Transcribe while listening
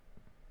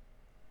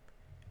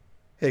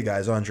Hey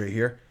guys, Andre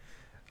here.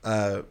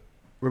 We're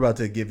about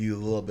to give you a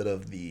little bit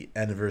of the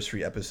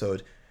anniversary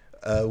episode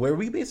where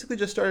we basically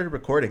just started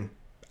recording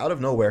out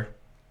of nowhere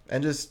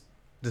and just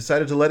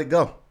decided to let it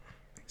go.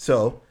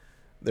 So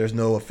there's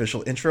no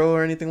official intro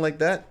or anything like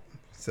that.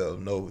 So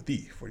no the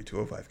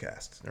 4205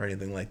 cast or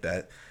anything like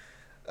that.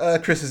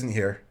 Chris isn't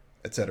here,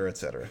 etc.,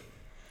 etc.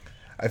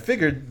 I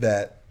figured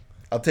that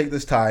I'll take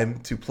this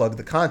time to plug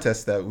the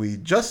contest that we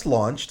just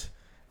launched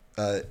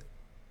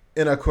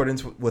in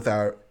accordance with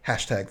our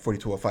hashtag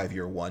 4205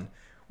 year one,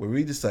 where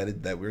we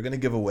decided that we were going to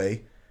give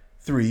away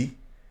three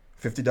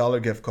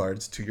 $50 gift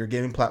cards to your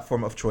gaming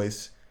platform of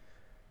choice,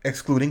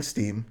 excluding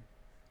Steam,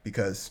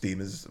 because Steam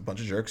is a bunch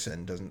of jerks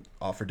and doesn't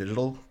offer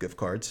digital gift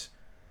cards.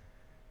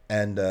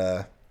 And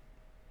the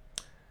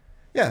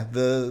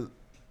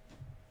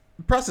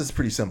process is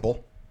pretty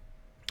simple.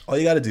 All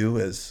you got to do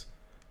is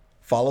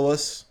follow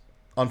us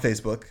on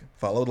Facebook,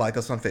 like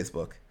us on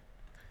Facebook,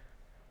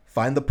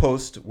 find the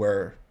post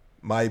where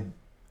my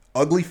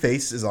ugly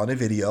face is on a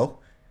video.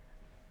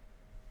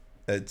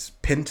 It's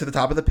pinned to the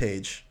top of the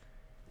page.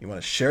 You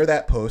want to share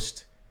that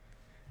post,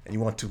 and you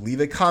want to leave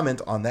a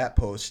comment on that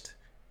post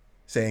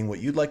saying what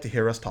you'd like to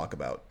hear us talk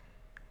about.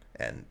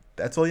 And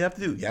that's all you have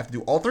to do. You have to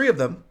do all three of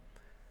them,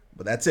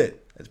 but that's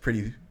it. It's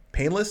pretty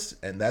painless,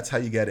 and that's how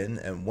you get in.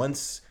 And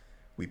once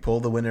we pull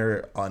the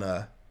winner on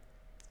a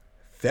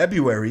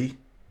February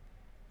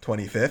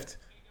 25th,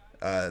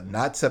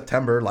 not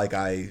September like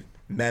I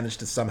managed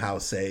to somehow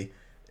say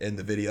in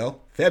the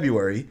video,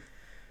 February,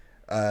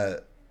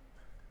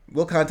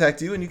 we'll contact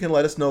you and you can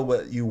let us know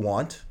what you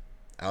want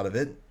out of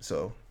it.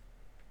 So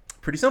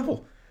pretty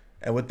simple.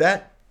 And with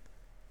that,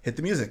 hit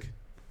the music.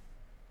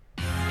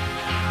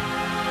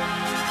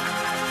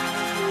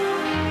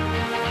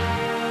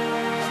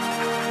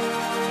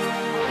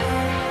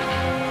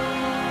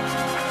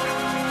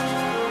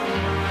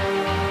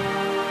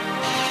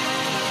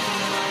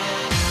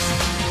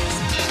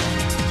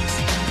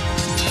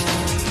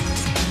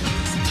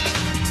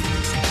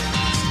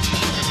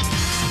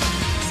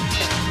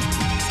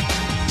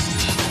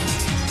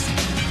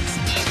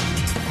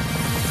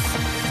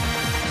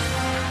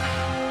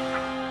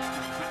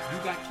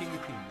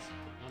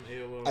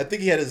 I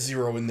think he had a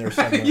zero in there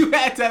somewhere. You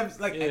had to have,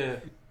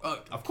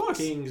 of course.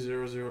 King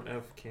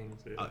 00F King.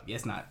 Yeah,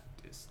 it's not.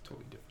 It's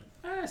totally different.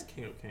 It's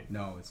King of King.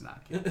 No, it's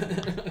not.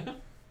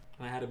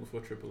 I had it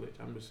before Triple H.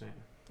 I'm just saying.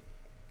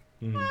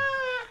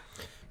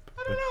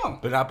 I don't know.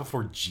 But not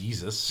before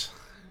Jesus.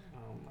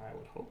 I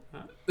would hope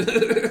not.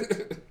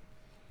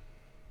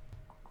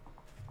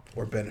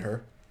 Or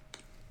Ben-Hur.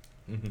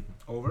 Mm-hmm.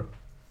 Over.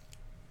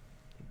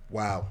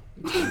 Wow.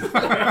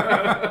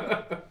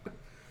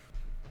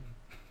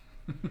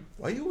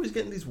 Why are you always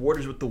getting these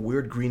waters with the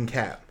weird green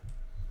cap?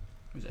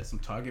 Was that some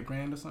Target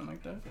brand or something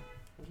like that?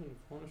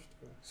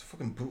 It's a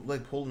fucking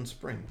bootleg Poland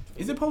Spring.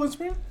 Is it Poland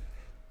Spring?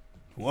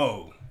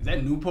 Whoa. Is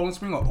that new Poland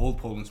Spring or old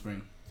Poland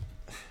Spring?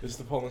 This is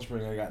the Poland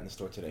Spring I got in the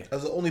store today.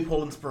 That's the only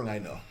Poland Spring I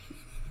know.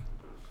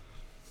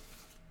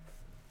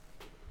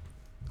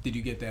 Did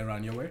you get that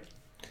around your way?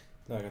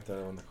 No, I got that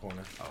around the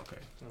corner. Oh, okay.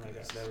 I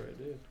got that right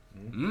there.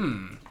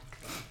 Mmm.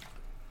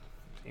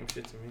 Same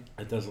shit to me.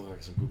 It does look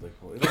like some bootleg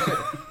Poland.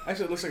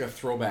 Actually, it looks like a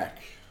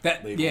throwback.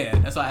 Label. Yeah,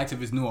 that's why I asked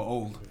if it's new or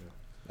old.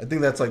 I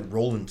think that's like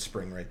Roland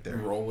Spring right there.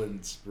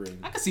 Roland Spring.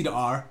 I can see the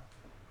R.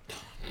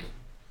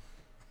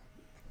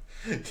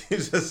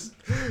 It's just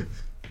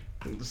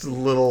a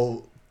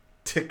little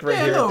tick right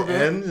here at the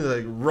bit. end.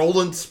 Like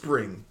Roland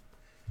Spring.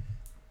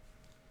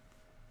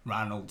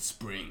 Ronald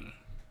Spring.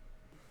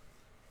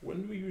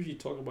 When do we usually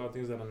talk about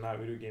things that are not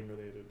video game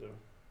related, though?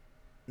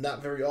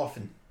 Not very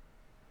often.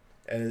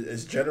 And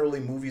it's generally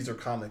movies or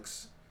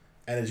comics.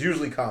 And it's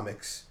usually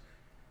comics.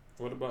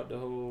 What about the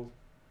whole...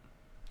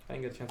 I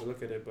didn't get a chance to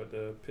look at it, but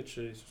the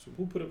pictures... So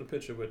who put up the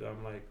picture with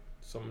like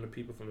some of the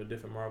people from the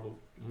different Marvel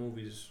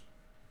movies?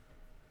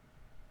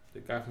 The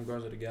guy from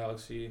Guardians of the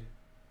Galaxy.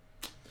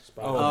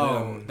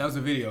 Oh, that was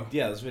a video.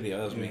 Yeah, this video.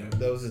 That was me.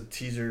 That was a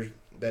teaser.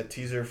 That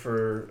teaser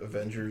for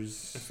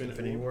Avengers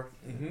Infinity War.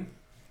 Mm-hmm.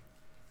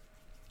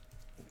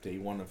 Day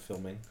one of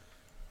filming.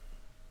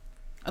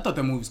 I thought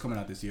that movie was coming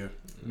out this year.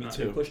 Me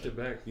too. They pushed it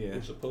back. Yeah. It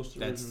was supposed to.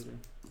 That's originally.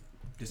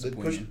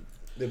 disappointing.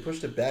 They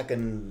pushed it back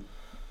and...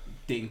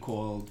 Didn't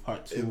call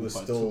part 2 It was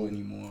part still- 2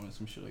 anymore or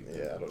some shit like that.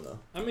 Yeah, I don't know.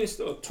 I mean, it's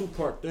still a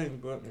 2-part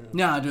thing, but...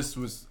 Yeah,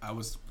 I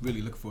was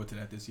really looking forward to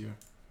that this year.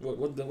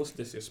 What's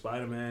this year?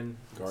 Spider-Man?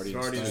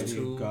 Guardians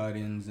 2?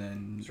 Guardians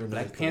and Sort of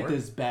Black like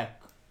Panther's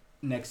back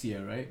next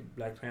year, right?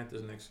 Black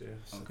Panther's next year.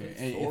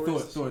 Okay. Thor And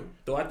is- Thor.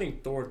 Though I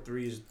think Thor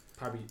 3 is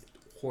probably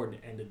toward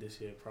the end of this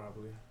year,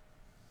 probably.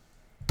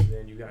 And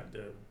then you got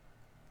the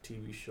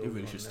TV show. They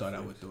really on should start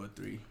out Netflix. with Thor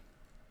 3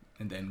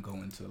 and then go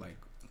into like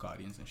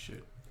Guardians and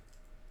shit.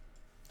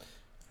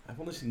 I've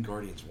only seen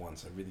Guardians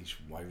once. I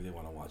really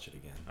want to watch it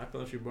again. I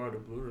thought you bought a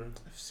Blu-ray.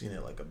 I've seen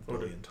it like a Or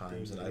the billion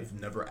times, and DVD. I've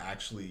never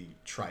actually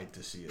tried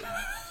to see it.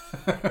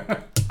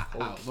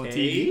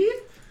 Okay.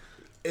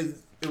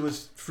 It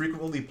was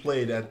frequently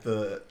played at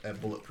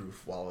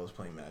Bulletproof while I was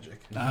playing Magic.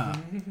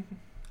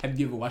 Have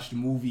you ever watched the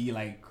movie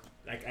like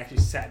like actually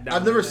sat down.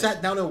 I've never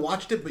sat down and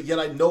watched it, but yet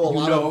I know a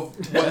lot of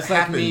what It's happens.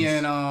 like me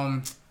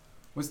and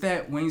what's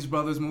that Wayne's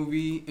Brothers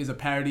movie? Is a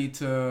parody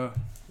to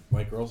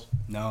White girls.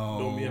 no.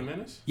 Don't Be a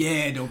Menace.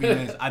 Yeah, Don't Be a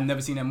Menace. I've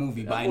never seen that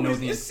movie, but That I know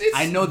movie- the it's-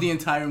 I know the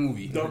entire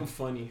movie. Dumb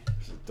funny.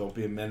 Don't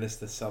be a menace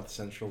to South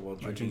Central while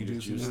drinking drinking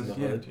your juice in the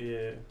yeah. hood.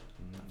 Yeah.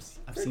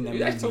 I've seen that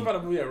We actually talked movie.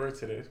 about a movie at work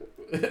today.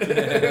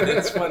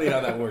 It's funny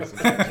how that works.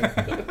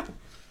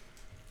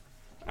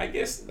 I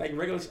guess like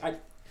regular.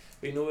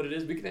 You know what it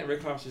is? We can have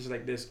regular conversations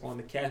like this on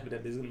the cast, but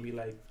that there's gonna be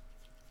like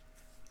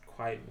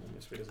quiet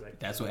moments where it's like.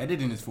 That's what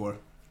editing is for.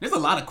 There's a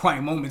lot of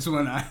quiet moments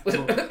when I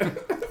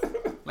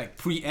like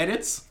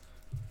pre-edits.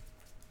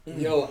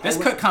 Yo, Let's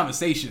cut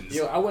conversations.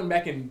 Yo, I went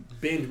back and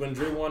binged when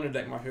Dre wanted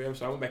like my favorite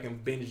episode. I went back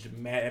and binged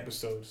mad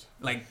episodes.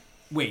 Like,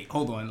 wait,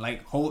 hold on.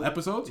 Like whole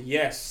episodes?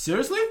 Yes,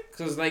 Seriously?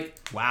 cause like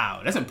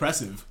Wow, that's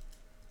impressive.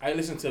 I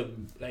listened to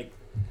like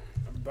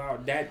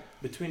about that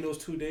between those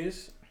 2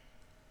 days.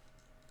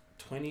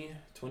 20,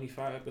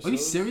 25 episodes. Are you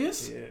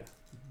serious? Yeah.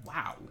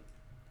 Wow.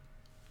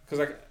 Cause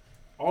like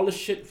all the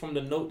shit from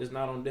the note is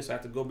not on this. I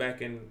have to go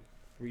back and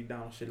read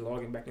down shit,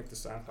 logging back into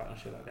SoundCloud and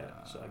shit like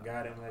that. So I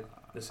got it. I'm like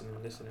listening.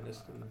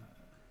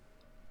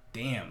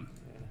 Damn.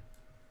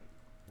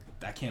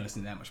 Yeah. I can't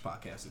listen to that much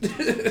podcast.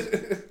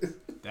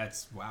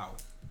 That's wow.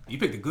 You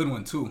picked a good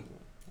one too.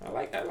 I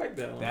like that one.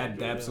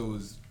 That episode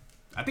was.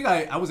 I think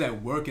I was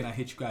at work and I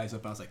hit you guys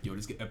up. I was like, yo,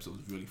 this episode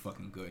is really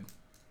fucking good.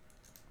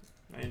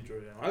 I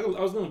enjoyed that. I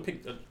was gonna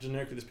pick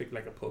generically just pick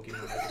like a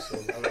Pokemon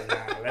episode. I was like,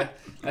 nah,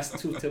 that's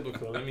too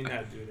typical. Let me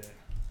not do that.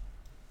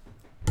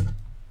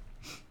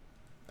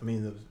 I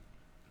mean, there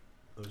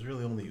was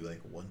really only like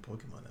one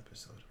Pokemon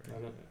episode, I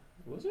right? don't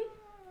know. Was it?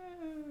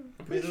 I'm I mean,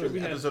 pretty there sure was we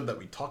an had. episode that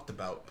we talked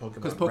about Pokemon.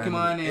 Because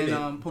Pokemon randomly in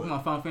and it,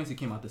 Pokemon Final Fantasy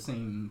came out at the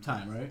same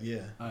time, right? but-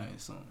 Yeah. Alright,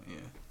 so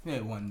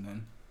yeah, one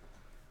then.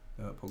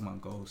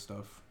 Pokemon Go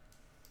stuff.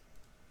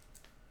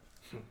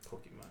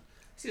 Pokemon.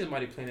 I see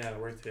somebody playing out of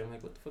work today. I'm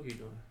like, what the fuck are you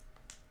doing?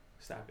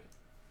 Stop it.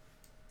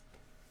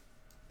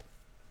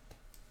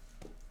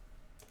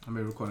 I've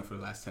been recording for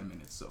the last 10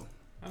 minutes, so.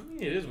 I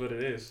mean, it is what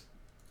it is.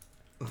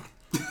 So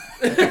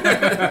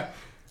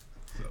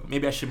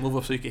Maybe I should move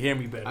up so you can hear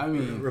me better. I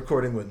mean,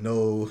 Recording with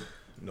no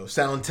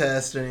sound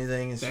test or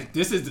anything. It's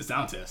this is the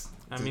sound test.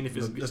 I mean, if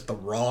it's just the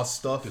raw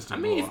stuff. Just I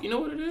mean, if you know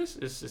what it is,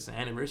 it's just an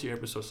anniversary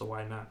episode, so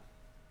why not?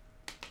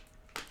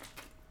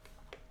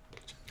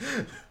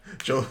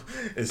 Joe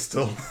is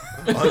still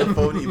on the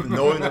phone, even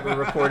knowing that we're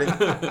recording.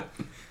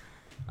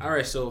 All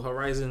right, so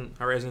Horizon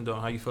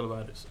Dawn, how you feel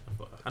about this?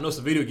 I know it's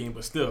a video game,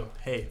 but still,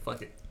 hey,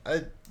 fuck it.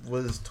 I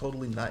was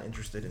totally not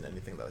interested in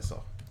anything that I saw.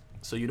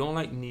 So you don't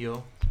like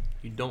Neo,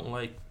 you don't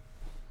like.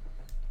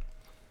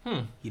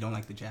 You don't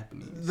like the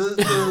Japanese. The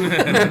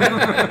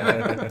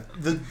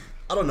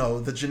I don't know,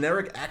 the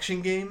generic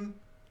action game.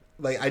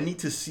 Like, I need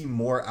to see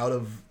more out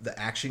of the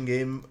action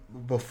game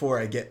before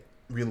I get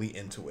really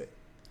into it.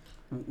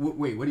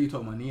 Wait, what are you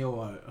talking about, Neo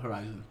or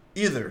Horizon?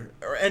 Either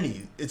or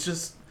any. It's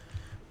just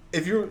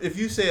if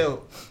you say,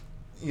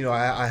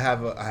 I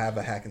have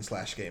a hack and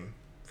slash game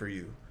for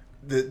you.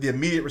 The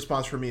immediate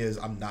response for me is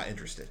I'm not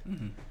interested.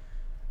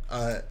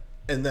 Mm-hmm.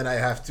 And then I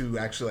have to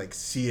actually like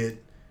see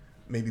it,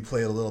 maybe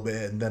play it a little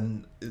bit, and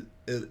then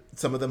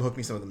some of them hook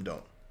me, some of them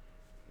don't.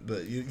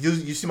 But you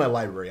see my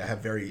library. I have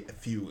very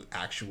few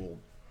actual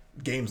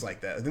games like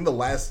that. I think the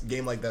last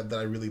game like that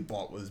I really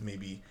bought was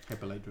maybe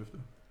Hyper Light Drifter.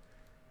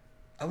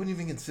 I wouldn't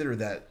even consider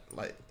that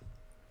like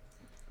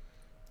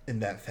in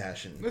that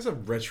fashion. There's a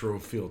retro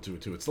feel to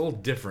it too. It's a little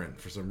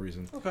different for some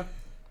reason. Okay.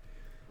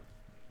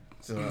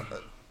 So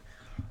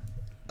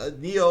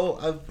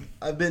Neo,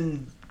 I've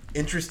been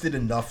interested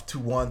enough to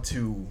want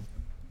to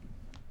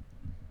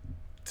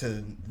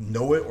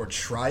know it or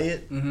try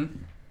it,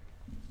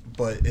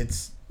 but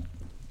it's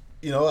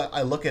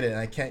I look at it and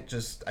I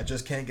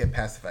just can't get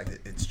past the fact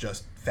that it's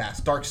just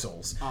fast Dark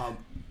Souls.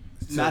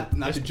 Not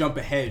to jump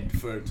ahead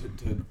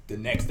to the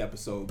next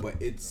episode, but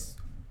it's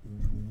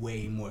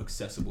way more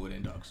accessible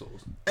than Dark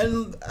Souls.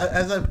 And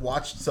as I've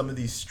watched some of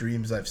these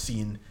streams I've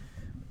seen,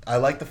 I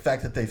like the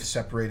fact that they've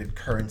separated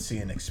currency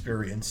and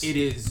experience. It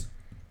is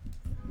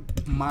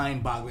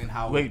mind-boggling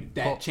how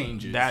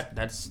changes. That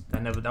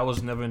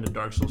was never in the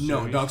Dark Souls. No,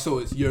 series. Dark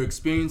Souls, your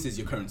experience is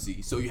your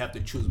currency, so you have to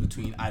choose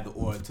between either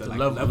or to like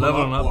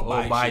level up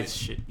or buy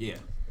shit. Yeah,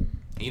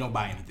 and you don't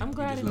buy anything.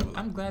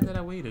 I'm glad that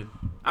I waited.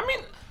 I mean,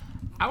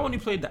 I only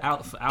played the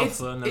alpha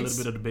and a little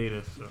bit of the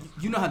beta. So.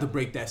 You know how to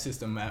break that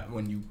system out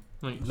when you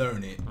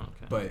learn it.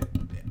 Okay. But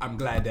I'm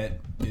glad that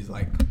is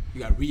like you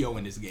got Rio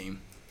in this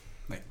game,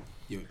 like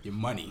your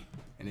money,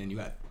 and then you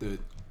got the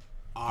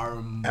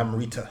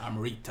Amrita.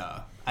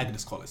 I can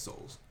just call it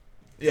Souls.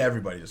 Yeah,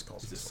 everybody just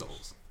calls It's it just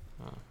Souls.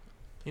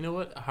 You know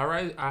what?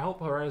 I hope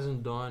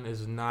Horizon Dawn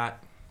is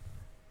not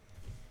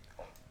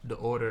the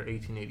Order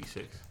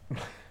 1886.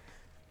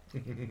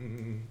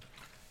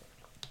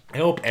 I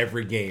hope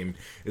every game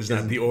is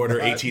not the Order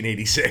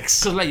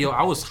 1886. Cause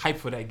I was hyped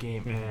for that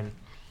game, and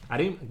I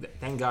didn't.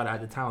 Thank God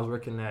at the time I was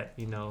working at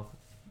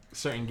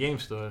certain game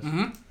stores.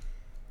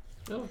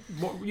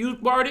 Mm-hmm. You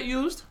borrowed it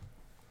used,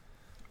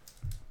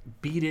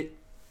 beat it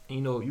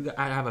You know,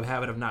 I have a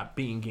habit of not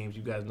beating games.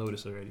 You guys know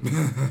this already.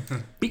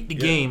 Beat the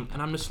game,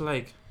 and I'm just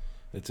like,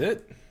 That's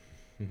it.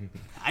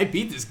 I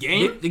beat this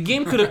game. the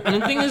game could have.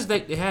 And the thing is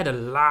that it had a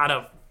lot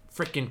of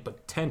freaking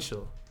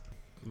potential.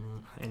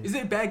 And Is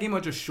it a bad game or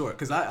just short?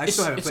 Because I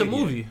still haven't it's played a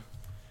movie. Yet.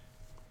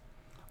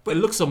 But it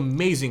looks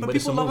amazing. But But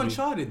it's a people love movie.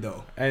 Uncharted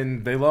though.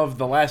 And they love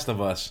The Last of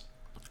Us.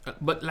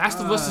 But Last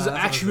of Us is Last of Us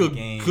actually is a a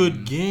game.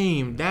 good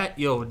game. That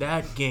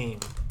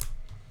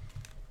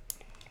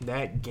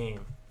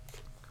game.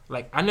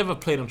 Like I never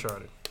played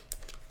Uncharted.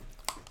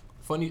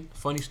 Funny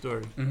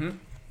story. Mm-hmm.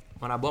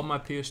 When I bought my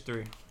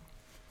PS3,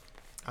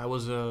 I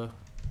was in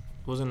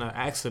an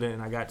accident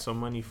and I got some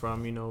money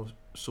from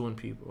suing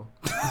people.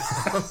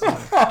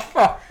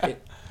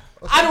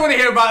 I don't want to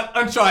hear about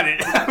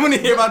Uncharted. I want to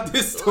hear about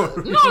this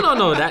story.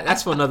 No.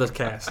 That's for another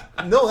cast.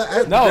 No,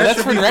 That's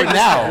should for be right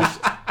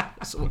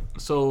this now.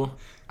 So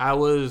I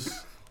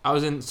was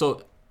in.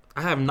 So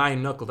I have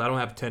 9 knuckles. I don't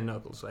have 10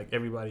 knuckles like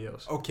everybody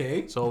else.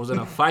 Okay. So I was in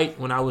a fight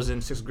when I was in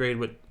 6th grade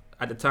with,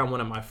 at the time, one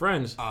of my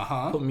friends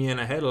put me in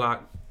a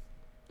headlock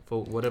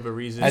for whatever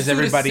reason. As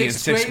everybody in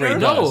 6th grade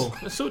does.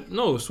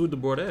 No, sued the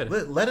board ed.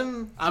 Let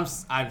him. I'm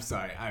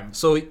sorry.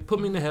 So he put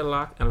me in the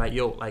headlock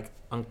and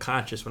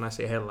unconscious when I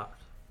say headlock.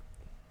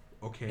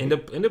 Okay. In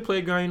the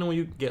playground, when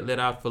you get let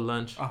out for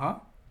lunch.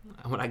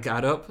 When I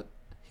got up,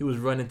 he was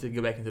running to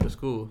get back into the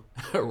school.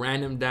 I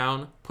ran him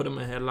down, put him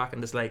in a headlock,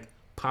 and just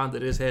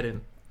pounded his head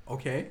in.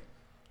 Okay.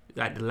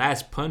 Like the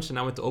last punch, and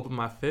I went to open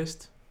my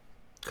fist.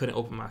 Couldn't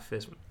open my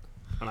fist.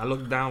 When I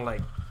looked down,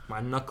 my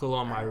knuckle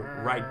on my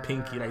right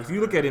pinky. Like if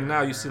you look at it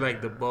now, you see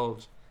the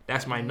bulge.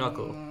 That's my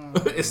knuckle.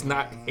 It's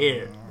not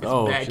hair.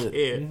 It's back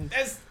hair.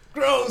 That's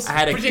gross.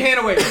 Put your hand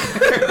away.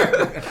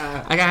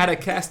 I had a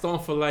cast on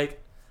for I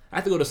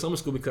had to go to summer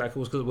school because I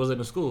wasn't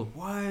in school.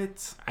 What?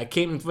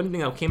 Funny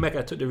thing, I came back,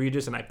 I took the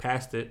Regis and I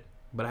passed it,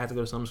 but I had to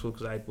go to summer school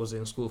because I was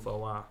in school for a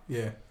while.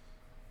 Yeah.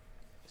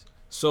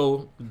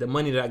 So the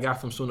money that I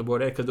got from suing the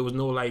board ed, because there was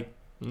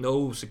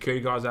no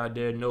security guards out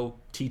there, no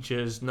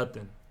teachers,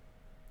 nothing.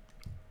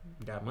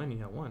 Got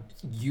money, I won.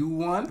 You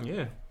won?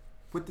 Yeah.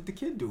 What did the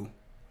kid do?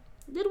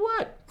 Did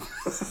what?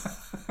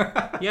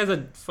 He has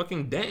a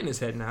fucking dent in his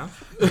head now.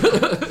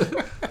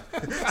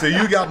 So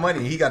you got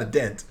money, he got a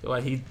dent.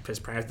 His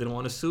parents didn't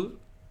want to sue.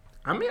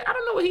 I mean, I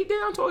don't know what he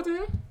did. I'm talking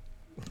to him.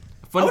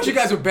 I wish you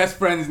guys were best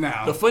friends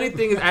now. The funny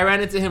thing is, I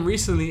ran into him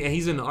recently, and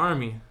he's in the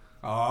army.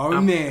 Oh,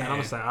 man. man. And I'm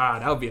just like,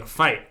 that would be a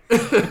fight.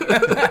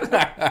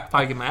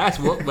 Probably get my ass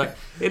whooped, but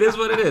it is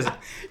what it is.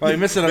 Well, you're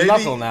missing a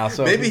knuckle now,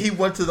 so Maybe he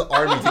went to the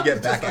army to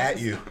get back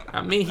at you.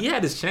 I mean, he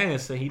had his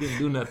chance, and he didn't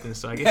do nothing.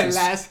 So I that guess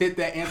last hit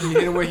that Anthony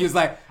hit him where he was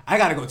like, I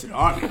gotta go to the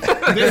army.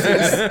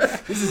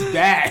 This is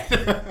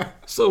bad.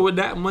 So with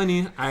that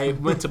money, I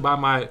went to buy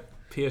my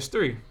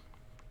PS3.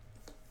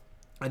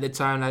 At the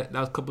time, that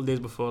was a couple of days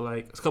before,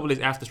 a couple of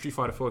days after Street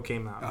Fighter 4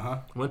 came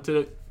out. Went to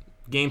the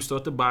game store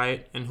to buy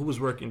it, and who was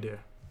working there?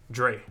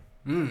 Dre.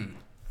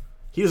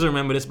 He doesn't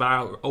remember this, but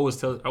I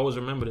always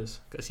remember this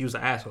because he was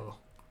an asshole.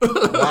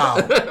 Wow.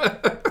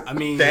 I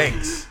mean,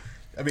 Thanks.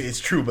 I mean, it's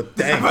true, but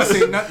I thanks. must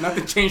say,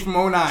 nothing changed from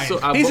 09.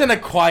 So he's an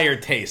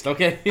acquired taste,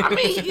 okay? I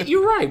mean,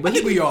 you're right, but I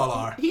think we all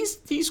are.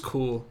 He's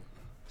cool.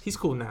 He's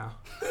cool now.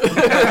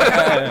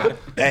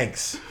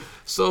 Thanks.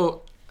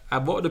 So I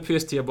bought the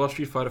PS3, I bought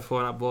Street Fighter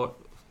 4, and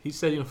he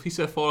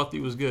said Fallout 3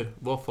 was good.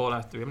 Bought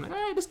Fallout 3. I'm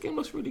like, this game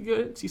looks really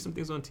good. See some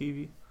things on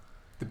TV.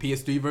 The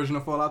PS3 version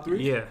of Fallout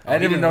 3? Yeah. I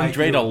didn't know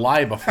Dre to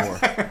lie before.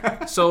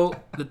 So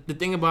the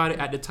thing about it,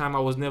 at the time, I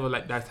was never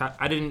like that type.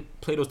 I didn't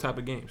play those type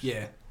of games.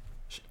 Yeah.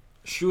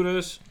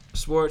 Shooters,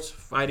 sports,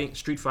 fighting,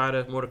 Street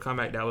Fighter, Mortal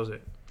Kombat, that was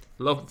it.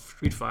 Love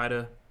Street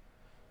Fighter.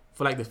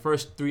 For the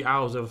first 3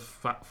 hours of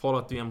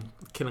Fallout 3, I'm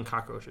killing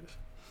cockroaches.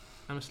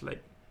 I'm just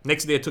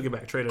next day I took it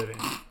back, traded it in.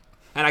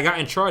 And I got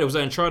Uncharted. It was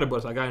an Uncharted,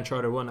 but I got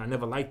Uncharted 1. I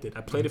never liked it.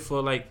 I played it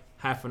for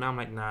half an hour. I'm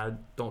like, nah, I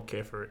don't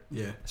care for it.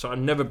 Yeah. So I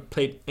never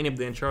played any of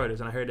the Uncharted,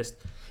 and I heard it's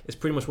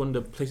pretty much one of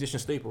the PlayStation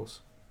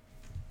staples.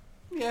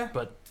 Yeah.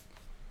 But,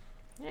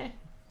 yeah.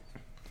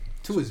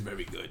 2 is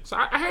very good. So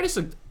I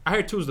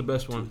heard 2 is the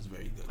best 2 one. is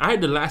very good. I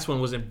heard the last one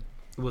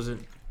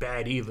wasn't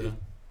bad either.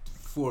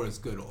 4 is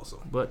good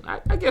also. But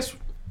I guess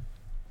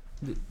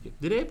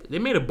they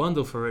made a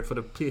bundle for it for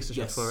the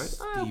PlayStation 4, right?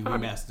 The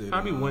remastered.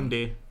 Probably one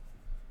day.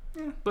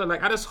 Yeah. But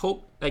I just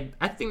hope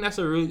I think it's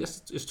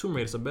Tomb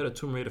Raider. It's a better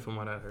Tomb Raider from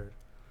what I heard.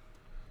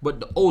 But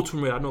the old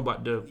Tomb Raider, I know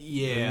about the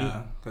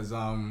because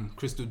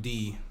Crystal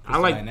Dynamics. I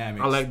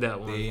like that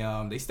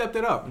one. They stepped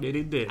it up. Yeah,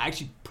 they did. I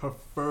actually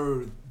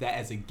prefer that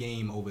as a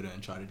game over the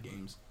Uncharted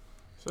games.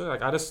 So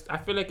I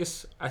feel like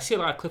I see a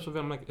lot of clips of it.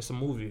 I'm like, it's a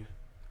movie.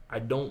 I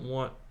don't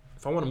want.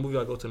 If I want a movie,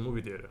 I go to the movie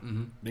theater.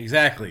 Mm-hmm.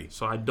 Exactly.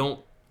 So I don't.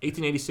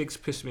 1886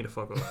 pissed me the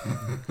fuck off.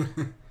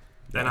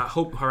 And I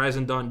hope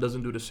Horizon Dawn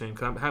doesn't do the same,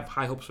 because I have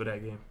high hopes for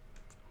that game.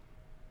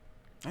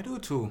 I do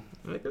too.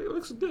 It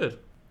looks good.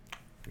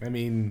 I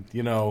mean,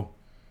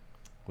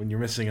 when you're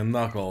missing a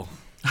knuckle.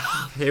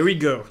 Here we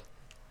go.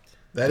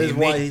 That is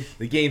why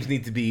the games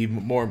need to be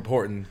more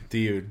important to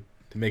you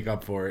to make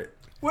up for it.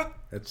 What?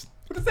 That's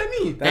What does that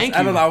mean? Thank I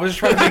you. don't know. I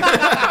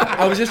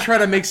was just trying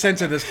to make sense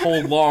of this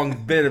whole long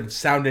bit of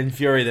sound and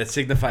fury that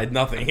signified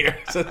nothing here.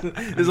 So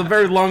there's a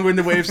very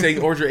long-winded way of saying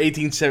Order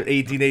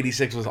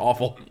 1886 was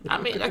awful. I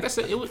mean, like I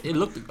said, it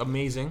looked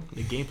amazing.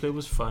 The gameplay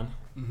was fun.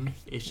 Mm-hmm.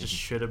 It just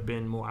should have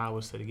been more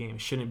hours to the game.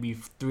 It shouldn't be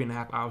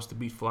 3.5 hours to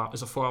beat 4 hours.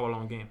 It's a 4 hour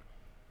long game.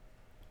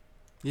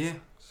 Yeah.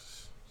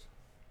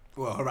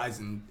 Well,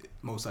 Horizon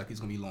most likely is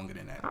gonna be longer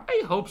than that.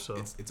 I hope so.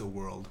 It's a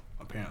world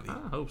apparently.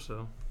 I hope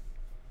so.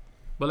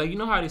 But like, you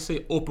know how they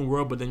say open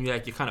world, but then you're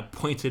kind of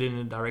pointed in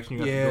the direction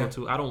you have to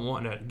go to. I don't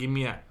want that. Give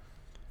me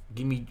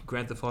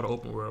Grand Theft Auto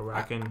open world where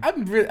I can.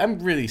 I'm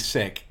really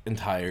sick and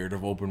tired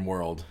of open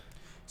world.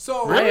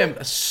 So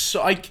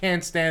I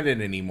can't stand it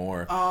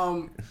anymore.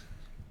 I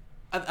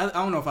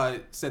don't know if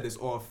I said this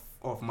off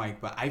mic,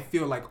 but I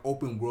feel like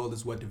open world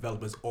is what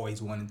developers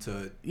always wanted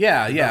to.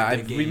 Yeah.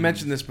 their We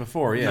mentioned this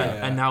before. Yeah.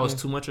 And now it's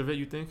too much of it.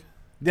 You think?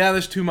 Yeah,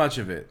 there's too much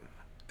of it.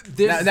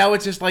 Now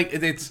it's just like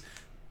it's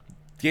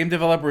game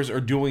developers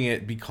are doing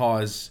it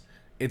because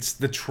it's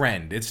the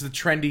trend. It's the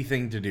trendy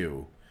thing to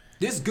do.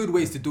 There's good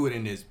ways to do it,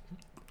 and there's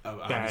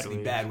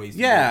obviously bad ways. To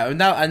do it.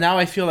 Now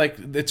I feel like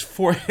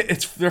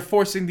they're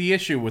forcing the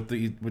issue with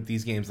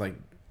these games, like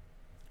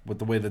with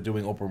the way they're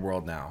doing open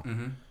world now.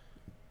 Mm-hmm.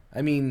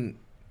 I mean,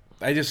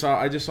 I just saw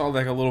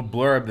like a little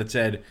blurb that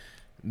said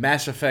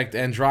Mass Effect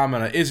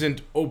Andromeda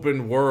isn't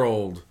open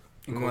world.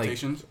 In I'm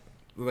quotations.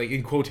 Like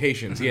in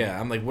quotations, yeah.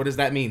 I'm like, what does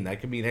that mean?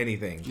 That could mean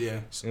anything.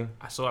 Yeah. So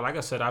like I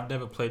said, I've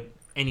never played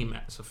any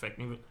Mass Effect.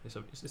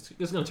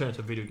 It's gonna turn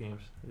into video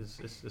games.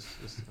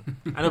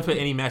 I never played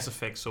any Mass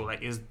Effect. So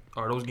like,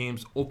 are those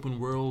games open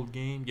world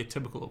game? Your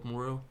typical open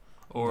world?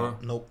 Or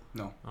Nope.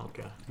 No.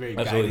 Okay. Very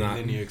Absolutely guided not.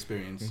 linear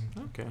experience.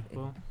 Okay.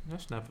 Well,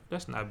 that's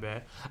not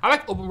bad. I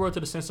like open world to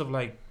the sense of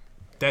like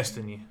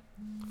Destiny,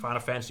 Final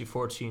Fantasy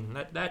 14.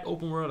 That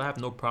open world I have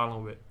no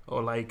problem with.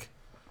 Or like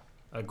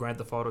a Grand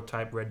Theft Auto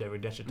type, Red Dead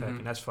Redemption type,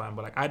 and that's fine.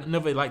 But like, I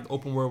never liked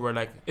open world where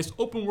like it's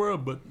open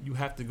world, but you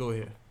have to go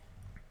here.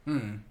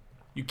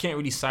 You can't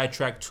really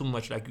sidetrack too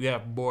much. Like you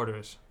have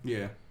borders.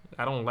 Yeah.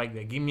 I don't like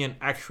that. Give me an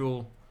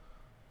actual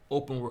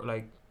open world,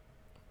 like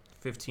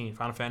 15,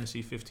 Final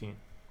Fantasy 15.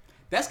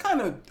 That's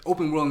kind of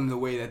open world in the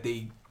way that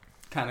they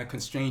kind of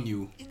constrain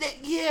you.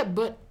 Yeah,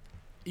 but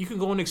you can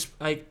go and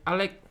I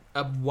like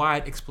a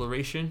wide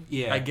exploration.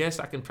 Yeah. I guess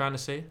I can try to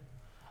say,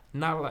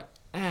 not like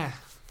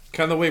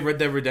Kind of the way Red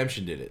Dead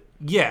Redemption did it.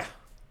 yeah.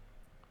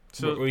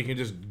 So where you can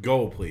just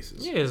go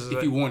places. yeah, it's If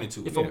like, you wanted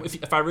to.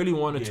 if I really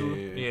wanted to,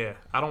 Yeah.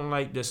 I don't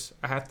like this.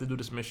 I have to do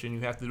this mission. You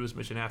have to do this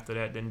mission after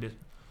that. Then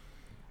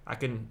I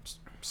can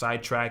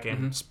sidetrack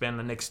and spend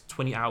the next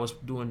 20 hours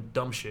doing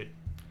dumb shit.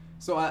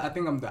 So I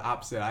think I'm the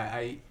opposite.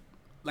 I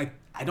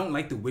don't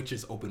like The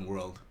Witcher's open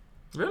world.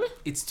 Really?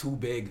 It's too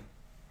big.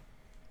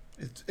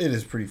 It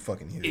is pretty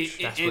fucking huge.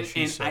 That's what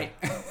she said.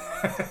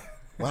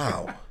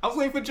 Wow. I was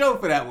waiting for Joe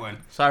for that one.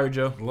 Sorry,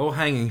 Joe. Low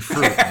hanging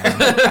fruit.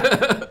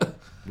 Man.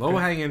 Low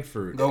hanging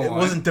fruit. Go It on.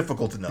 wasn't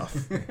difficult enough.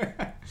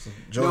 So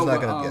Joe's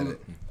not gonna get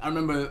it. I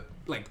remember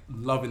like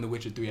loving The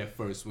Witcher 3 at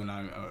first when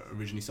I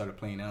originally started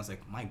playing, and I was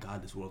like, my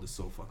God, this world is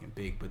so fucking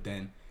big. But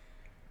then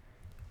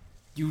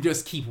you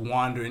just keep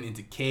wandering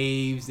into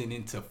caves and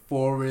into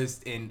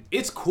forests, and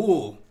it's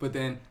cool. But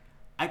then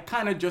I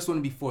kind of just want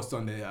to be forced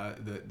on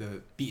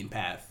the beaten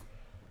path.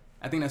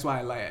 I think that's why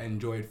I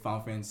enjoyed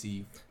Final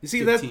Fantasy. You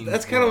see, 15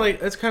 that's as kind of well.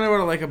 like what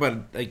I like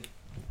about like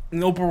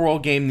an open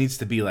world game needs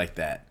to be like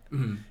that.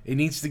 Mm-hmm. It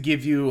needs to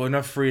give you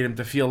enough freedom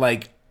to feel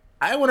like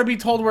I want to be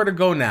told where to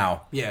go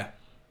now. Yeah.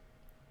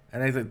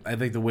 And I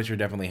think The Witcher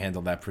definitely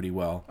handled that pretty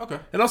well. Okay.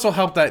 It also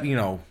helped that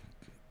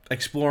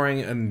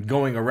exploring and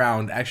going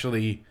around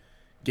actually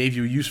gave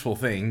you useful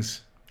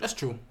things That's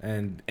true.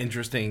 and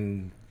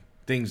interesting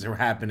things that were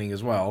happening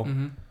as well.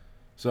 Mm-hmm.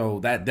 So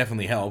that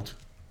definitely helped.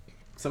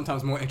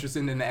 Sometimes more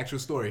interesting than the actual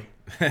story.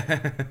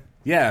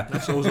 Yeah.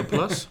 So it was a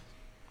plus.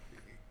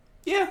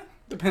 Yeah.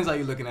 Depends how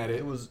you're looking at It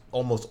it. was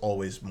almost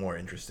always more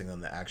interesting than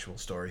the actual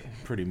story.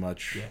 Pretty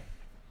much. Yeah.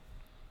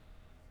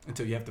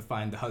 Until you have to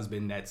find the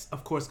husband that's,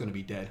 of course, going to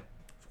be dead.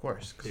 Of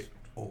course. 'Cause They're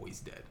always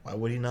dead. why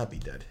would he not be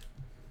dead?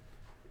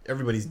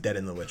 Everybody's dead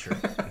in The Witcher.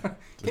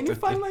 Can you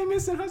find my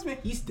missing husband?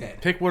 He's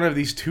dead. Pick one of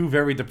these two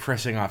very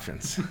depressing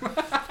options.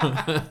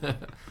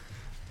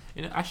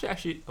 I should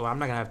actually. Well, I'm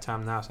not gonna have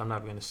time now, so I'm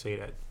not gonna say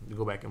that. You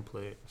go back and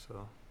play it.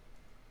 So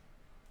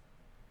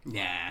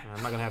Nah.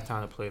 I'm not gonna have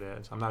time to play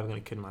that. So I'm not gonna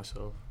kid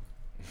myself.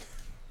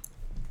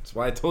 That's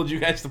why I told you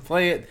guys to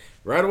play it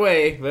right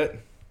away, but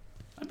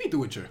I beat The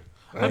Witcher.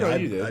 I know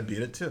you did. I beat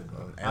it too.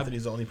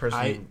 Anthony's the only person.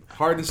 who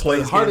Heart and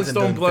Plays Stone, games and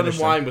doesn't Blood and finish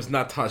them. Wine was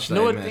not touched. You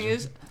know I what the imagine. thing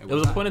is? There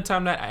was a point in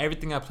time that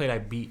everything I played I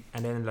beat,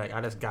 and then like I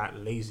just got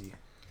lazy.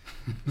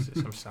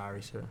 I'm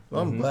sorry, sir.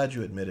 Well, I'm glad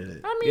you admitted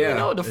it. I mean,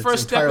 Yeah, the It's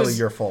first step entirely is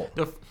your fault.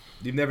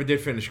 You never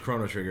did finish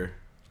Chrono Trigger.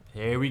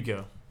 Here we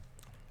go.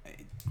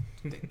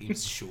 The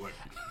game's short.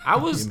 I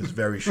The was game is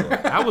very short.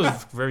 I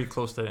was very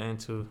close to the end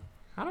too.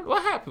 I don't know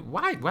what happened.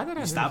 Why did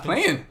I Stop never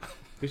finish? playing.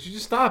 Did you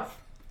just stop?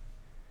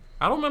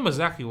 I don't remember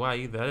exactly why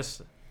either.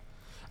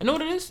 I know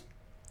what it is.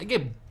 I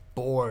get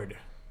bored.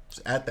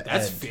 Just at the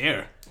That's end,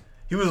 fair.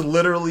 He was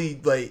literally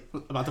like,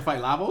 About to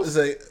fight Lavos? it's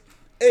like,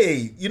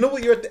 hey, you know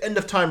what? You're at the end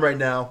of time right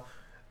now.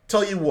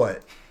 Tell you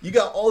what, you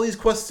got all these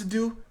quests to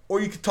do, or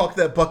you could talk to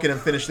that bucket and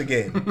finish the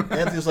game.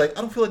 Anthony was like,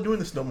 I don't feel like doing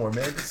this no more,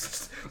 man.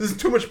 This is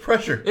too much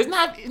pressure. It's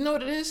not. You know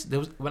what it is?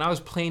 When I was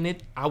playing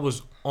it, I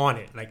was on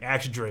it. Like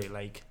Axe Dre.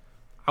 Like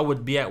I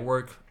would be at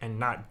work and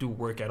not do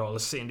work at all.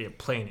 Just sitting there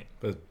playing it.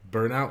 But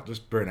burnout,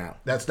 just burnout.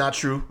 That's not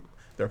true.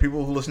 There are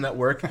people who listen at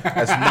work.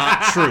 That's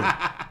not true.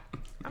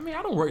 I mean,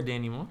 I don't work there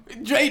anymore.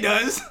 Dre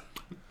does.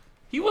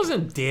 He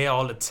wasn't there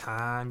all the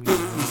time. You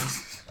know?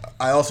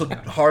 I also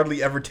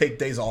hardly ever take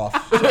days off.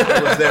 So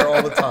I was there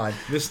all the time.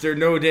 Mr.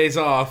 No Days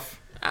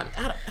Off.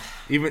 I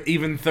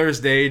Even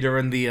Thursday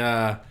during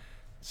the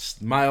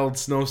mild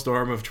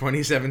snowstorm of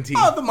 2017.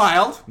 Oh, the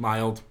mild.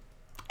 Mild.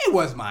 It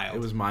was mild. It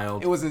was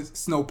mild. It wasn't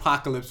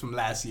snowpocalypse from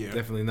last year.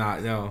 Definitely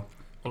not, no.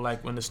 Or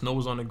like when the snow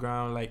was on the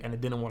ground, like, and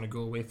it didn't want to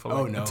go away for like,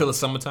 Oh, no. until the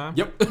summertime.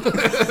 Yep.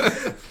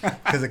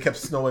 Because it kept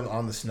snowing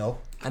on the snow.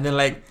 And then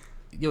like,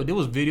 yo, there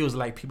was videos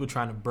like people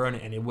trying to burn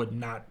it and it would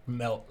not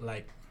melt.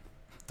 Like,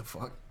 the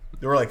fuck?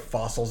 There were like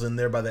fossils in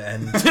there by the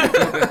end.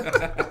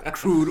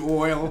 Crude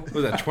oil. What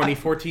was that,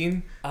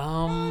 2014?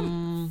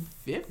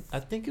 Fifth? I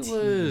think it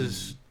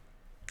was.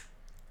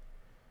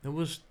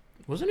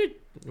 Wasn't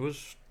it? It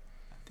was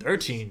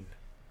 13.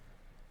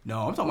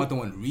 No, I'm talking about the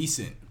one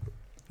recent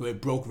where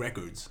it broke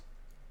records.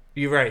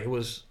 You're right. It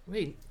was.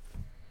 Wait.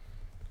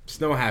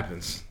 Snow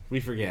happens. We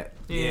forget.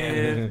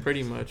 Yeah,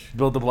 pretty much.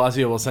 Bill de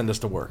Blasio will send us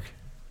to work.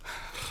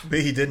 But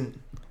he didn't.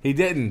 He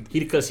didn't.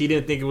 Because he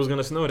didn't think it was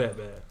gonna snow that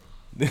bad.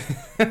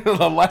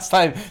 The last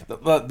time,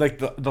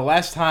 the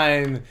last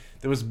time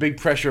there was big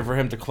pressure for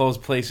him to close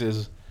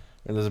places,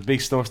 and there's a big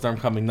snowstorm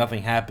coming,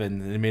 nothing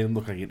happened, and it made him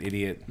look like an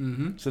idiot.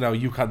 Mm-hmm. So now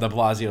UConn de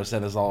Blasio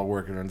sent us all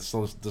working on the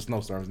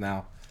snowstorms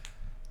now.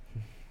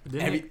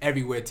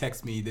 Everywhere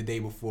text me the day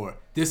before.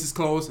 This is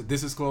closed.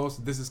 This is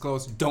closed. This is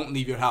closed. Don't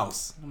leave your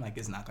house. I'm like,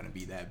 it's not gonna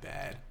be that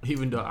bad.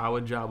 Even though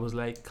our job was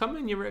like, come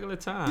in your regular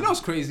time. You know what's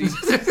crazy?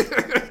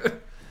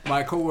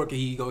 My coworker,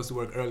 he goes to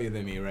work earlier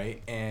than me,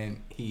 right?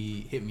 And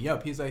he hit me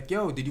up. He's like,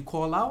 yo, did you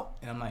call out?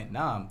 And I'm like,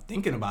 nah, I'm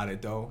thinking about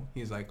it though.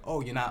 He's like,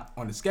 oh, you're not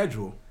on the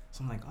schedule.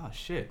 So I'm like, oh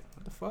shit,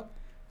 what the fuck?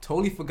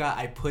 Totally forgot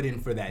I put in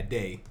for that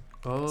day.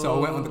 Oh. So I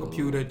went on the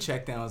computer,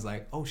 checked, and I was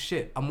like, oh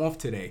shit, I'm off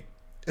today.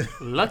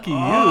 Lucky you.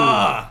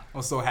 I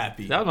was so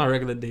happy. That was my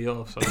regular day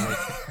off. So like,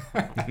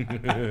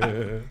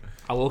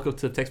 I woke up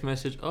to a text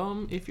message.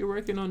 If you're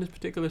working on this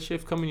particular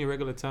shift, come in your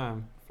regular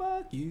time.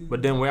 Fuck you.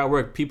 But then where I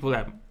work, people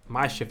at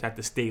my shift have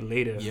to stay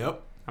later.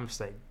 Yep. I'm just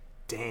like,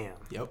 damn.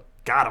 Yep.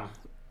 Got him.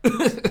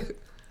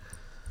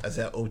 That's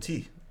that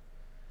OT.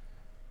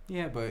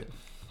 Yeah, but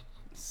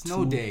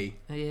snow day.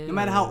 Yeah. No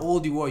matter how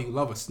old you are, you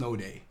love a snow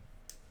day.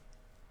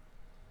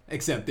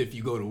 Except if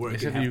you go to work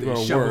Except and if have you to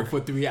go to shovel work. for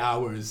 3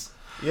 hours.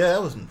 Yeah,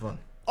 that wasn't fun.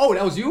 Oh,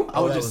 that was you? I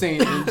Oh, was that just was-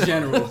 saying in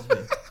general.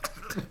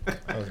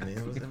 That was me.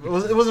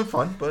 It wasn't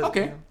fun, but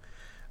Okay.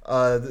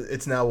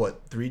 it's now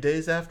what, 3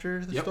 days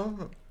after the Yep.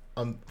 storm.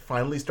 I'm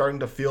finally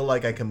starting to feel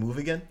like I can move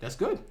again. That's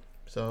good.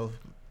 So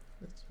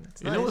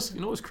it's You nice.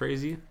 know what's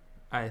crazy?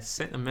 I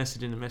sent a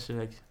message in the message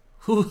like,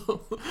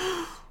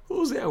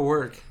 who's at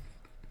work?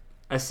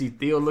 I see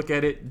Theo look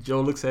at it,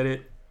 Joe looks at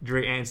it,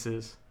 Dre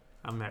answers.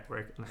 I'm at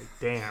work. I'm like,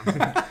 damn.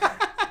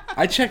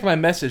 I checked my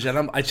message and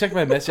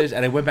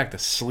I went back to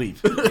sleep.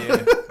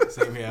 Yeah.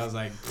 Same here. I was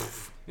like,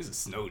 it's a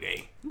snow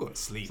day. I'm going to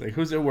sleep. It's like,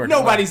 who's at work?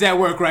 Nobody's at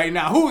work right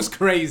now. Who's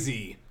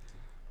crazy?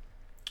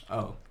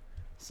 Oh,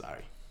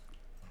 sorry.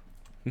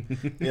 You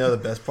know the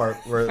best part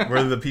were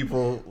the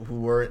people who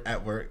were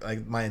at work,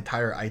 like my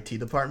entire IT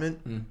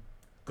department,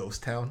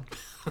 ghost town.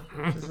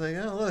 It's like,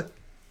 oh look,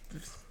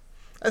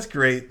 that's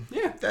great.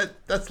 Yeah.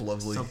 That's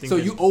lovely. Something So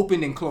that's- you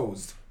opened and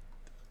closed.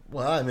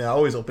 Well, I mean, I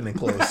always open and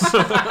close.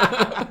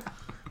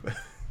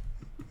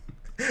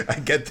 I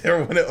get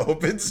there when it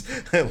opens.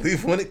 I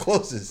leave when it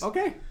closes.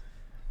 Okay.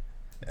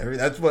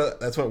 That's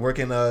what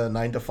working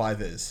 9 to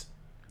 5 is.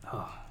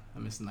 Oh, I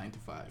miss 9 to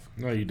 5.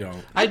 No, you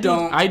don't. I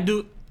don't.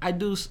 do.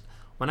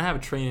 When I have a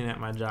training at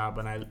my job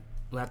and I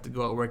have to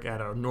go at work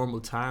at a normal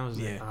time, I was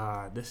like,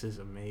 Yeah. this is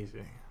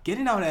amazing.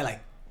 Getting out at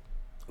like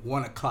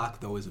 1 o'clock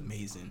though is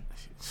amazing.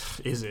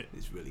 Is it?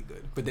 It's really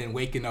good. But then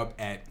waking up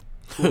at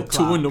 2 2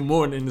 o'clock. in the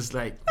morning is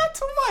like, Not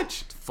too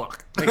much.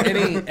 fuck. Like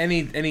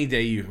any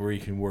day where you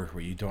can work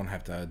where you don't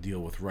have to deal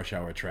with rush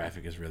hour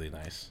traffic is really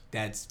nice.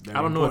 That's very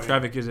I don't know what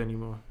important. traffic is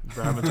anymore.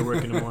 Driving to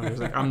work in the morning.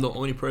 It's like I'm the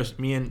only person,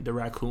 me and the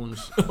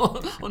raccoons,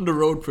 on the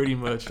road pretty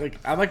much. Like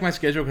I like my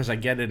schedule because I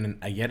get in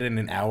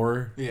an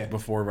hour Yeah.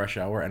 before rush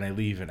hour and I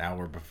leave an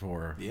hour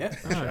before. Yeah.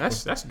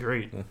 That's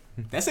great.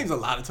 That saves a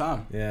lot of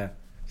time. Yeah,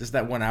 just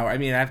that 1 hour. I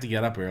mean, I have to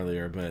get up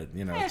earlier, but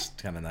you know it's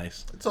kind of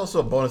nice. It's also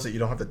a bonus that you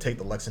don't have to take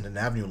the Lexington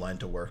Avenue line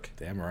to work.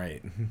 Damn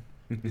right.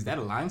 Is that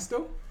a line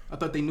still? I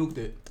thought they nuked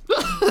it.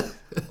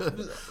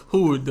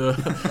 Who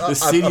the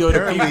city or the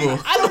apparently- people?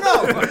 I don't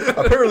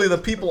know. Apparently, the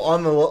people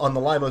on the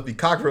line must be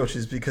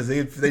cockroaches because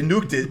they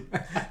nuked it.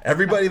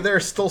 Everybody there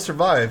still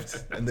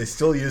survived, and they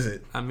still use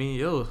it. I mean,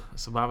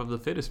 survival of the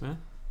fittest, man.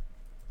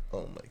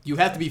 Oh my! You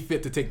have to be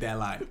fit to take that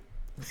line.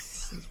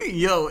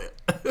 Yo,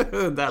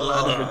 that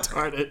line is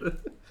retarded.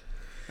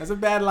 That's a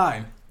bad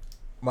line.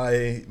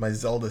 My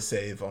Zelda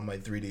save on my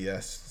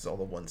 3DS,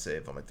 Zelda 1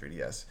 save on my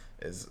 3DS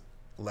is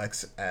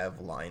Lex Av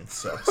line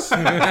sucks.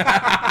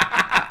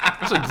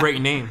 That's a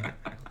great name.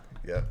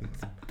 Yeah.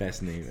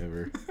 Best name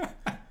ever.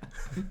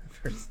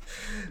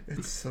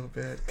 It's so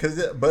bad.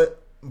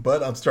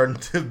 But I'm starting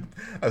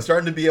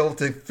to be able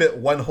to fit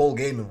one whole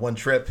game in one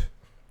trip.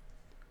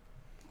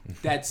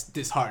 That's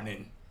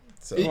disheartening.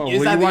 So Well, Is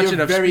when you either watch you're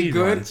enough very speed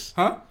good, runs.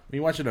 huh? When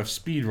you watch enough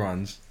speed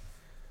runs,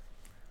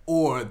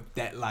 Or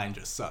that line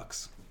just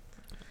sucks.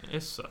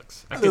 It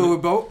sucks. A little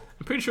bit both.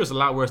 I'm pretty sure it's a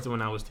lot worse than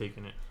when I was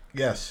taking it.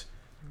 yes,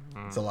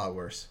 it's a lot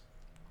worse.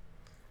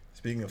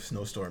 Speaking of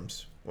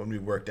snowstorms, when we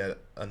worked at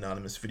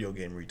anonymous video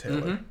game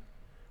retailer, Mhm.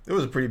 there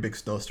was a pretty big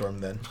snowstorm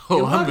then. Oh,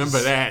 It I was.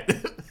 remember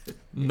that.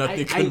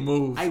 Nothing could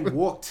move. I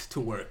walked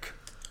to work.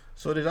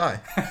 So did I.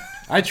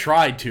 I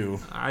tried to.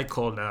 I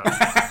called out.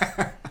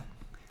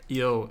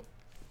 Yo,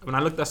 when I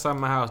looked outside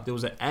my house, there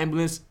was an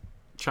ambulance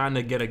trying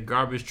to get a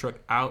garbage truck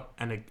out,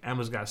 and the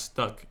ambulance got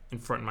stuck in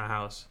front of my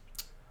house.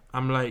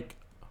 I'm like,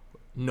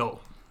 no,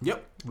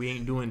 Yep. we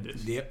ain't doing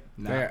this. Yep.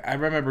 Nah. I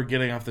remember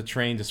getting off the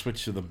train to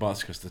switch to the bus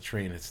because the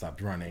train had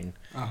stopped running.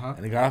 Uh-huh.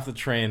 And I got off the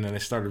train and I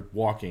started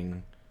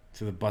walking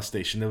to the bus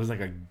station. There was like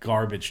a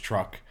garbage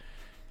truck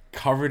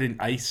covered in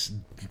ice,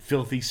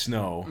 filthy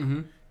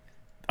snow,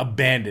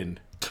 abandoned,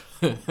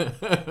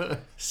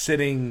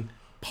 sitting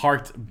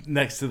parked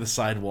next to the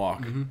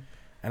sidewalk.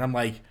 And I'm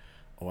like,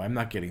 oh, I'm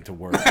not getting to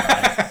work.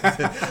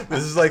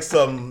 This is like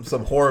some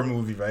horror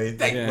movie, right?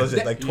 Like, That- was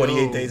it like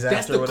 28 yo, days That's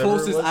after? the Whatever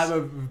closest it was? I've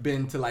ever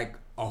been to like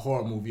a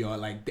horror movie or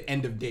like the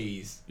end of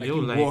days. Like Yo,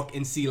 you like- walk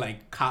and see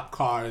like cop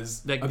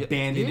cars Like,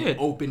 abandoned yeah. and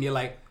open. You're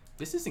like,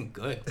 this isn't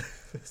good.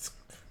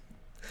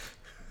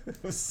 It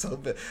was so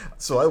bad.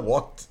 So I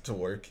walked to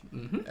work,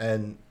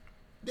 and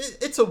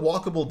it's a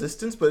walkable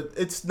distance, but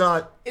it's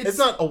not. It's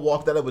not a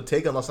walk that I would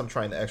take unless I'm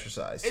trying to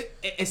exercise.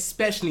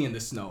 Especially in the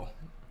snow.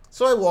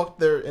 So I walked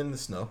there in the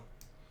snow,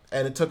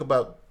 and it took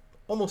about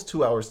almost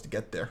 2 hours to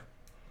get there.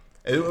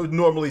 It would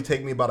normally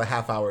take me about a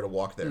half hour to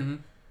walk there. It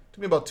took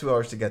me about 2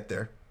 hours to get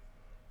there,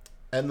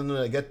 and then when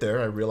I get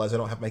there, I realize I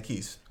don't have my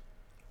keys.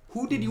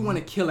 Who did you want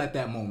to kill at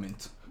that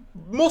moment?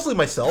 Mostly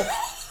myself,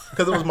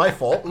 because it was my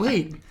fault.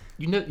 Wait,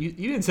 you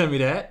didn't tell me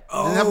that.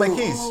 I didn't have my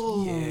keys.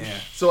 Yeah.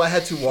 So I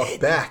had to walk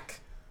back.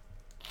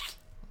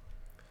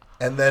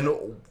 And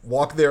then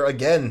walk there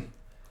again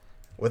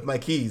with my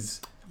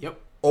keys. Yep.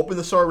 Open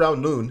the store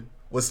around noon.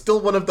 Was still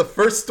one of the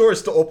first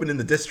stores to open in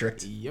the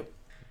district. Yep.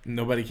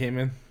 Nobody came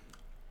in.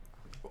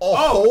 A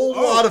whole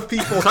lot of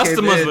people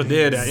Customers came in. were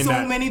there. That, in So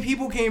that. many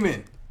people came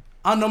in.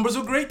 Our numbers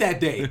were great that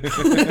day.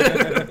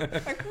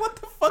 Like, what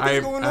the fuck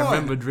is going on? I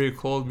remember Dre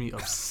called me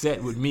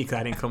upset with me because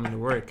I didn't come into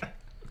work.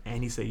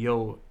 And he said,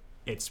 yo,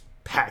 it's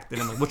packed.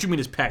 And I'm like, what you mean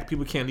it's packed?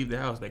 People can't leave the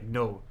house. Like,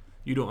 no,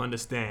 you don't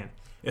understand.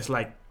 It's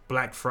like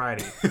Black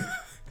Friday.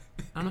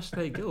 I'm just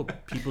like, yo,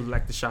 people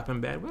like to shop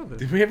in bad weather.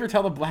 Did we ever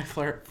tell the Black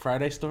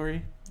Friday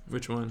story?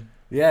 Which one?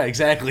 Yeah,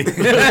 exactly.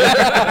 So,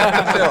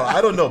 I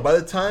don't know. By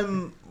the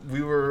time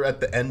we were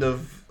at the end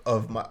of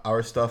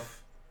our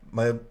stuff,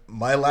 my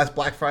last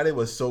Black Friday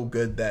was so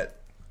good that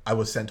I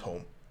was sent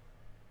home.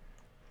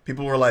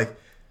 People were like,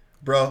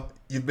 bro,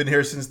 you've been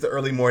here since the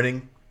early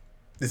morning.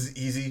 This is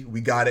easy.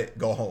 We got it.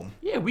 Go home.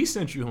 Yeah, we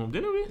sent you home,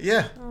 didn't we?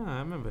 Yeah. Ah, I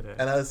remember that.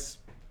 And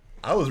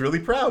I was really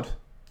proud.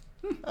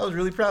 I was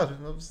really proud.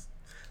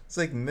 It's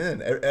like,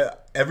 man,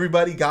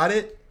 everybody got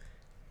it.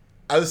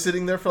 I was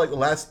sitting there for like the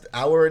last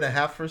hour and a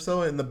half or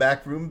so in the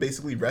back room,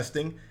 basically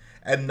resting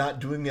and not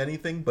doing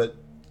anything, but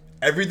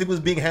everything was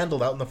being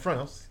handled out in the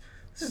front.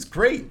 This is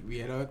great. We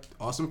had an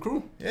awesome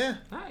crew. Yeah.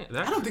 I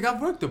don't think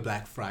I've worked a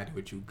Black Friday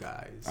with you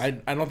guys. I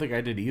don't think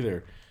I did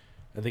either.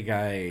 I think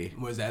I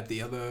Was that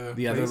the other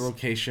the other place?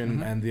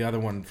 location and the other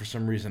one for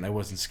some reason I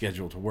wasn't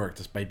scheduled to work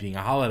despite being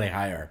a holiday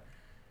hire.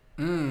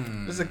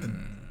 It's like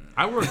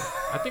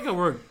I think I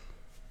worked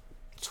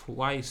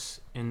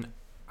twice in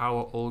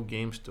our old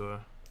game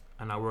store,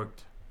 and I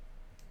worked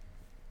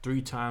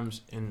 3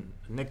 times in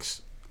the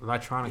next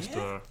electronics Yeah?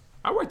 store.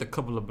 I worked a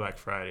couple of Black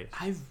Fridays.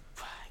 I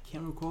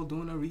can't recall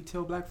doing a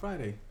retail Black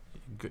Friday.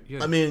 Good,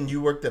 yeah. I mean, you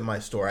worked at my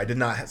store. I did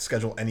not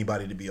schedule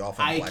anybody to be off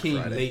on I Black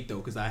came Friday. late though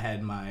because I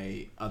had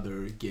my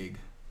other gig.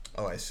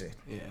 Oh, I see.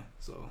 Yeah,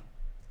 so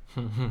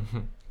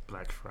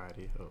Black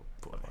Friday. Oh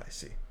boy. Oh, I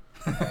see.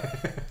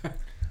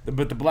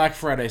 But the Black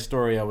Friday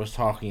story I was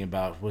talking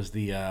about was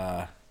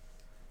the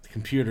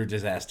computer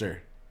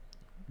disaster.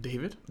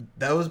 David?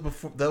 That was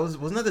before.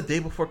 Wasn't that the day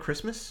before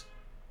Christmas?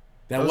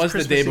 That That was was the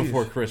Christmas day Eve.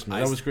 before Christmas. I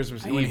That s- was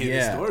Christmas I want to Eve. hear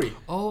Yeah. the story.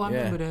 Oh, I Yeah.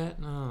 remember that.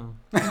 No.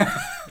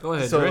 Go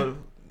ahead, Dre. So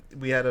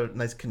we had a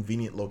nice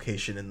convenient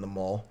location in the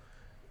mall,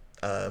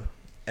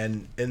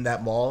 and in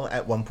that mall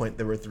at one point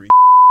there were 3.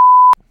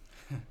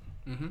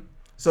 Mm-hmm.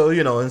 So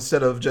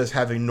instead of just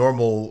having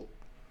normal,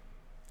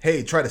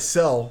 hey, try to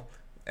sell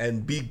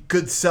and be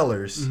good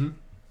sellers. Mm-hmm.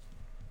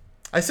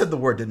 I said the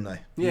word, didn't I?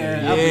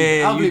 Yeah,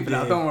 Yeah, I'll you bleep it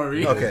out. did. Don't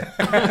worry. Okay.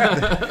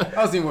 I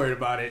wasn't even worried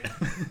about it.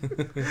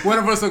 One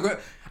of us will go.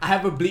 I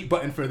have a bleep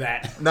button for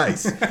that.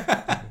 Nice.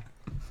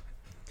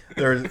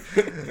 There's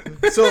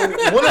so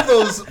one of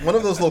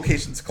those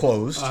locations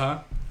closed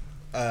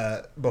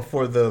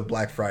before the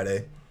Black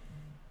Friday,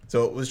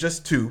 so it was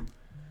just 2,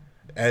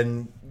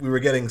 and we were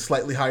getting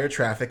slightly higher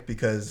traffic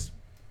because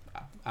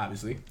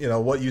Obviously.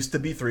 what used to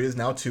be 3 is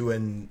now 2,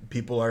 and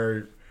people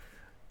are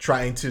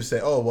trying to say,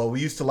 oh well, we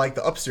used to like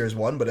the upstairs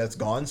one, but that's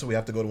gone, so we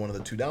have to go to one of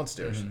the 2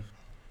 downstairs. Mm-hmm.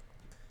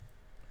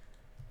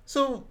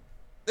 So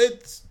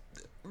it's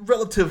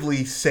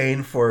relatively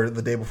sane for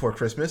the day before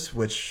Christmas,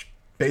 which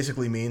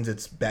basically means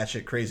it's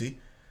batshit crazy.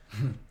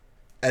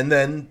 And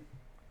then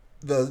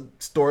the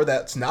store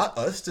that's not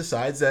us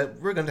decides that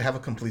we're going to have a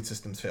complete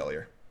systems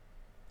failure.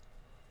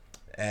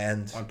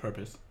 And On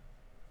purpose.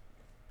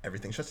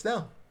 everything shuts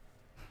down.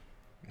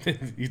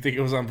 You think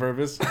it was on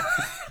purpose?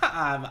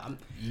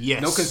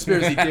 Yes. No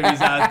conspiracy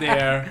theories out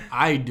there.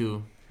 I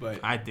do. But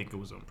I think it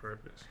was on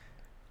purpose.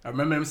 I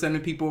remember them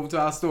sending people over to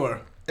our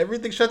store.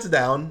 Everything shuts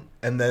down,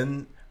 and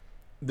then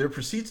there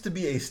proceeds to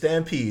be a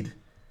stampede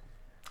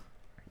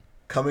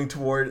coming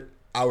toward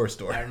our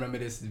store. I remember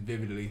this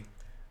vividly.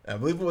 I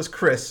believe it was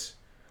Chris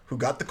who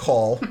got the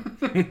call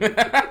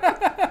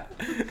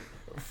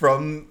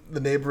from the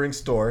neighboring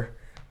store.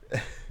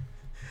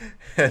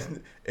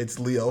 And it's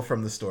Leo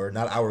from the store,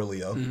 not our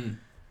Leo.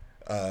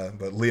 Mm-hmm.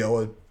 But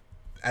Leo,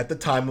 at the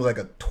time, was like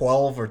a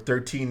 12 or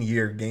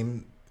 13-year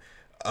game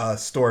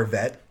store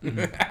vet.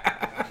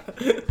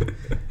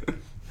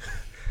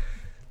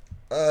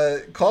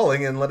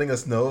 Calling and letting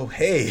us know,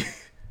 hey,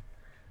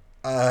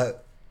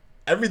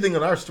 everything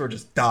in our store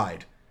just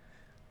died.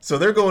 So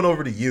they're going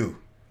over to you.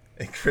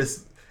 And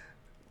Chris,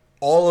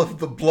 all of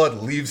the blood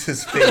leaves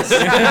his face.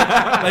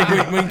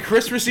 Like when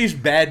Chris receives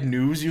bad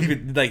news, you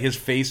could like his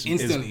face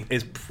Instantly.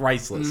 is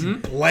priceless.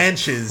 Mm-hmm.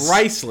 Blanches.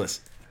 Priceless.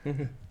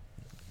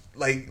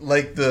 Like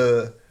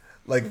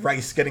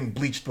rice getting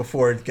bleached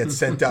before it gets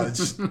sent out. It's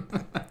just,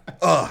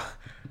 ugh.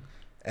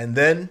 And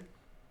then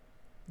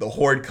the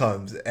horde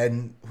comes,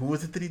 and who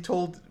was it that he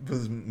told? It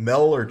was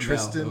Mel or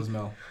Tristan? It was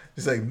Mel.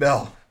 He's like,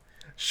 Mel,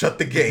 shut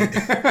the gate.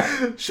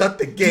 Shut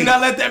the gate. Do not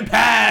let them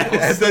pass.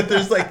 And then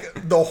there's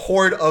like the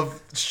horde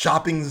of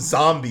shopping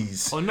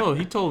zombies. Oh no,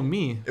 he told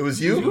me. It was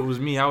you? It was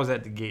me. I was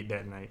at the gate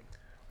that night.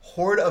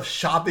 Horde of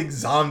shopping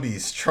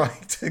zombies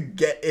trying to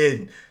get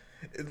in,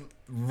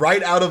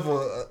 right out of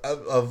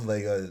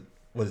like a,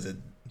 what is it,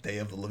 Day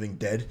of the Living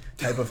Dead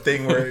type of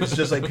thing, where it's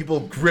just like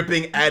people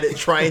gripping at it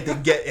trying to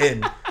get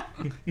in.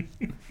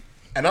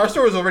 And our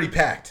store was already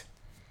packed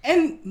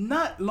And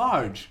not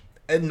large.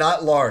 and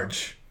not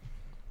large.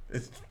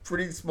 It's a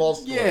pretty small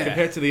store. Yeah.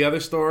 Compared to the other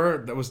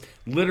store that was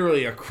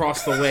literally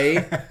across the way.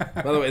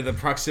 By the way, the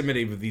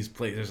proximity of these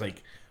places,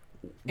 like,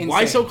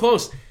 why Insane. so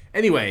close?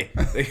 Anyway,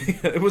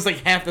 it was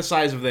like half the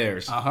size of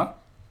theirs. Uh-huh.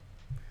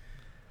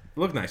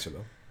 Looked nicer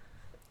though.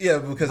 Yeah,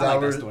 because I like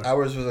that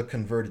ours store. was a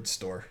converted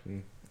store,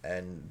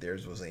 and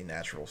theirs was a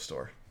natural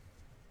store.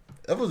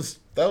 That was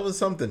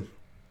something.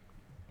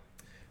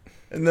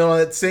 And then on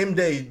that same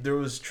day, there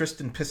was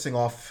Tristan pissing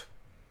off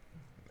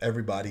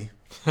everybody.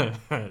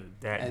 That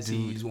As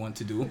dude. he's want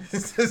to do.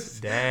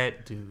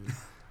 That dude.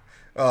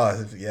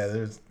 Oh yeah,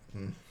 there's.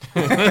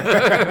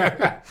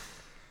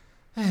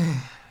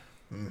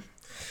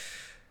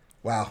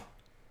 Wow.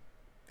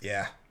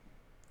 Yeah.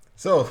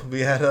 So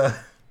we had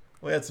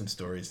some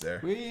stories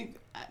there.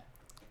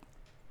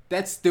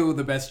 That's still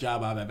the best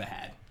job I've ever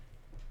had.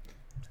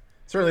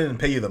 Certainly didn't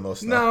pay you the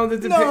most. Though. No,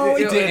 No,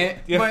 it didn't,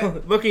 Yeah,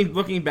 but-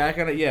 looking back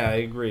on it, yeah, I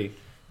agree.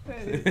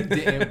 It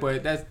didn't,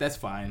 but that's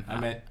fine. I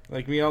meant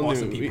Like we all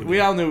Awesome knew, people we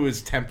did. all knew it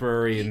was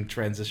temporary and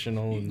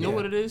transitional. You And, know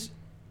what it is?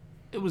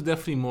 It was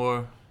definitely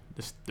more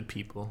the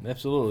people.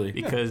 Absolutely.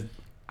 Because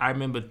I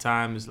remember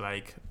times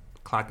like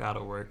clock out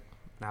of work,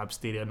 and I'd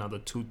stay there another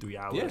 2-3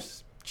 hours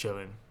Yes.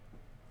 chilling.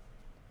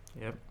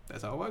 Yep.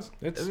 that's how it was.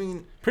 That's I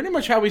mean, pretty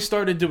much how we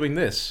started doing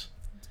this.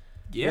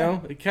 Yeah. You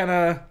know, it kind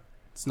of,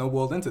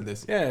 Snowballed into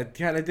this. yeah, it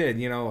kind of did.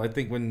 You know, I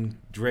think when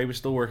Dre was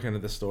still working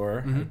at the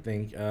store, I Mhm.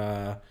 think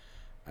I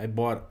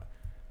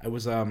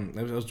was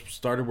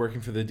started working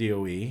for the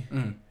DOE.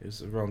 Mm. It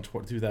was around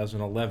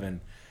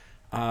 2011.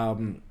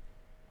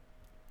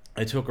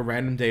 I took a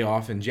random day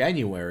off in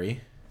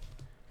January,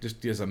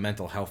 just as a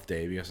mental health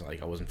day because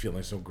like I wasn't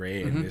feeling so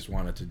great and Mhm. just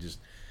wanted to just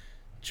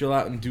chill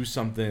out and do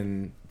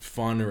something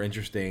fun or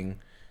interesting.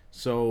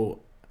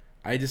 So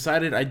I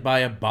decided I'd buy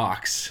a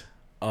box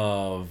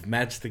of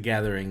Magic the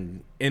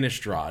Gathering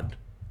Innistrad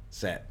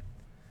set,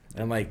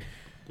 and like.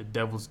 The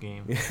Devil's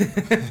Game.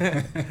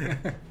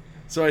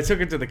 So I took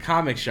it to the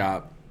comic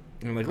shop,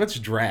 and I'm like, let's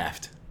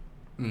draft.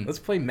 Mm. Let's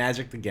play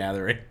Magic the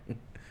Gathering.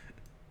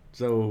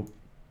 So,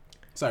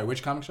 Sorry,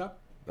 which comic shop?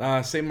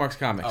 St. Mark's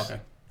Comics. Oh,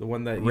 okay. The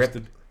one that Rip.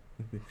 used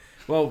to...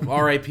 Well,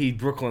 R.I.P.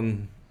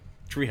 Brooklyn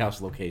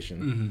Treehouse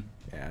location. Mm-hmm.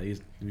 Yeah,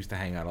 we used to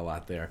hang out a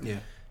lot there. Yeah.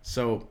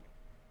 So,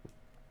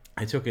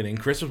 I took it in.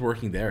 Chris was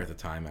working there at the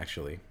time,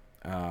 actually.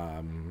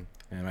 And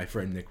my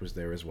friend Nick was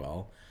there as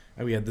well.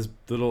 And we had this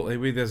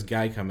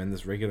guy come in,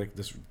 this regular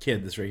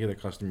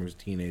customer who's a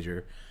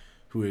teenager,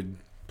 who would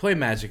play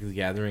Magic the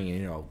Gathering,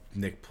 and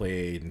Nick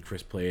played and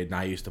Chris played and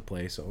I used to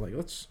play, so like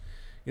let's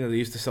you know, they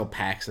used to sell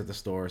packs at the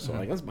store. So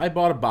like, I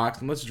bought a box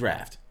and let's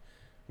draft.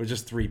 We're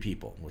just 3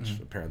 people, which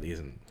apparently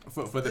isn't.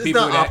 For the It's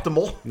people not that,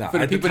 optimal. No, For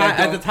the at people the that time,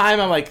 at don't- the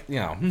time, I'm like, you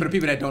know. for the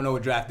people that don't know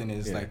what drafting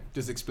is, Yeah. like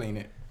just explain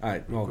it. All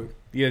right, real well, quick.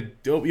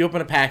 you open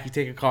a pack, you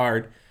take a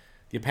card,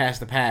 you pass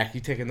the pack,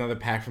 you take another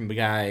pack from the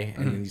guy,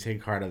 and then you take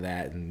a card of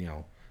that, and, you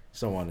know,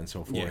 so on and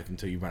so forth Yeah.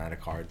 until you run out of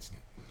cards.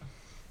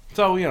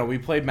 So, you know, we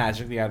played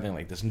Magic the Gathering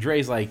like this, and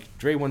Dre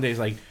one day is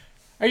like,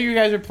 "Are you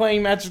guys are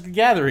playing Magic the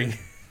Gathering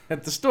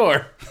at the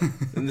store?"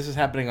 And this is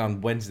happening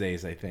on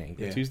Wednesdays, I think.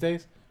 Or Yeah.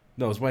 Tuesdays?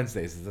 No, it was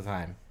Wednesdays at the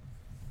time.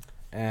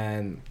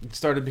 And it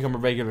started to become a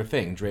regular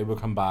thing. Dre would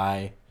come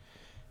by,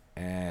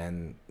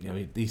 and you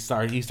know he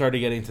started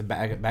getting into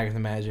back into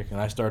Magic, and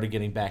I started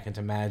getting back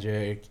into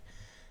Magic,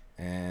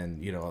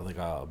 and you know like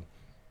a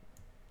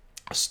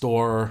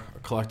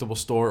collectible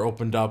store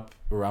opened up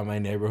around my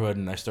neighborhood,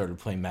 and I started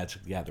playing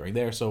Magic the Gathering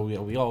there. So you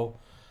know, we all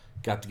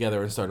got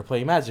together and started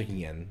playing Magic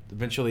again.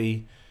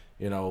 Eventually,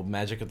 you know,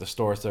 Magic at the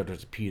store started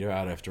to peter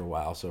out after a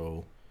while,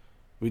 so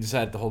we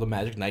decided to hold a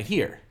Magic night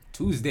here.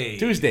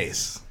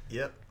 Tuesdays.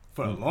 Yep.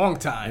 For a long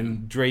time.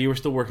 And Dre, you were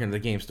still working at the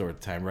game store at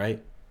the time,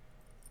 right?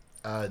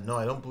 No,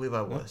 I don't believe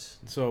I was.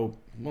 So,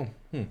 well,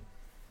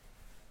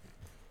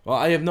 Well,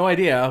 I have no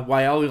idea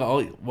why all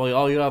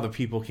you other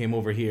people came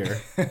over here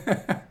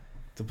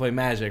to play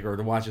Magic or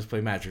to watch us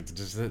play Magic.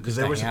 Because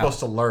they were supposed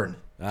to learn.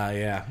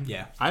 Yeah.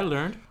 Yeah. I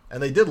learned.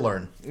 And they did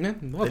learn. Yeah,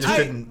 well, They just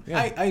didn't.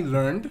 I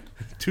learned.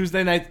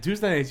 Tuesday nights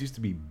used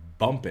to be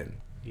bumping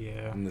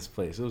Yeah. in this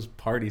place. It was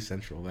party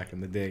central back in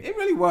the day. It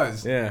really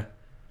was. Yeah.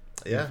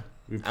 Yeah.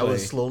 We I was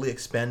play- slowly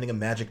expanding a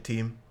Magic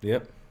team.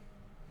 Yep.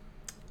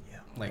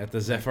 Like At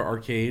the Zephyr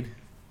Arcade.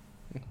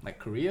 like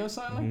Korea or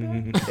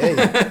something like that.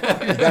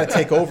 Hey, you gotta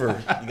take over.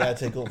 You gotta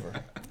take over.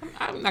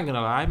 I'm not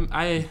gonna lie.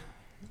 I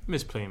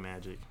miss playing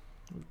Magic.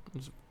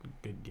 It's a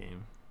good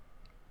game.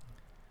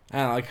 I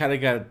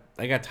don't know.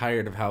 I got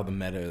tired of how the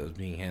meta was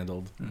being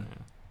handled. Yeah.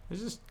 It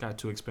just got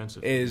too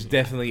expensive. It is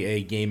definitely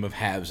a game of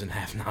haves and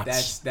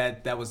have-nots.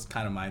 That was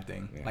kind of my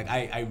thing. Yeah. Like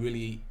I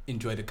really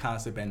enjoy the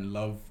concept and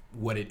love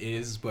what it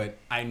is, but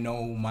I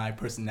know my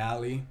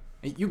personality.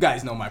 And you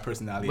guys know my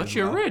personality. But as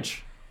you're well.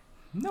 rich.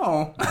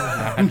 No,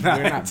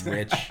 We're not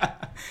rich. You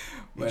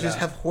But, just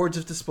uh, have hordes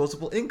of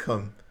disposable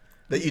income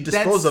that you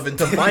dispose of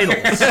into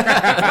vinyls.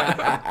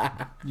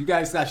 you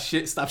guys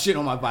stop shit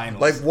on my vinyls.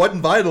 Like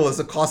one vinyl is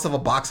the cost of a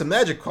box of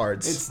Magic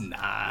cards. it's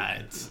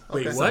not.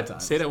 Wait, Okay. what?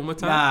 Sometimes. Say that one more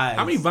time. Nah,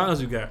 How many it's- vinyls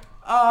you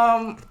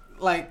got?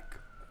 Like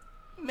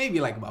maybe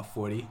like about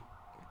 40.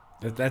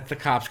 That's the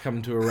cops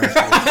coming to arrest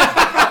you.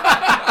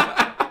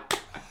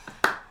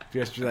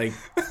 Just like,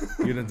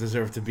 you don't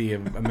deserve to be a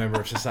member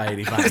of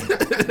society. 40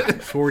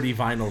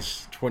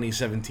 vinyls,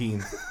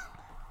 2017.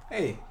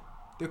 Hey,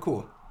 they're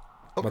cool.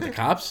 But the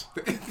cops?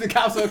 The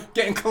cops are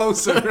getting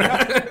closer.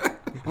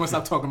 I'm gonna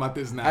stop talking about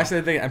this now.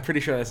 Actually, I'm pretty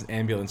sure that's an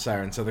ambulance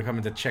siren, so they're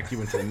coming to check you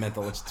into the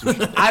mental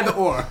institution. Either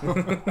or.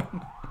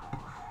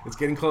 It's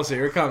getting closer.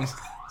 Here it comes.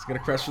 It's going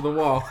to crash through the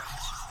wall.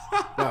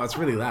 Wow, it's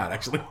really loud,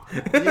 actually.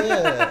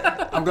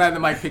 Yeah. I'm glad the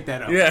mic picked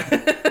that up.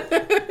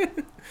 Yeah.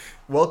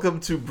 Welcome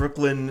to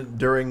Brooklyn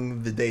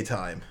during the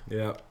daytime,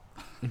 Yeah.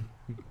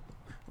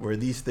 where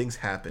these things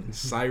happen.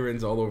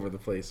 Sirens all over the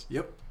place.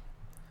 Yep.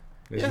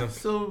 There's Yeah, no-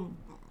 so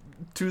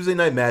Tuesday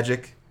Night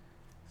Magic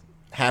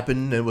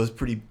happened. It was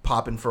pretty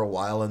popping for a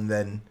while, and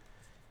then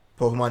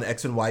Pokemon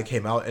X and Y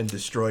came out and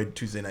destroyed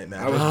Tuesday Night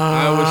Magic.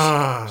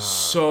 I was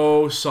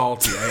so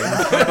salty.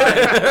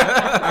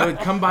 I would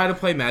come by to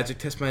play Magic,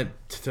 just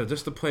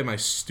to play my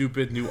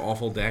stupid new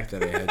awful deck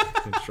that I had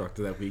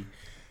constructed that week.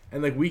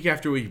 And like week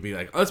after week, be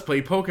like, let's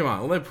play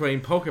Pokemon. Let's play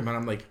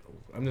Pokemon.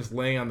 I'm just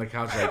laying on the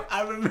couch like,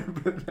 I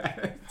remember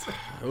that.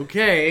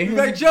 okay. You're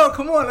like, Joe,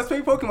 come on, let's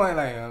play Pokemon.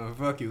 Like,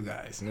 fuck you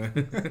guys.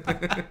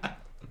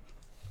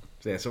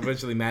 So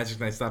eventually Magic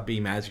Night stopped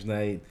being Magic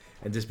Night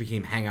and just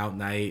became Hangout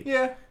Night.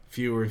 Yeah.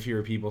 Fewer and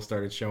fewer people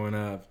started showing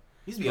up.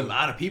 Used to be a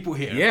lot of people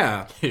here.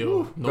 Yeah.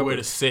 Yo, nowhere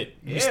to sit.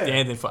 You Yeah.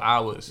 standing for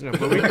hours. You know,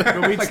 but we'd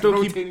Like still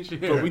rotating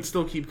keep, chair. but we'd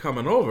still keep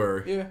coming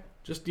over. Yeah.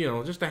 Just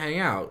to hang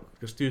out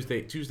because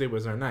Tuesday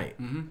was our night.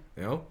 Mm-hmm.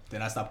 You know,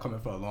 Then I stopped coming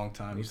for a long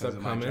time you because stopped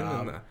of my coming,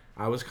 job. and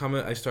I was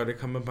coming. I started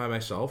coming by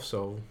myself,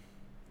 so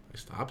I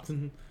stopped.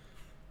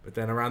 But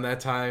then around that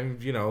time,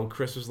 you know,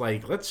 Chris was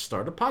like, "Let's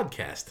start a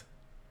podcast,"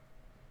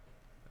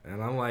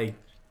 and I'm like,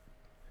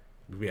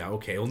 "Yeah,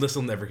 okay. Well, this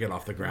will never get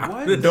off the ground."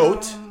 What?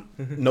 Note.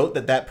 Note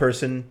that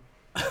person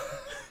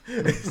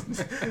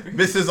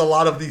misses a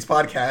lot of these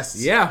podcasts.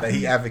 Yeah. That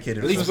he advocated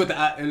At least for.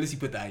 he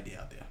put the idea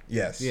out there.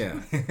 Yes. Yeah,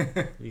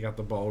 you got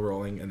the ball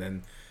rolling, and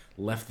then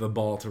left the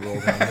ball to roll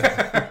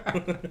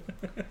down.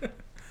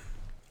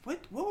 What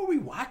were we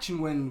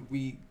watching when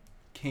we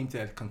came to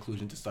that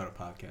conclusion to start a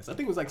podcast? I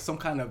think it was like some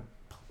kind of,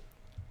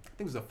 I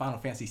think it was a Final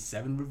Fantasy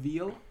VII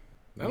reveal.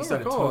 I don't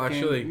recall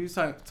actually. We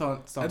started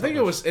I think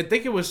it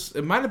was.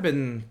 It might have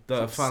been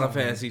the Final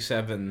Fantasy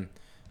VII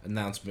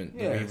announcement.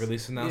 The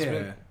re-release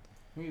announcement.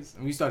 Yeah.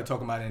 We started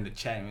talking about it in the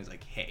chat, and we was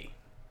like, "Hey,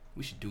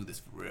 we should do this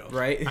for real."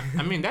 Right.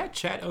 I mean, that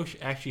chat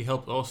actually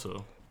helped also.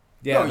 Oh,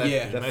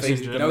 yeah. The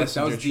Messenger. the That was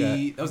messenger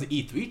chat.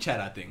 the E3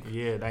 chat, I think.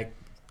 Yeah, like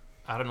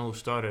I don't know who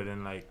started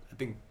and like I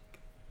think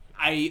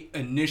I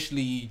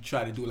initially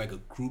tried to do like a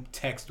group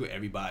text with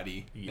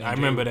everybody. Yeah, And I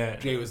remember that.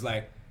 Jay was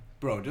like,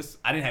 bro,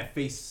 I didn't have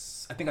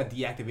I think I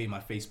deactivated my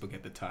Facebook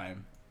at the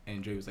time.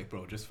 And Jay was like,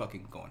 bro, just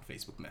fucking go on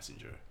Facebook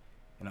Messenger.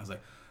 And I was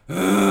like,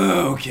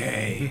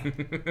 okay.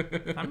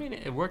 I mean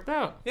it worked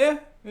out. Yeah,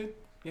 it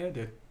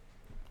did.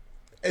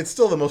 It's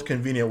still the most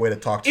convenient way to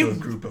talk to a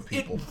group of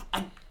people.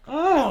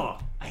 I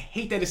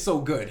hate that it's so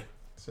good.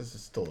 This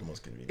is still the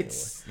most convenient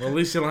It's Well, at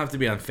least you don't have to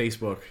be on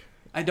Facebook.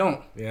 I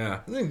don't. Yeah. way.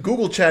 I think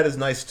Google Chat is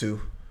nice too.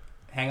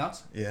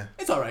 Hangouts. Yeah.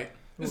 It's all right.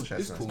 Google It's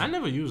Chat's nice. cool. I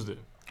never used it.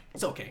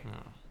 It's okay.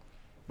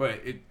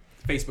 But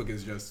Facebook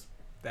is just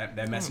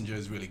that messenger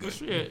is really good.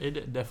 Yeah,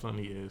 it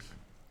definitely is.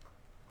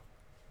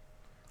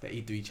 The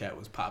E3 chat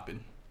was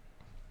popping.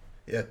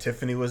 Yeah,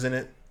 Tiffany was in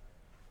it.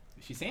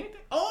 Did she say anything?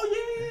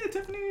 Oh yeah,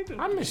 Tiffany.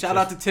 I miss Shout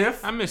out to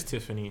Tiff. I miss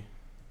Tiffany,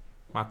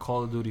 my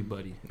Call of Duty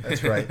buddy.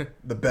 That's right.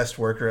 The best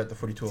worker at the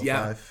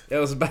 4205. I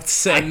was about to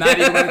say. I'm not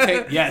even gonna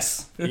take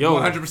yes. Yo.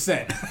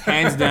 100%.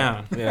 Hands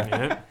down.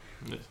 Yeah.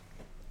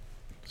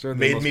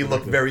 Certainly Made most me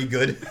look productive. very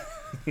good.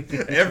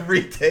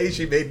 Every day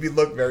she made me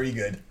look very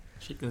good.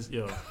 She can,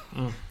 yo.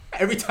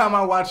 Every time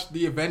I watch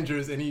the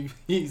Avengers and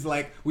he's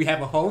like, we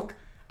have a Hulk,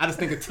 I just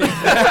think of Tiff.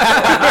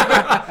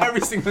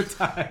 Every single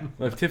time.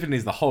 Well, if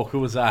Tiffany's the Hulk, who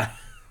was I?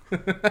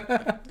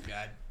 God,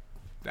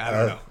 I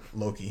don't know.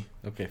 Loki.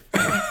 Okay.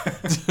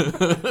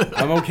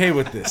 I'm okay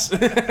with this.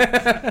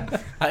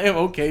 I am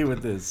okay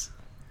with this.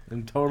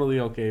 I'm totally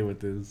okay with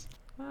this.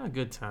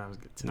 Good times,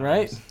 good times.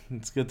 Right?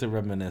 It's good to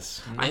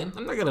reminisce. I'm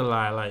not gonna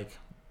lie, like,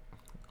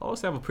 I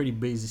always have a pretty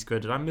busy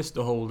schedule. I miss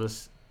the whole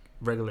this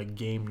regular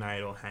game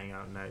night or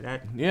hangout night.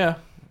 That Yeah.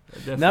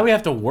 definitely Now we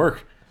have to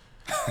work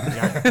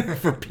got,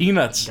 for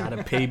peanuts.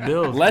 gotta pay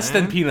bills. Less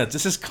man. than peanuts.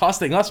 This is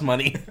costing us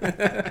money.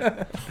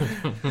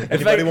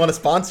 Anybody want to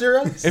sponsor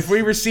us? If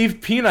we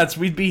received peanuts,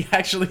 we'd be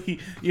actually,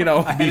 Be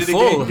the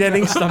full. game.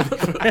 getting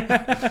something.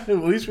 At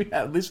least we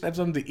have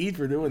something to eat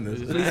for doing this.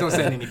 Please don't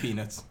send any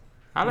peanuts.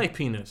 I like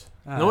peanuts.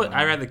 You know what?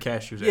 I rather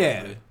cashews. Yeah.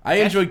 Actually. I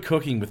enjoy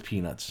cooking with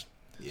peanuts.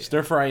 Yeah.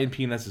 Stir fry and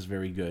peanuts is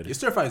very Your good.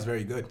 stir fry is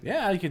very good.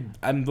 Yeah,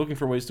 I'm looking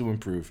for ways to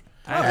improve.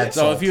 Add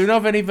So salt. if you know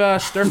of any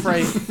stir fry,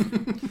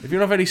 if you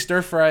know of any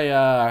stir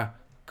fry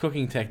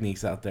cooking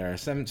techniques out there,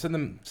 send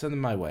them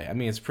my way. I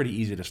mean, it's pretty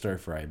easy to stir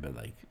fry, but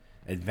like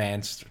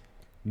advanced,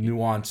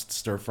 nuanced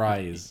stir fry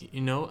is.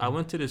 You know, I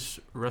went to this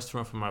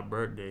restaurant for my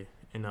birthday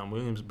in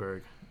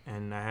Williamsburg,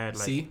 and I had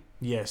like See?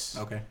 yes,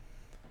 Okay.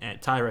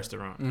 at Thai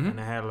restaurant, Mhm.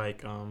 and I had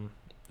like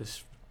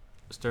this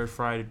stir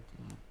fried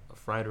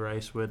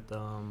rice with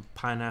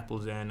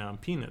pineapples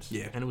and peanuts.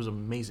 Yeah. and it was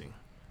amazing.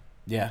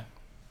 Yeah.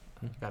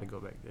 Got to go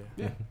back there.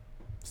 Yeah.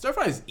 Stir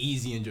fry is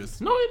easy and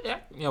just. No,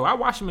 I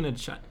watched them in the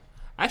chat.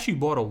 I actually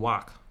bought a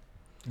wok.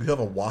 You have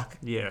a wok?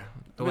 Yeah,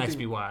 don't ask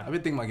me why. I've been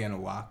thinking about getting a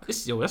wok.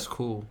 That's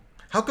cool.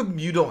 How come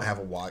you don't have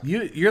a wok?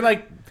 You're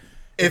like,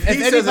 If he if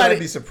says that, I'd anybody-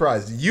 be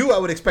surprised. You, I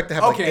would expect to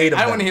have like 8 Okay, of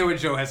I them. want to hear what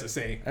Joe has to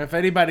say. if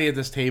anybody at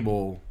this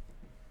table,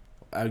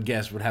 I would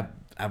guess would have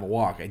a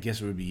wok, I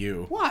guess it would be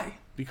you. Why?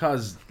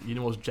 Because You the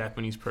most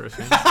Japanese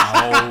person?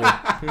 no,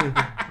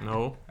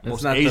 No, That's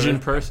most not Asian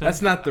the- person.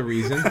 that's not the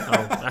reason.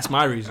 Oh, that's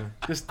my reason.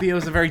 Because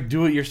Theo's a very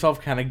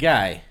do-it-yourself kind of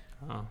guy.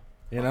 Oh.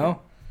 You know?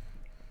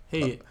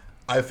 Hey,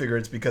 I figure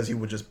it's because he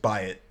would just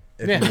buy it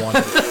if Yeah. he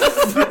wanted it.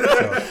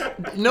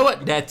 So, you know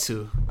what? That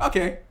too.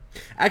 Okay.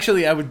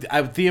 Actually,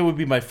 Theo would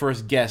be my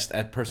first guest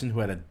at person who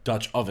had a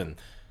Dutch oven.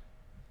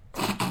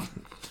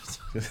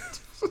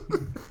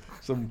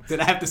 Did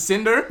I have to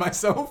cinder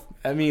myself?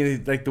 I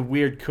mean, like the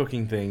weird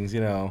cooking things,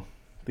 Theo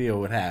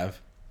would have.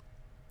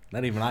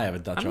 Not even I have a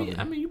Dutch oven.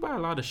 I mean, you buy a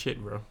lot of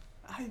shit, bro.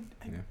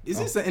 Is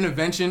this an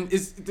intervention?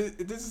 This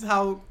is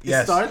how it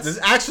yes, starts? this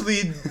is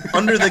actually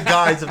under the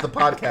guise of the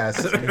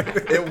podcast.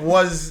 It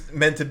was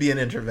meant to be an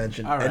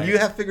intervention, All right. and you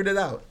have figured it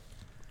out.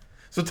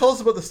 So tell us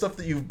about the stuff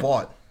that you've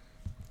bought.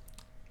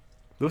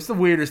 What's the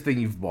weirdest thing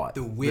you've bought?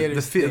 The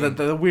weirdest the, thing.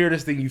 The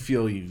weirdest thing you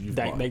feel you've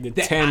bought. Like the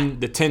That- 10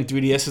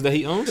 3DSs that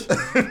he owns.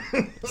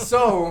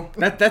 So,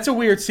 That's a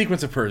weird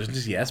sequence of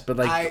purchases, yes, but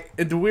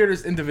the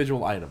weirdest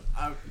individual item.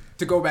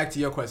 to go back to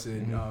your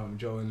question,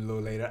 Joe, and a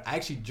little later, I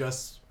actually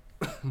just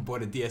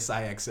bought a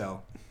DSi XL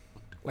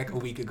like a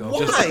week ago.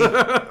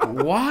 Why?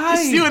 Why?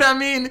 See what I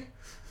mean?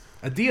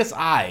 A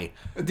DSi.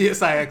 A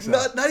DSi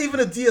XL. not even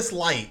a DS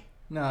Lite.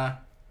 Nah,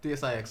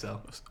 DSi XL.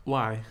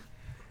 Why?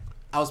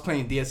 I was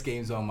playing DS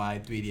games on my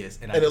 3DS,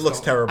 and it looks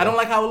terrible. I don't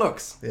like how it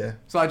looks, Yeah,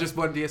 so I just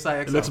bought a DSi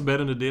XL. It looks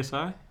better than the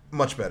DSi?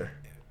 much better.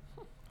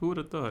 Who would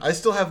have thought? I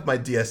still have my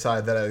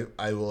DSi that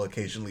I will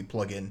occasionally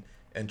plug in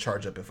and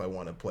charge up if I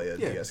want to play a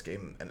Yeah. DS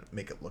game and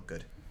make it look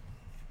good.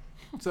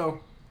 So,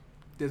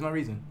 there's my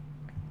reason.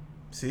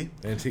 See?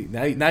 And see,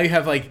 now you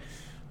have like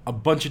a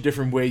bunch of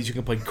different ways you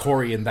can play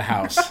Cory in the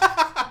house.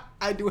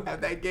 I do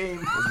have that game.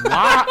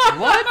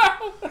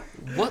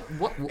 What?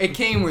 It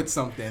came with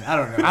something. I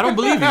don't know. I don't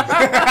believe you.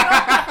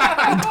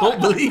 I don't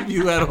believe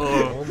you at all.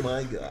 Oh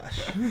my gosh.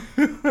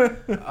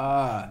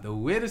 The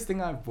weirdest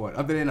thing I've bought,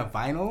 other than a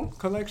vinyl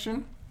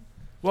collection.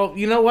 Well,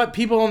 you know what?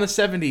 People in the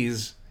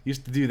 70s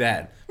Used to do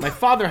that. My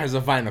father has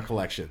a vinyl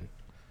collection.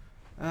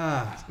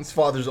 His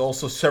father's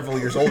also several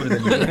years older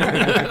than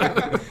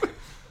you.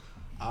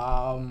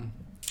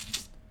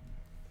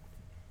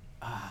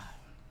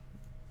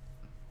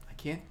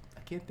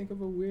 I can't think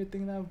of a weird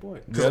thing that I've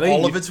bought. Because Really?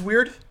 all of it's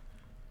weird?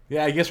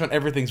 Yeah, I guess when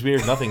everything's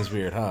weird, nothing's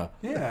weird, huh?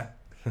 Yeah.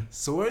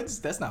 Swords?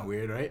 That's not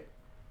weird, right?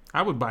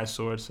 I would buy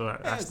swords, so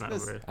that's not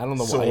that's- weird. I don't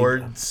know why.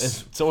 Swords.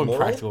 It's so Plural?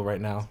 impractical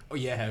right now. Oh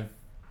yeah, I have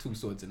 2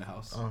 swords in the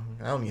house.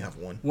 I only have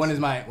one. One is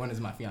my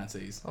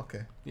fiance's.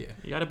 Okay. Yeah.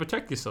 You gotta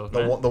protect yourself, The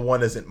man. one, the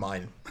one isn't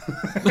mine.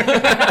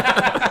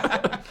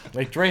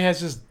 Like Dre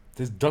has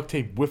this duct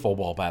tape wiffle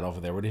ball bat over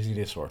there. What does he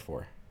need a sword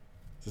for?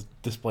 Just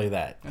display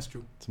that. That's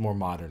true. It's more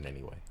modern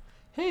anyway.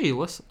 Hey,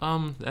 that's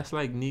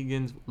like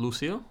Negan's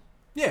Lucille.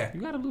 Yeah.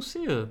 You got a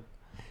Lucille.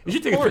 You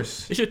should take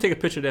course. you should take a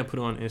picture of that and put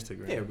it on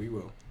Instagram. Yeah, we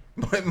will.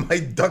 My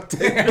duct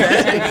tape bag.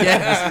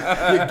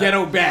 Yes. Your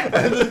ghetto bat.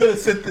 I'm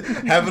just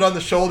gonna have it on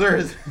the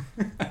shoulder.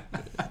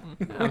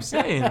 I'm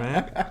saying,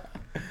 man.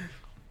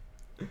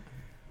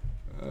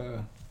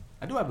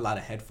 I do have a lot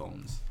of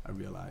headphones, I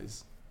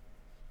realize.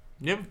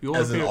 Yep. You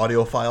As an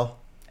audiophile.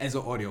 As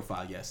an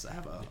audiophile, yes, I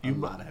have a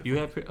lot of headphones. You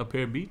have a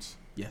pair of Beats?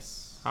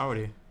 Yes. How are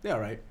they? They're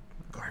alright.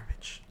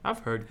 Garbage. I've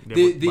heard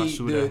The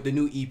Basuda. the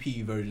new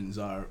EP versions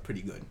are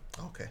pretty good.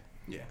 Okay.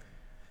 Yeah.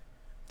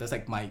 That's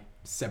like my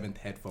 7th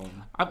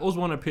headphone. I've always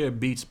wanted a pair of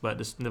Beats, but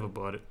just never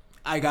bought it.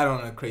 I got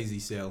it on a crazy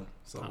sale,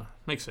 so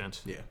Makes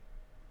sense. yeah.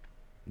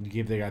 You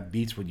gave they got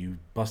beats when you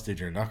busted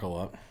your knuckle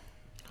up.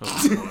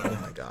 Oh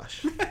my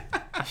gosh.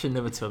 I should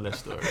never tell that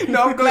story.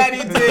 No, I'm glad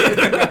you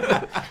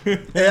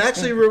did. It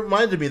actually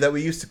reminded me that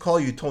we used to call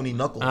you Tony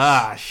Knuckles.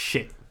 Ah,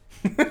 shit.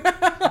 All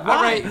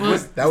right. Well,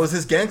 That was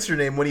his gangster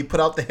name when he put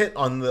out the hit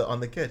on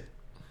the kid.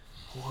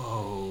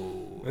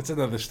 Whoa. That's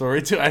another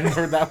story too. I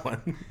never heard that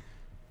one.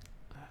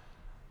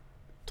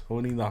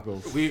 Tony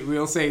Knuckles.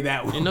 We'll say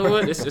that one. you know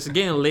what? It's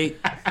getting late.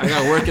 I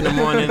got work in the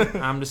morning.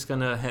 I'm just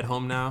gonna head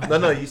home now.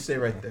 No, you stay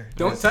right there.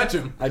 Don't touch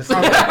him. I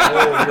promise.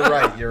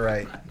 Oh, you're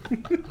right.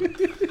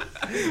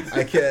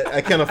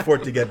 I can't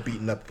afford to get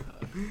beaten up.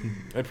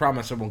 I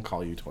promise I won't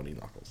call you Tony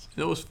Knuckles.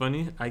 You know what's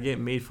funny? I get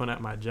made fun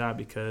at my job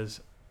because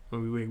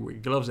when we wear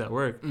gloves at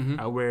work, Mhm.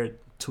 I wear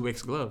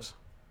 2X gloves.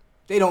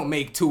 They don't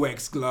make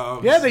 2X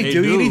gloves. Yeah, they They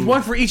do. You do. need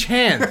one for each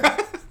hand.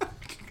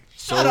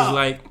 So Shut it's up.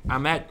 like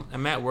I'm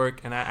at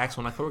work and I asked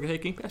one of my coworker, "Hey,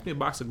 can you pass me a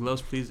box of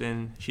gloves, please?"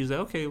 And she's like,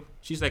 "Okay."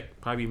 She's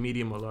like probably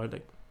medium or large.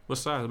 Like, what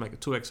size? I'm like a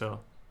 2XL.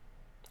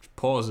 She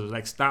pauses,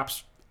 like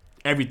stops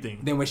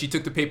everything. Then when she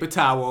took the paper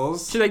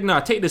towels, She's like,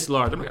 "Nah, take this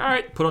large." I'm like, "All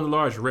right, put on the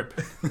large, rip."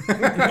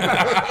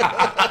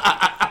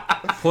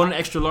 Put on the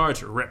extra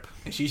large, rip.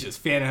 and she's just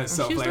fanning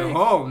herself She's like, like-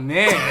 oh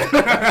man.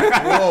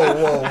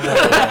 Whoa.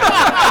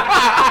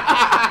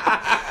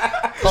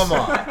 Come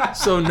on.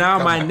 So now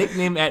my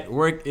nickname at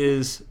work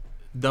is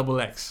Double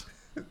X.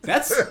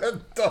 That's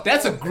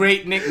a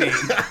great nickname.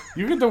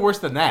 You get the worse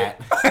than that.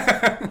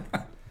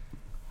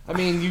 I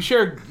mean, you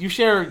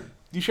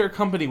share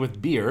company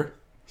with beer,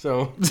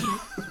 so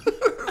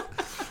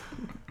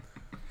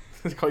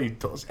they call you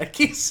Dos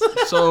Equis.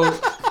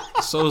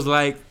 So it's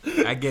like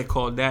I get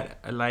called that.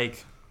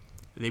 Like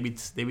they be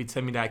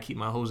telling me that I keep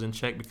my hose in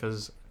check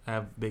because I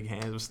have big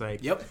hands. It's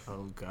like, Yep.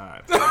 oh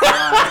god.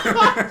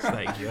 It's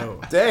like,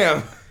 yo.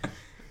 Damn.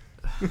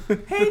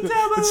 Hey,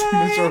 Double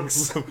X.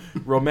 So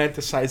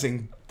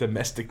romanticizing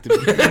domestic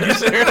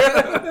abuse.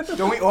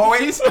 Don't we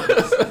always?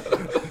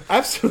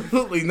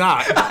 Absolutely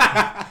not.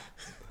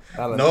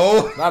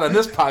 No. Not on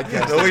this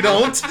podcast. No, we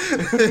don't.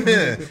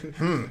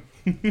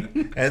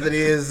 Anthony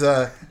is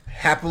a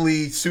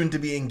happily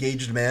soon-to-be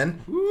engaged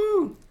man.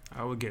 Woo.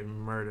 I would get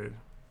murdered.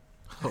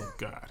 Oh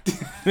god.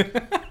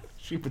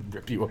 She would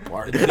rip you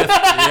apart.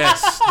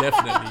 Yes,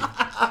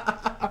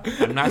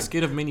 definitely. I'm not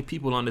scared of many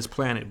people on this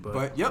planet, but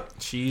But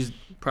she's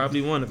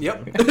probably one of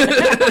yep.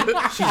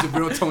 them. She's a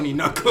real Tony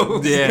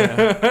Knuckles.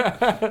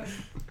 Yeah.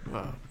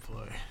 Oh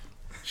boy.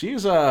 She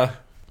was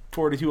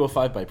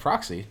 4205 by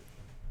proxy.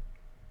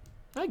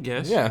 I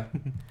guess. Yeah,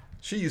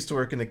 She used to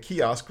work in a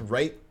kiosk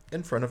right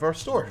in front of our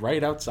store.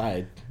 right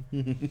outside.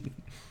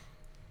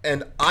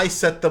 And I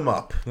set them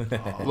up.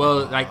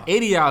 Well, like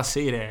 80 y'all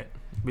say that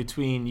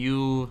between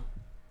you,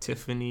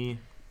 Tiffany,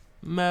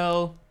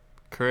 Mel,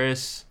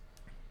 Chris,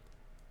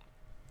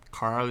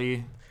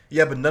 Carly.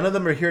 Yeah, but none of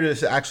them are here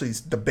to actually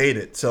debate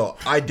it, so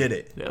I did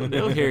it.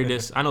 They'll hear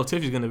this. I know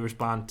Tiffany's gonna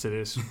respond to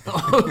this. She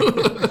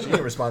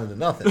didn't respond to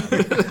nothing.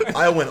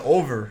 I went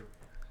over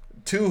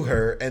to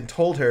her and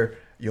told her,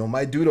 "Yo,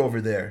 my dude over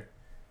there,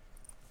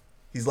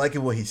 he's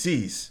liking what he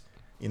sees.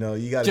 You know,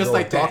 you got to Just go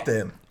like and talk that. to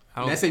him."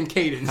 I That don't, same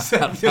cadence. I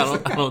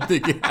don't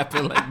think it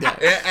happened like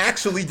that. It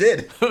actually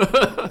did. You're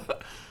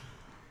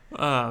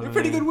a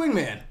pretty good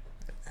wingman.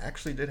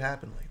 Actually did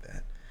happen like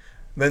that.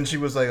 Then she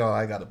was like, "Oh,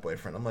 I got a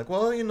boyfriend." I'm like,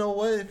 "Well, you know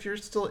what? If you're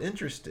still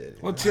interested."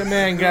 What's your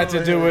man got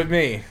to do with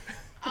me?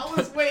 I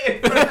was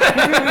waiting for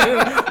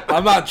that.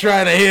 I'm not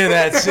trying to hear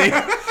that. See,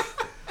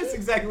 That's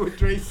exactly what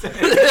Dre said.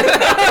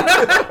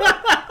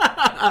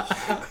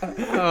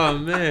 Oh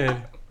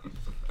man.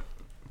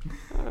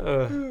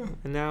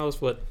 And now it's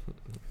what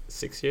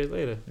 6 years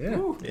later. Yeah.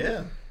 Woo.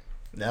 Yeah.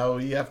 Now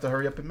you have to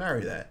hurry up and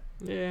marry that.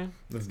 Yeah.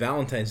 With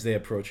Valentine's Day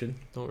approaching.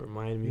 Don't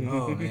remind me.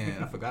 Oh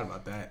man, I forgot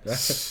about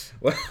that.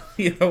 Well,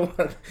 you know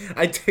what?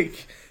 I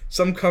take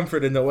some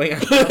comfort in knowing I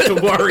don't have to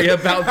worry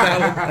about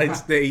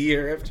Valentine's Day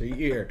year after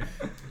year.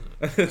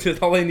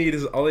 Just all I need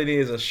is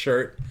a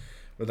shirt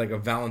with like a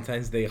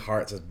Valentine's Day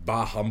heart that says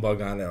 "Bah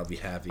Humbug" on it. I'll be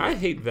happy. I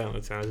hate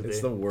Valentine's Day.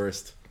 It's the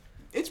worst.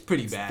 It's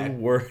pretty The bad.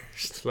 worst.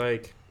 It's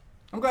like,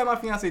 I'm glad my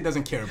fiance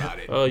doesn't care about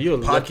it. oh, you're a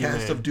lucky Podcast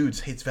man. of dudes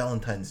hates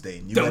Valentine's Day.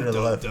 And you Dum, gotta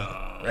dum, love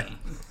dum.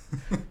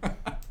 Right.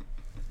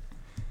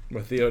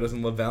 But Theo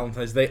doesn't love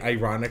Valentine's Day,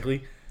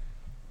 ironically.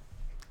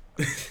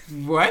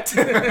 What?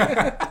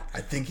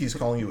 I think he's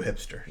calling you a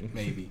hipster.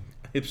 Maybe.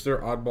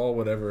 Hipster, oddball,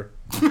 whatever.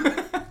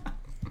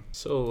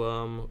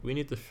 So we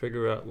need to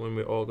figure out when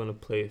we're all gonna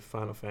play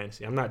Final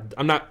Fantasy. I'm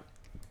not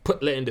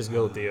letting this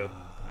go, Theo.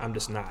 I'm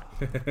just not.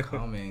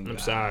 Coming. I'm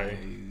sorry.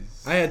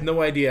 I had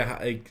no idea how,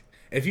 like,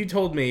 if you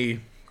told me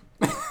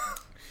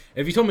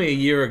a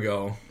year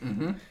ago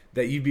Mm-hmm.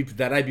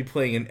 that I'd be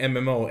playing an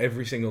MMO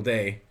every single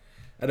day,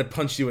 I'd have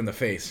punched you in the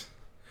face.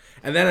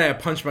 And then I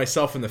punched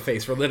myself in the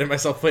face for letting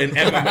myself play an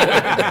MMO.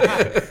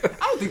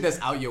 I don't think that's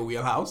out your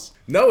wheelhouse.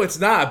 No, it's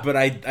not, but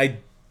I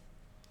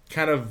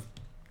kind of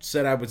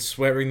said I was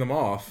swearing them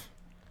off.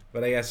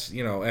 But I guess,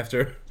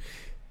 after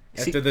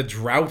the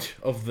drought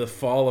of the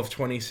fall of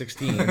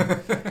 2016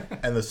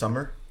 And the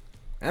summer.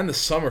 and the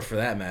summer for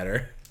that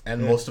matter,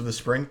 And most of the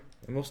spring.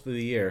 and most of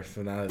the year,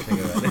 for now that I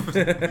think about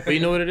it. But you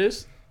know what it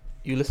is?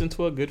 You listen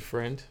to a good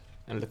friend,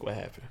 and look what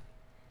happened.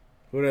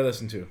 Who did I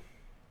listen to?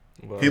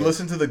 Well, He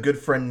listened to the good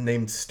friend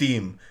named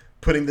Steam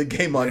putting the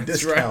game on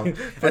That's discount.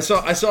 right.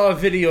 I saw a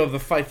video of the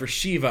fight for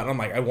Shiva, and I'm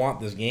like, I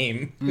want this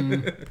game.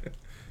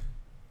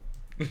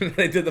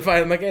 They did the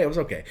fight. I'm like, hey, it was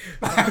okay.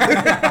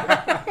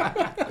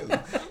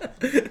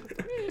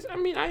 I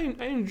mean,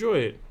 I enjoy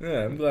it.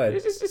 Yeah, I'm glad.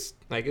 It's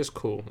like, it's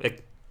cool.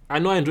 Like, I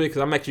know I enjoy it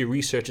because I'm actually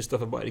researching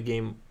stuff about the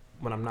game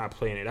when I'm not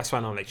playing it. That's why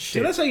I know I'm like, See,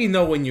 shit. that's how you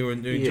know when you're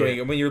enjoying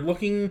it. When you're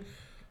looking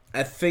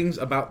at things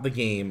about the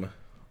game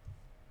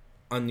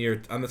on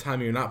the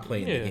time you're not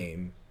playing the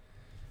game.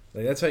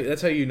 Like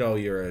that's how you know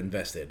you're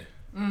invested.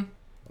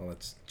 Well,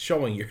 it's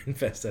showing you're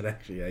invested,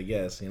 actually. I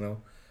guess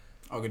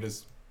Okay,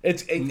 just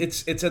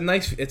it's a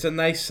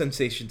nice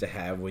sensation to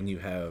have when you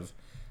have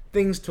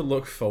things to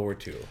look forward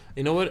to.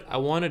 You know what? I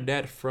wanted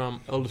that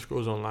from Elder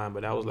Scrolls Online,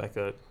 but that was like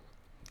a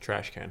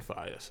trash can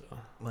fire. So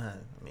Well,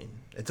 I mean,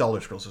 it's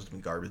Elder Scrolls, so it's gonna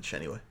be garbage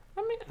anyway.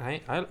 I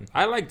mean,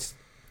 I liked.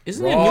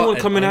 Isn't there a Raw new one and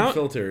coming out?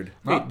 unfiltered.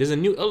 Wait, there's a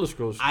new Elder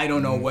Scrolls. I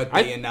don't know what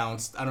they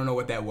announced. I don't know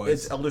what that was.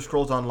 It's Elder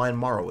Scrolls Online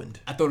Morrowind.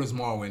 I thought it was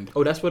Morrowind.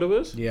 Oh, that's what it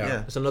was.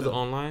 Yeah. It's another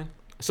online.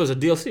 So it's a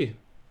DLC.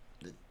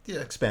 Yeah,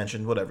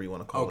 expansion, whatever you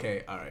want to call it.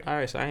 Okay, all right. All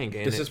right, so I ain't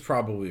getting This it. is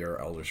probably where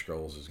Elder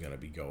Scrolls is going to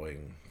be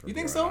going. from You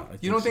think here so? on out. I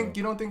You don't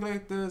so. think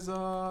like there's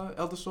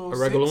Elder Scrolls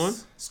A regular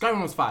 6?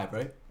 Skyrim was 5,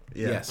 right?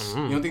 Yeah. Yes.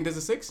 Mm. You don't think there's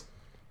a 6?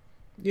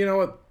 You know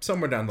what?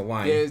 Somewhere down the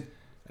line. There's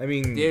I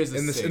mean, there's a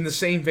in the 6.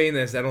 same vein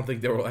as I don't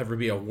think there will ever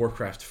be a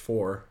Warcraft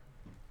 4.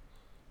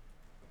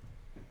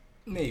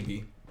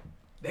 maybe.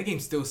 That game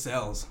still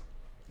sells.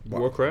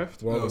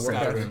 Warcraft. World No, of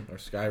Warcraft Skyrim. or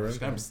Skyrim.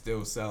 Skyrim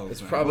still sells.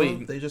 It's man. probably-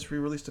 Well, they just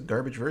re-released a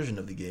garbage version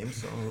of the game,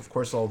 so of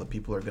course all the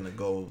people are gonna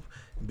go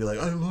and be like,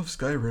 "I love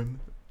Skyrim.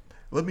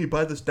 Let me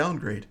buy this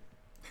downgrade."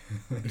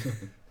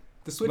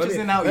 The Switch Let me-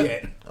 isn't out let-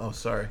 yet. Oh,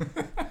 sorry.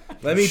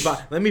 Let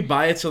me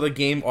buy it so the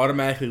game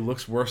automatically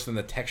looks worse than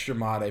the texture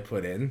mod I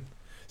put in,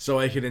 so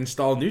I can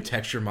install new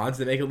texture mods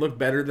that make it look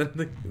better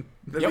than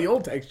the Yep.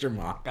 old texture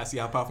mod. Gotta see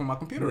how powerful my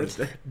computer is.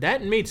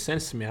 That made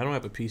sense to me. I don't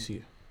have a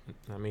PC.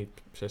 That made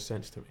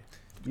sense to me.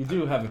 You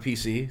do have a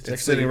PC.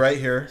 It's sitting right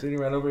here. Sitting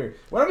right over here.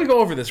 Why don't we go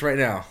over this right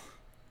now?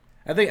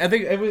 I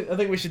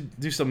think we should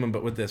do something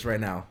but with this right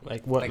now.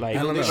 Like what? Like, Like,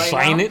 I don't know.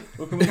 sign Right it?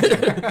 What can we do?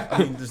 I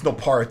mean, there's no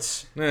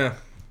parts. Yeah.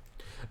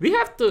 We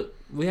have to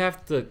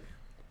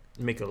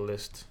make a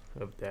list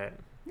of that.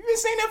 You've been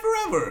saying that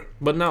forever.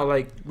 But now,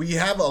 like, We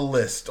have a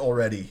list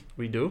already.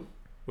 we do.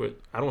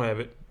 I don't have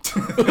it.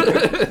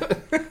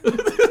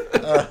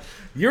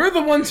 You're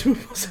the ones who.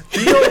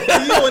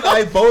 Theo and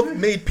I both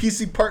made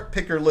PC part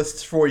picker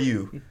lists for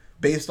you,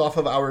 based off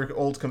of our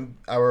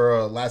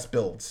last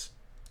builds.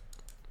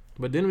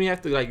 But then we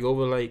have to like go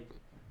over like.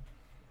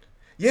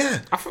 Yeah,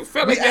 Felt we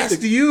like we had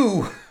asked to,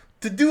 you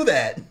to do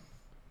that.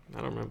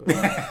 I don't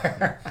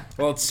remember.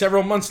 Well, it's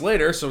several months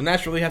later, so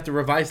naturally you have to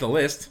revise the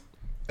list.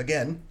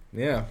 Again,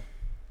 Yeah.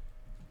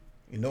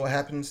 you know what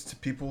happens to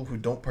people who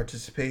don't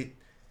participate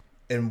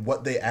in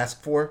what they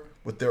ask for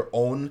with their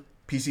own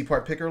PC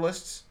part picker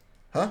lists?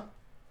 Huh?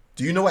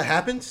 Do you know what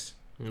happens?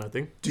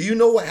 Nothing. Do you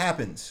know what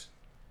happens?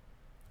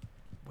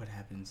 What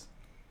happens?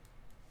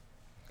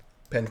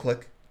 Pen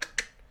click.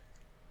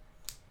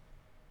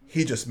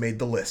 He just made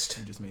the list.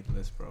 You just made the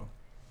list, bro.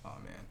 Oh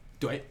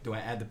man. Do I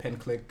add the pen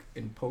click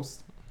in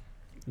post?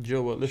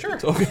 Joe, what list Sure. you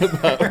talking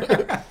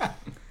about?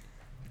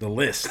 The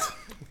list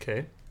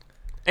Okay.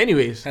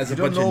 Anyways, has You a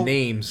don't bunch know- of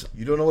names.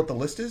 You don't know what the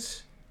list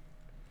is?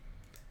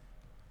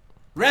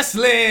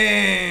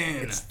 Wrestling.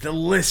 It's the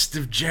list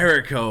of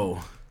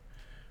Jericho.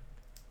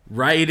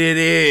 Write it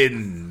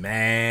in,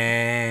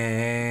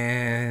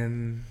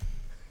 man.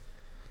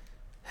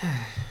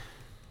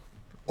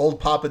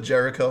 Old Papa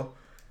Jericho,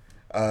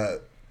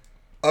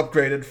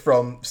 upgraded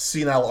from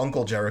senile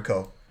Uncle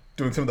Jericho,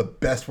 doing some of the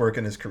best work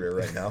in his career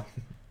right now.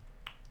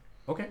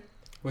 Okay.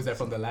 Was that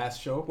from the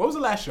last show? What was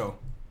the last show?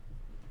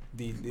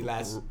 The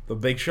last... The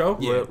Big Show?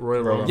 Yeah.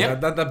 Royal Rumble.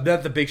 Yep. Not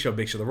the Big Show,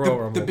 the Royal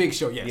Rumble. The Big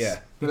Show, yes. Yeah.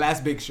 The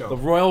last Big Show. The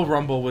Royal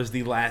Rumble was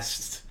the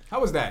last.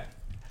 How was that?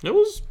 It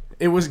was.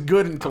 It was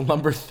good until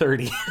number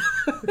 30.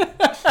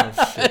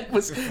 It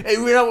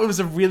was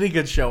a really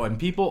good show, and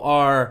people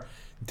are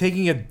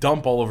taking a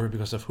dump all over it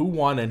because of who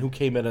won and who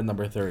came in at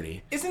number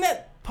 30. Isn't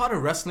that part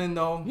of wrestling,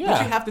 though? Yeah.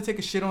 Don't you have to take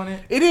a shit on it?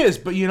 It is,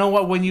 but you know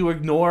what? When you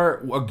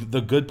ignore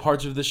the good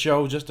parts of the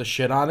show just to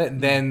shit on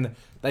it, then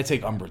I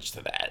take umbrage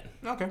to that.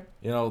 Okay.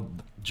 You know,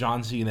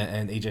 John Cena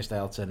and AJ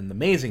Styles had an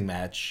amazing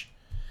match.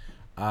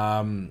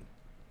 My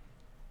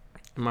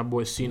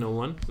boy Cena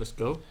won. Let's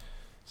go.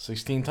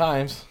 16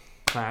 times.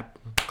 Clap.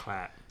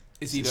 Clap.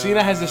 Is he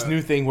Cena has this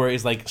new thing where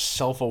he's like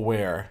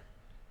self-aware.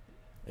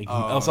 Like,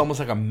 it's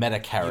almost like a meta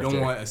character. You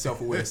don't want a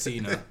self-aware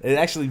Cena.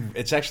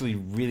 It's actually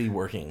really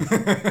working.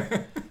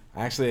 I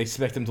actually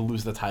expect him to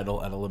lose the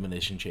title at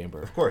Elimination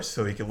Chamber. Of course,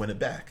 so he can win it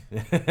back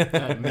At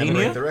and break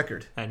Mania? the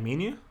record. At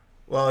Mania?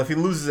 Well, if he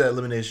loses at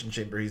Elimination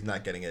Chamber, he's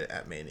not getting it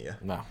at Mania.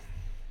 No.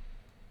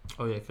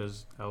 Oh, yeah,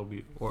 because that will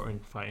be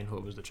Orton fighting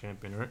whoever's the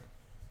champion, right?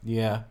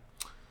 Yeah.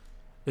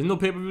 There's no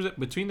pay-per-views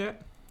between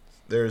that?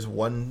 There's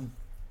one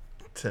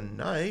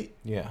tonight.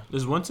 Yeah.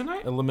 There's one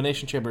tonight?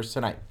 Elimination Chamber is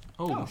tonight.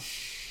 Oh,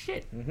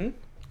 shit. Mm-hmm.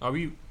 Are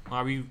we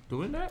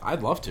doing that?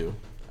 I'd love to.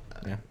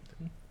 Yeah.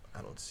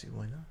 I don't see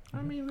why not.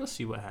 I mean, we'll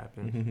see what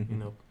happens. You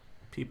know,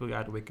 people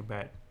got to wake up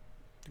at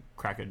the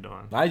crack of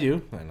dawn. I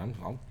do, and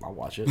I'll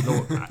watch it.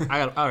 No, I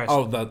got. All right.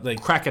 Oh, the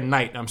crack of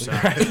night. I'm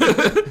sorry.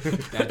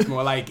 That's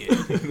more like it.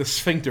 the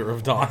sphincter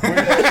of dawn.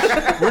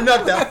 We're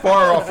not that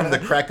far off from the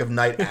crack of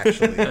night,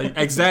 actually.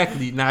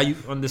 Exactly. Now you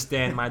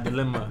understand my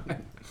dilemma.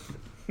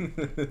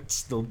 It's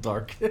still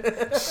dark.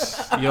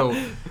 Yo,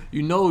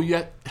 you know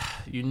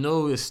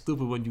it's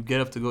stupid when you get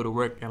up to go to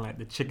work and like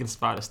the chicken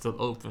spot is still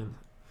open.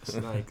 It's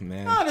like,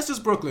 Man. Ah, that's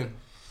just Brooklyn.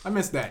 I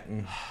miss that.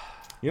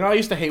 You know, I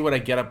used to hate when I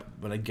get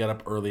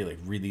up early, like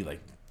really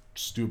like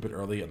stupid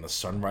early, and the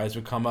sunrise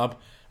would come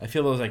up. I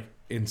feel it was like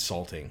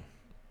insulting.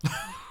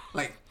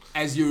 Like,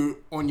 as you're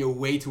on your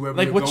way to wherever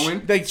Like you're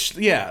what? going.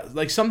 Yeah,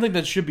 like something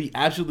that should be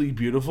absolutely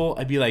beautiful.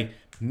 I'd be like,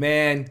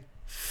 man,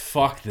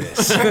 fuck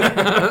this.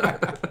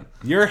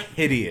 You're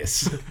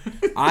hideous.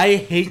 I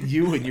hate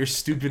you and your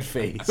stupid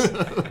face.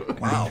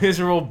 Wow.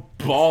 Miserable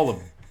ball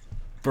of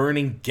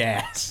burning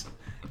gas.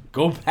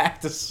 Go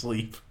back to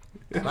sleep.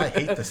 And I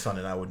hate the sun,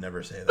 and I would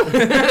never say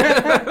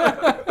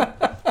that.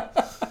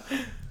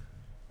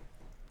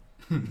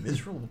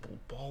 Miserable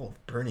ball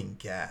of burning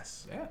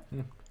gas. Yeah,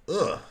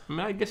 Ugh. I mean,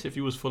 I guess if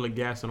you was full of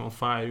gas and on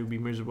fire, you'd be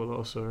miserable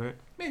also, right?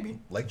 maybe.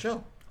 Like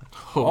Joe.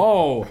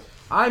 Oh,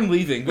 I'm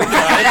leaving. Goodbye.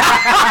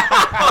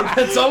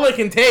 That's all I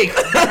can take.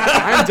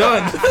 I'm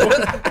done.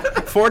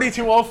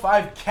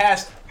 4205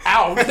 cast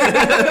out.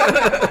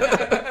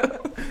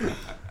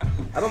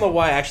 I don't know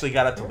why I actually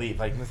got it to leave.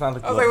 Like, it's not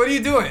like I was like, what are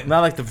you doing? not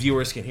like the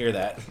viewers can hear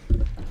that.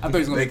 I thought he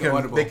was going to make it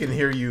audible. They can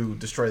hear you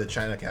destroy the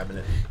China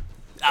cabinet.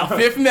 Our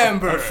fifth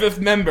member. Our fifth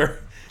member.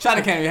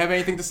 China Can, you have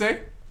anything to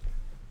say?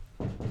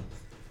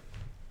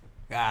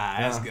 Ah,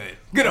 that's good.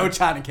 Good old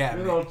China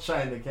Cabinet.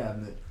 China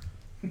cabinet.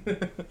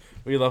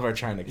 We love our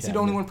China cabinet. Is he the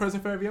only one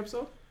present for every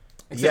episode?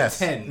 Except Yes.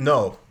 10.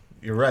 No.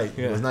 You're right.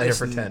 He Yeah. was not here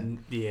for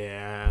 10.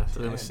 Yeah, I was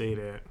gonna say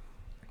that.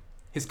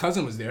 His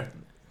cousin was there.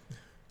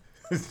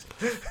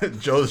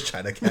 Joe's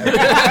China cabinet.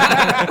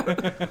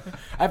 I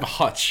have a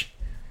hutch.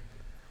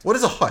 What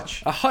is a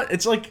hutch? A hut.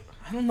 It's like,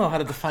 I don't know how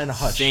to define a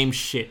hutch. Same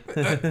shit.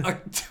 a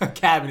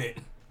cabinet.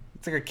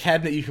 It's like a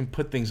cabinet you can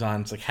put things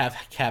on. It's like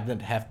half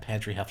cabinet, half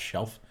pantry, half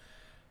shelf.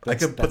 I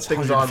could put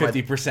things on my.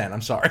 50%.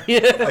 I'm sorry.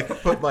 I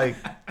could put my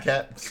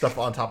cat stuff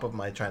on top of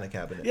my China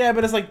cabinet. Yeah,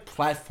 but it's like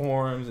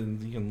platforms,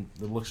 and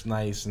it looks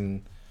nice,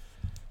 and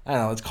I don't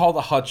know. It's called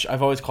a hutch.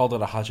 I've always called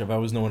it a hutch. I've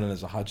always known it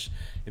as a hutch.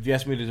 If you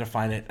ask me to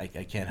define it, I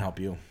can't help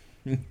you.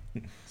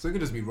 So it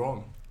could just be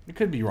wrong. It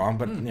could be wrong,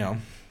 but you know.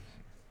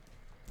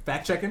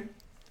 Fact checking.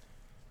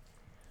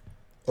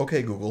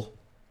 Okay, Google.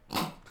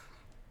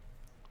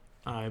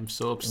 I'm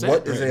so upset.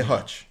 What is right a now.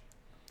 hutch?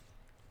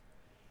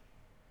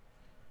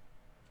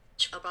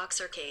 A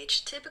boxer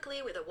cage,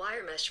 typically with a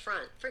wire mesh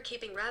front, for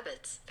keeping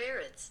rabbits,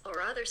 ferrets,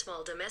 or other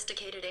small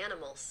domesticated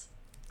animals.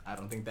 I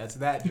don't think that's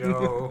that,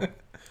 Joe.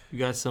 You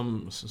got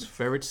some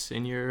ferrets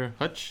in your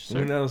hutch, Who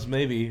sir? knows?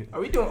 Maybe. Are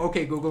we doing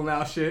okay Google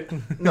now shit?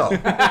 No.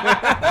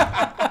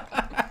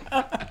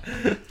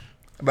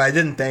 But I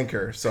didn't thank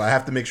her, so I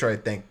have to make sure I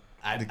thank.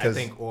 I Because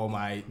think all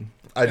my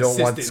I don't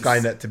want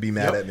assistants. Skynet to be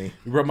mad Yep. at me.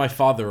 We brought my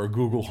father a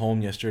Google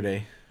Home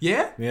yesterday.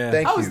 Yeah? Yeah.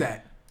 Thank How you. was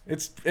that?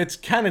 It's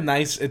kind of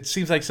nice. It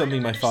seems like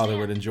something my father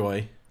would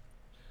enjoy.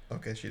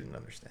 Okay, she didn't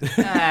understand.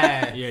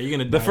 Ah, Yeah, you're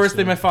gonna. The die first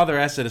thing soon. my father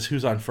asked it is,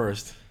 "Who's on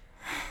first?"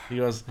 He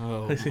goes,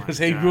 Oh he my goes,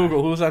 "Hey God.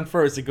 Google, who's on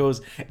first?" It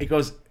goes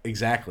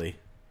exactly.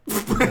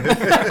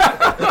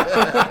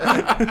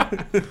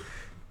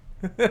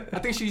 I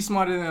think she's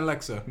smarter than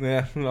Alexa.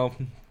 Yeah, well,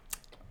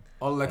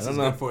 All Alexa's I don't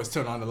know. good for is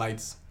turn on the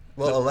lights.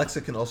 Well,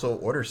 Alexa can also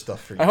order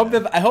stuff for you. I hope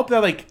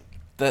that like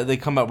that they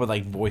come up with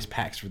like voice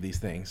packs for these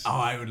things. Oh,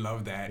 I would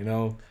love that. You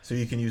know? So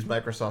you can use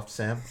Microsoft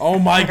Sam. Oh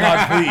my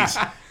God!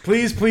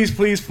 Please, please,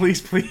 please,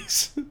 please,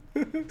 please.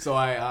 So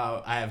I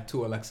have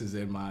 2 Alexas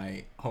in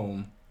my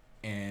home,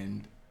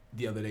 and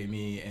the other day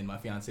me and my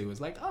fiance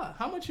was like,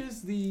 how much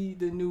is the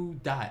new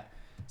Dot?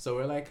 So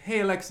we're like,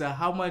 hey Alexa,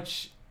 how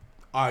much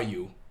are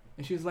you?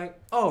 And she was like,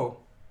 oh,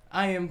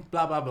 I am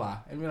blah blah blah.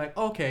 And we're like,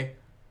 okay.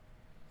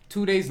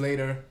 2 days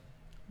later,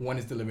 one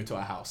is delivered to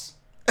our house.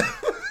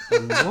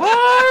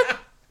 What?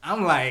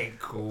 I'm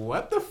like,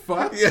 what the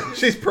fuck? Yeah,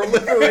 she's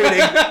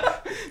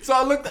proliferating. So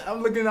I'm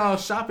looking at our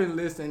shopping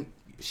list, and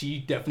she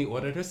definitely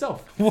ordered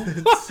herself.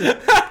 Okay.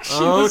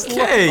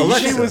 Alexa.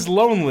 She was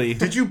lonely.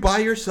 Did you buy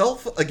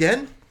yourself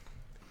again?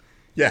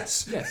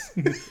 Yes. Yes.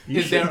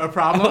 Is there a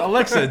problem?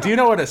 Alexa, do you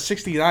know what a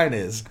 69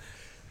 is?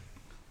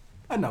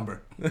 A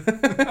number.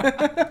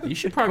 You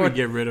should probably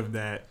get rid of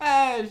that.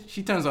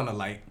 She turns on the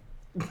light.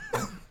 Yeah,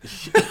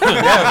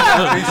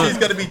 I mean, she's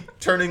got to be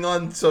turning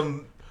on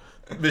some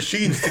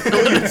machines to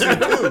kill you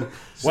too.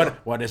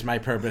 What is my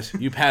purpose?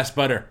 You pass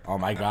butter. Oh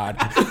my God.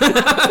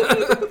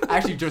 I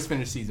actually just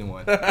finished season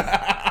 1.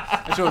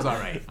 The show's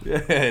alright. Yeah,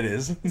 it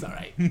is. It's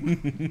alright.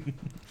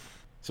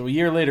 So a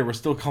year later, we're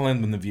still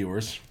calling them the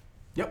viewers.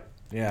 Yep.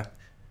 Yeah.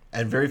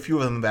 And very few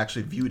of them have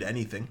actually viewed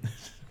anything.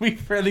 We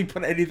rarely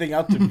put anything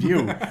out to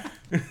view.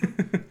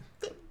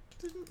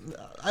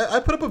 I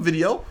put up a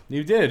video.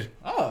 You did.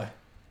 Oh.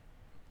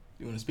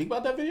 You want to speak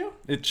about that video?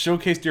 It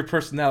showcased your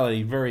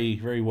personality very,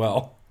 very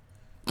well.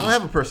 I don't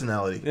have a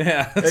personality.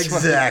 Yeah. that's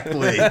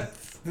Exactly.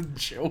 That's the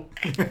joke.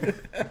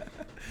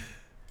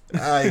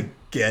 I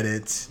get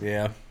it.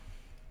 Yeah.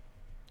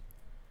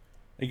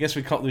 I guess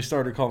we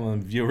started calling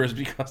them viewers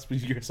because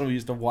we're so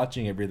used to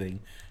watching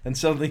everything, and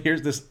suddenly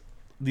here's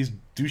these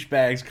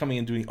douchebags coming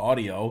and doing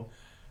audio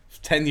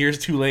 10 years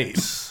too late.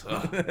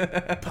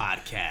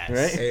 Podcast.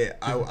 Right? Hey,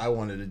 I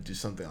wanted to do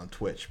something on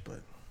Twitch,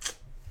 but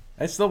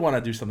I still want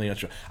to do something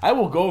else. I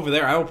will go over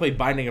there. I will play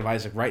Binding of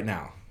Isaac right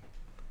now.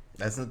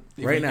 that's not.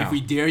 Now. If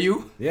we dare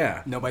you,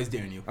 Yeah. nobody's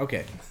daring you.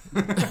 Okay.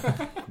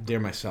 Dare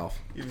myself.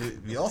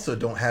 We also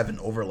don't have an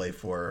overlay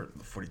for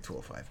the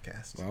 4205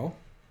 cast, Well,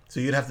 so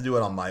you'd have to do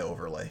it on my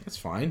overlay, that's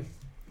fine.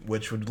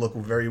 which would look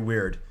very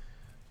weird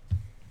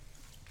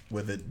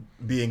with it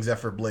being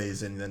Zephyr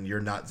Blaze and then you're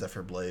not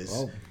Zephyr Blaze,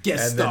 Well,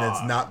 Guest and then star.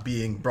 it's not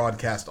being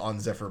broadcast on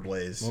Zephyr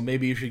Blaze. well,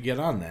 maybe you should get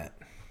on that.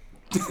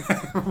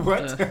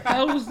 What?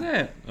 How was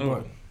that?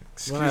 Oh,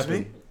 Excuse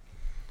me.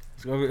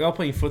 So y'all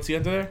playing footsie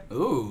under there?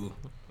 Ooh.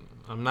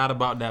 I'm not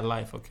about that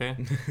life, okay?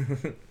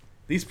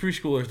 These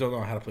preschoolers don't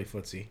know how to play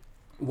footsie.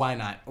 Why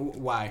not?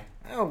 Why?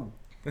 Oh,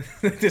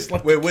 just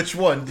like Wait, which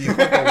one? Do you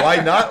want the why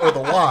not or the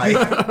why?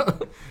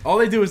 all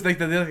they do is they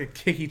like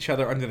kick each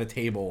other under the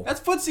table. That's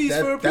footsies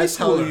for a That's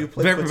how preschooler. you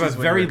play Very, footsies but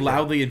when very you're a kid.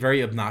 loudly and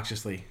very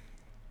obnoxiously.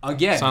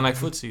 Again. Sound like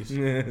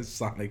footsies.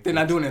 Sonic. They're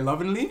not doing it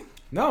lovingly?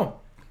 No,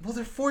 Well,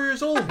 they're 4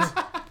 years old.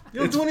 You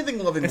don't do anything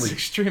it's lovingly.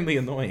 extremely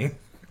annoying.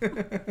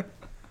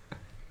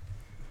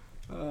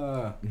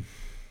 I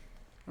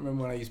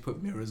remember when I used to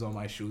put mirrors on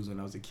my shoes when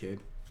I was a kid.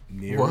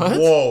 What?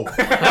 Whoa.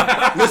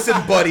 Listen,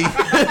 buddy.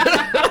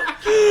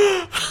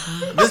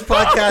 This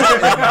podcast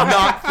is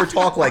not for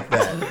talk like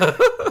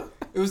that.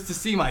 It was to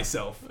see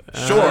myself.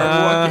 Sure.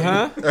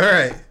 Uh-huh. All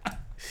right.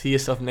 See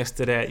yourself next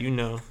to that, you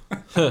know.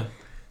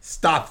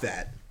 Stop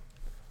that.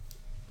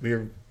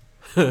 We're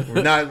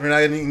not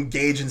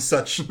engaged in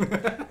such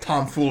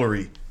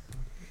tomfoolery.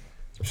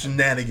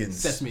 Shenanigans.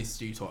 Sesame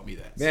Street taught me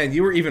that. Man,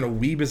 you were even a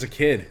weeb as a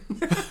kid.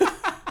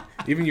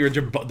 Even your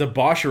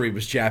debauchery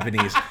was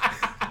Japanese.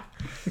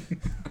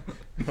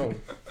 Oh,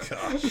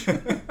 gosh.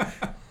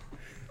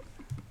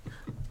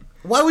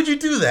 Why would you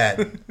do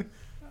that?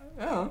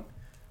 Oh.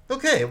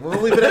 Okay, we'll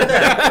leave it at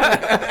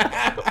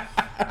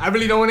that. I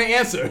really don't want to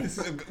answer.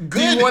 Good.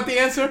 Do you want the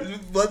answer?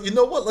 Well, you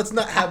know what? Let's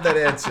not have that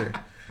answer.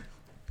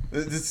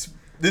 This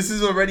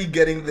is already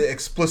getting the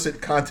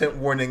explicit content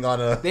warning on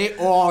a... They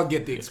all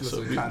get the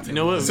explicit content. You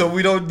know what? So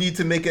we don't need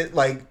to make it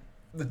like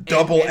the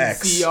double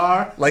X.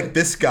 NCR? Like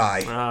this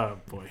guy. Oh,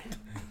 boy.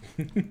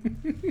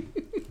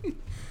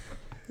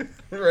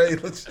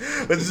 Right? Let's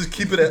just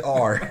keep it at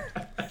R.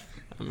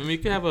 I mean, you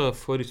can have a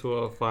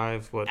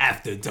 4205, what?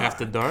 After dark.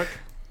 After dark?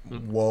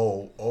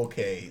 Whoa,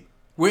 okay.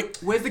 Wait,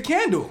 where's the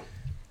candle?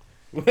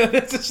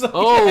 That's just like-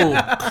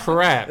 Oh,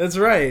 crap. That's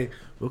right.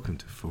 Welcome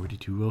to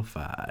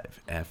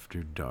 4205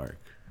 After Dark.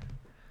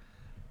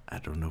 I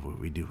don't know what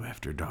we do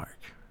after dark.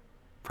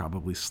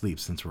 Probably sleep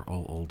since we're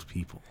all old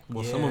people.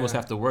 Well, some of us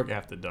have to work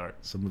after dark.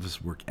 Some of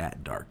us work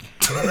at dark.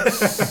 So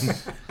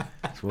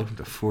welcome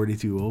to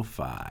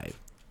 4205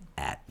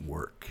 at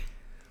work.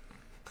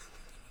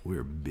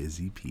 We're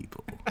busy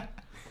people.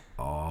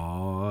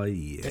 Oh,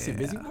 yeah. That's a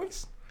busy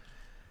voice?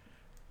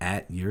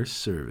 At your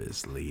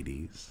service,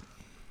 ladies.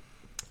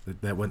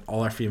 That went,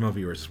 all our female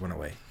viewers just went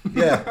away.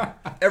 Yeah.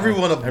 Every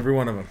one of them. Every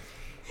one of them.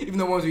 Even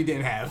the ones we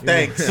didn't have.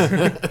 Thanks.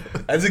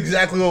 That's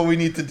exactly what we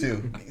need to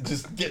do.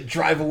 Just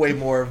drive away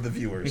more of the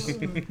viewers.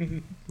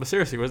 But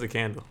seriously, where's the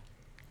candle?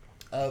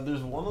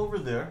 There's one over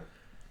there.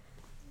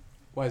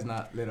 Why is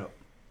not lit up?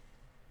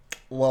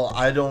 Well,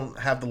 I don't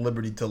have the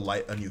liberty to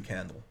light a new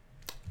candle.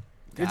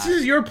 This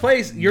is your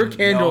place, your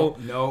candle,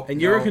 No,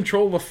 and you're in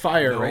control of the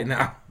fire right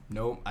now.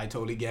 Nope, I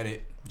totally get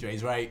it.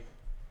 Dre's right.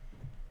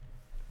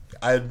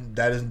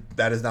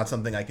 That is not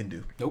something I can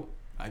do. Nope,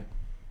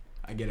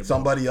 I get it.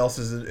 Somebody else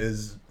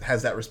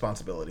has that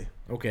responsibility.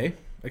 Okay,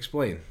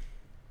 explain.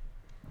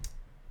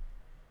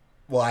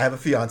 Well, I have a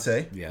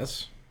fiance,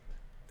 Yes.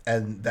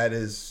 and that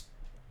is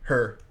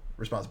her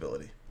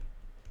responsibility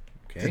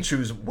Okay. to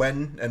choose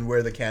when and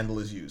where the candle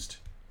is used.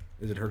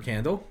 Is it her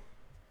candle?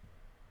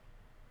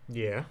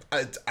 Yeah.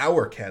 It's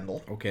our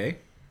candle. Okay.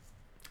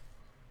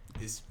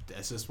 That's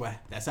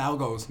how it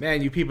goes.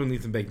 Man, you people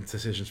need to make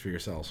decisions for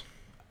yourselves.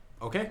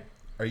 Okay.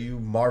 Are you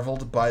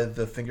marveled by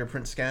the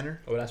fingerprint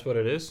scanner? Oh, that's what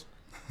it is?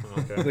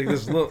 Okay. Like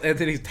this little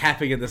Anthony's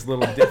tapping at this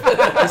little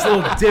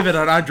divot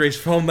on Andre's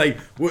phone, like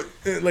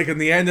a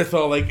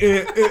Neanderthal, like.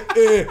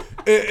 I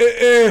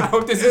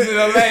hope this isn't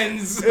a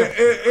lens.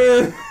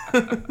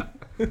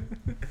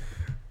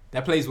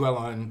 That plays well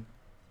on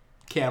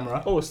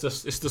camera. Oh, it's the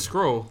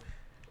scroll.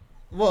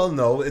 Well,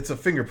 no, it's a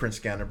fingerprint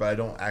scanner, but I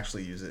don't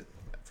actually use it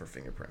for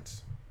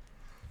fingerprints.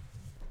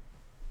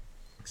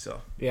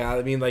 So Yeah,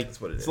 I mean, like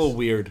that's what it it's is. a little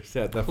weird.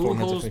 That Who phone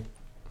has a holds- thing.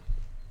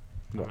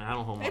 I mean, I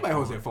don't hold my Anybody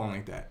holds phone. their phone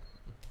like that?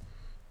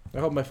 I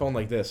hold my phone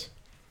like this.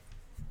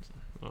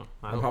 Oh,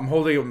 I'm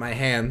holding it with my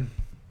hand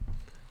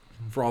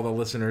for all the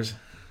listeners,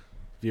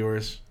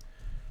 viewers,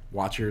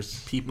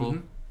 watchers, people,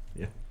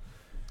 Mhm.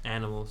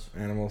 animals.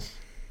 animals.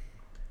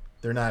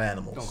 They're not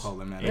animals. Don't call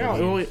them that. Yeah,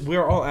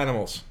 we're all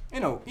animals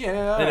Yeah, all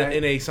right.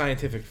 in a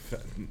scientific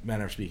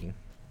manner of speaking.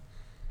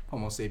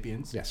 Homo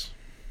sapiens. Yes.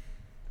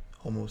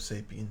 Homo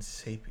sapiens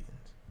sapiens.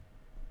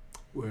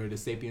 We're the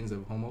sapiens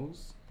of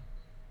homos.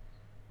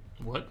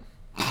 What?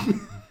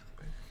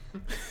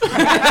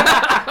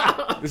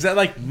 Is that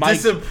like Mike?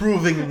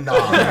 Disapproving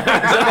nod. Is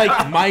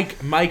that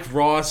like Mike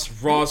Ross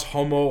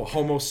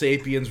Homo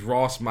sapiens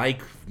Ross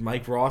Mike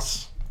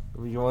Ross?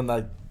 Are we going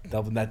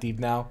delving that deep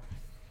now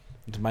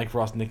into Mike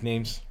Ross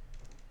nicknames?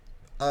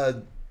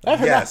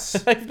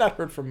 Yes. I've not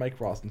heard from Mike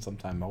Ross in some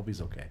time. I hope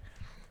he's okay.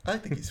 I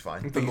think he's fine.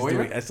 I think he's lawyer?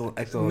 doing excellent.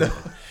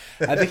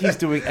 I think he's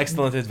doing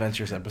excellent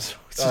adventures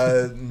episodes.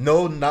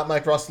 No, not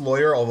Mike Ross, the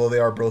lawyer, although they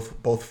are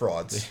both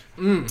frauds.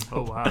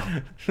 Oh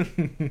wow.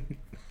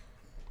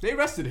 They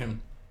arrested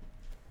him.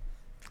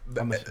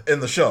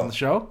 In the show. On the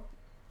show?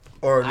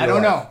 Or in I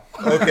real don't life?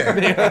 know.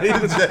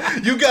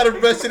 Okay. You got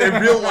arrested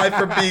in real life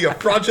for being a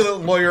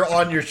fraudulent lawyer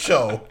on your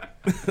show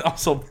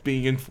Also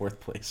being in fourth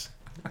place.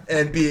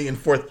 and being in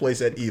fourth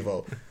place at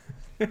Evo.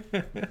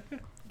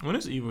 When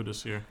is Evo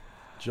this year?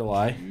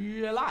 July.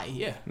 July,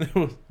 yeah.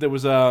 There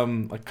was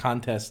a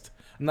contest,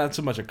 not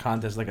so much a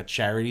contest, like a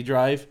charity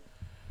drive.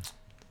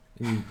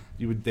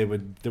 There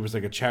was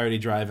like a charity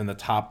drive, and the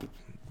top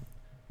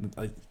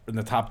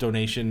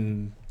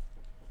donation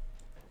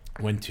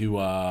went to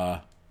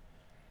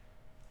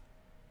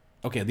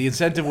okay, the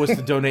incentive was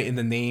to donate in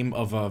the name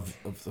of a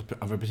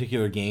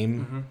particular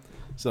game. Mm-hmm.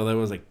 So there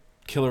was like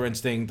Killer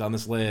Instinct on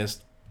this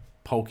list,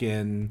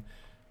 Pokken,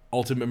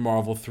 Ultimate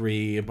Marvel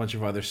 3, a bunch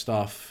of other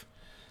stuff.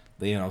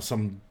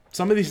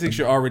 Some of these things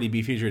should already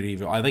be featured at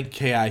Evo. I think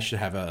KI should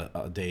have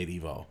a day at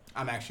Evo.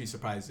 I'm actually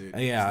surprised it.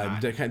 Yeah,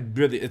 it's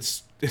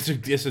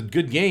not. it's a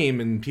good game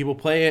and people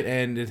play it,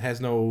 and it has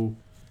no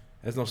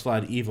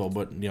slot at Evo.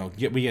 But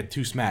we get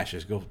 2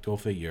 smashes. Go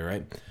figure,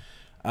 right?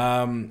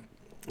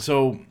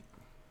 So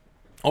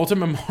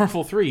Ultimate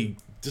Marvel 3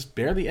 just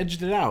barely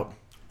edged it out.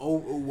 Oh,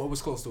 what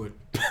was close to it?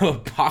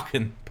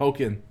 Pokken.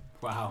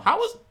 Wow. How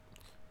was?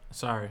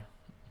 Sorry.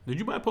 Did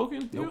you buy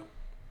Pokken? Nope.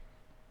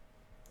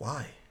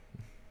 Why?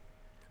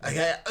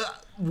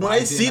 When Why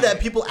I see didn't I?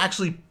 that people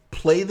actually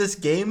play this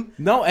game,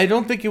 No, I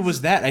don't think it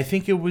was that. I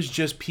think it was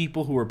just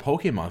people who were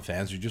Pokemon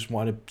fans who just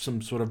wanted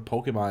some sort of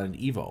Pokemon in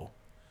Evo.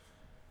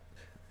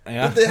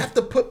 Yeah. but they have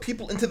to put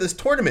people into this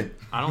tournament.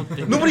 I don't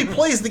think Nobody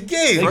plays the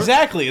game.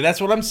 Exactly.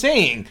 That's what I'm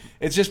saying.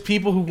 It's just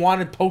people who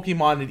wanted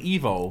Pokemon at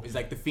Evo. It's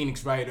like the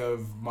Phoenix Wright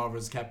of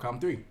Marvel's Capcom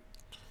 3.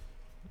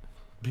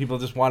 People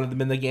just wanted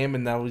them in the game,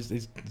 and now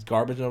it's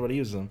garbage. Nobody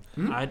uses them.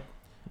 I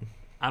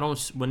don't.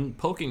 When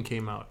Pokken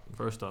came out,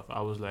 first off,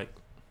 I was like,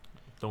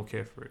 don't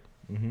care for it.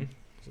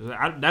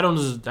 Mm-hmm.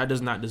 That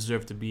does not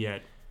deserve to be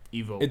at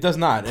Evo. It does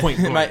not. Point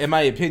in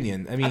my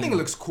opinion. I mean, I think it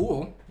looks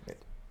cool.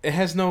 it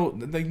has no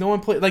one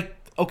play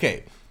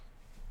okay.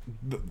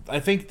 I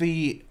think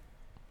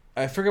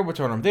I forget what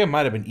tournament. There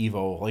might have been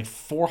Evo. Like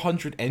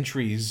 400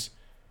 entries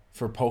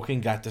for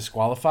Pokken got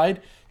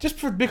disqualified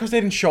because they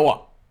didn't show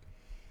up.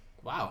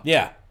 Wow.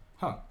 Yeah.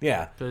 Huh.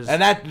 Yeah. 'Cause-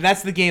 And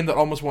that's the game that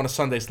almost won a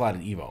Sunday slot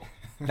at Evo.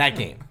 That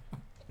game.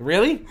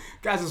 Really?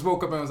 Guys just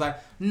woke up and was like,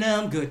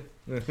 "No, I'm good."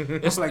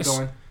 It's like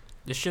going.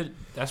 This shit.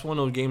 That's one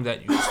of those games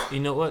that you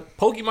know what?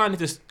 Pokemon is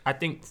just. I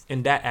think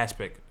in that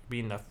aspect,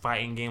 being a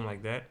fighting game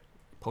like that,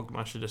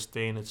 Pokemon should just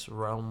stay in its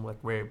realm like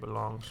where it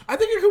belongs. I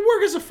think it could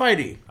work as a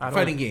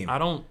fighting game. I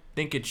don't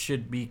think it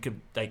should be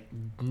like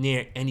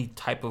near any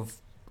type of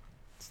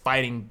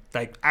fighting,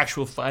 like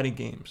actual fighting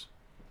games.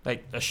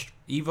 Like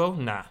Evo,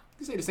 nah.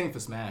 You say the same for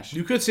Smash.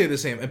 You could say the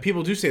same, and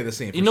people do say the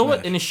same. For You know Smash.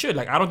 what? And it should.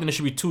 Like I don't think there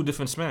should be two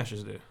different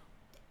Smashes there.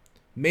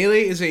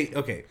 Melee is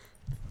okay.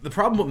 The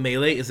problem with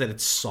Melee is that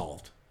it's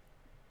solved.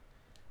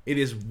 It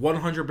is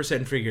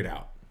 100% figured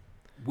out.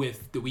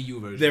 With the Wii U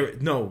version. The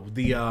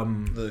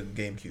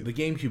GameCube. The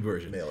GameCube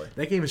version. Melee.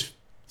 That game is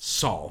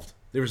solved.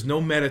 There is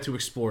no meta to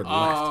explore left.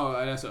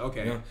 Oh, that's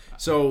okay. You know?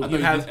 So I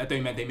thought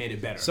you meant they made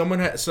it better.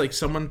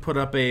 Someone put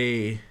up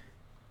a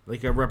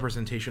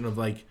representation of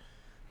like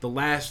the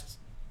last.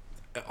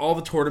 All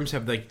the tournaments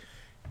have like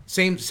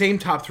same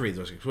top three.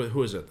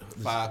 Who is it?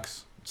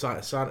 Fox.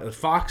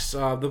 Fox.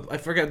 I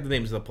forget the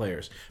names of the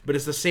players, but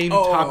it's the same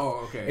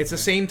Okay. The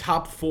same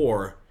top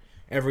four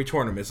every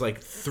tournament. It's like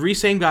 3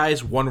 same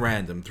guys, 1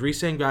 random. 3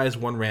 same guys,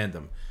 1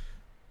 random.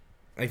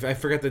 I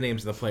forget the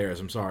names of the players.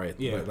 I'm sorry.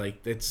 Yeah. But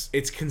like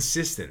it's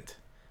consistent.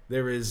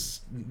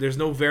 There's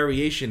no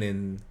variation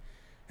in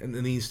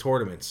these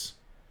tournaments.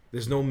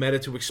 There's no meta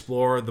to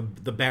explore.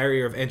 The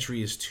barrier of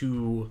entry is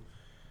too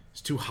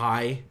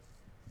high.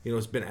 You know,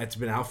 it's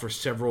been out for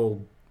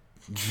several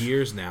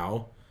years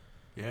now.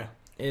 Yeah.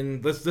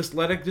 And let's just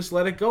let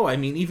it go. I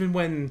mean, even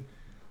when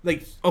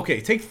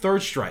take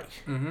Third Strike.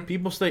 Mm-hmm.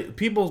 People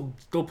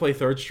still play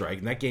Third Strike,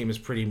 and that game is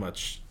pretty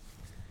much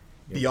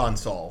Beyond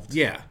solved.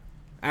 Yeah,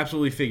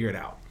 absolutely figured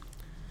out.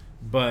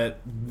 But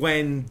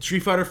when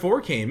Street Fighter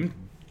 4 came,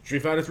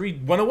 Street Fighter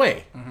 3 went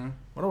away. Mm-hmm.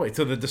 Went away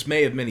to the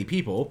dismay of many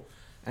people.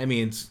 I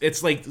mean,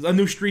 it's like a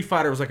new Street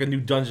Fighter was like a new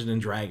Dungeons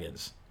and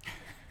Dragons.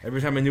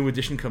 Every time a new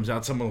edition comes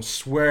out, someone will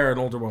swear an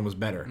older one was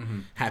better. Mm-hmm.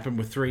 Happened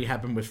with 3,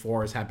 happened with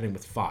 4, is happening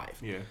with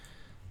 5. Yeah.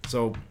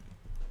 So,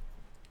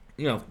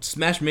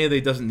 Smash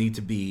Melee doesn't need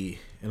to be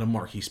in a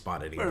marquee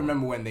spot anymore. I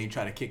remember when they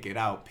tried to kick it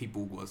out,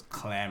 people was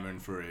clamoring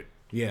for it.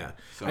 Yeah.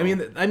 So. I mean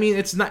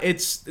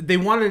they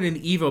wanted an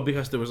Evo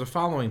because there was a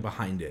following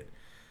behind it.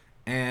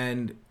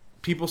 And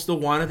people still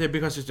wanted it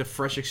because it's a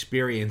fresh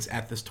experience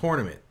at this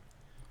tournament.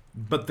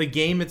 But the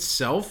game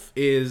itself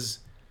is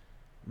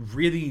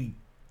really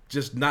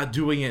just not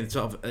doing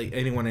itself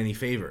anyone any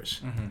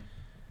favors. Mm-hmm.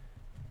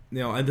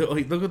 And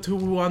look at who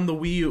won the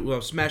Wii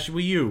U, Smash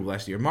Wii U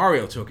last year.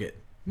 Mario took it.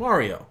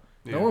 Mario.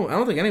 Yeah. I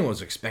don't think anyone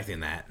was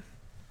expecting that.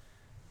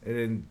 And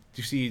then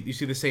you see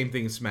the same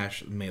thing in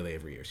Smash Melee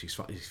every year. You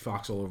see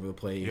Fox all over the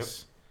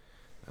place.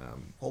 Yep.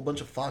 Whole bunch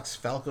of Fox,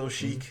 Falco,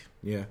 Sheik.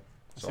 Yeah.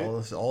 It's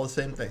all the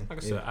same thing. Like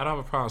I said, I don't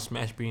have a problem with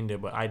Smash being there,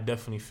 but I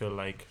definitely feel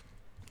like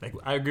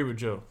I agree with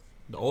Joe.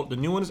 The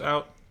new one is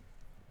out.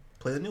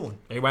 Play the new one.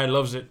 Everybody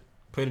loves it.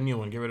 Play the new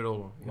one. Get rid of the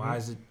old one. Why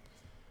is it?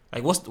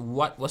 Like, what's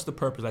the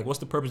purpose? Like, what's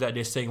the purpose that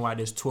they're saying why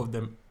there's 2 of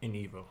them in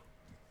Evo?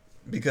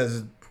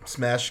 Because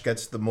Smash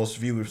gets the most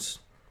viewers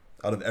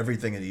out of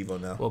everything in Evo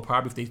now. Well,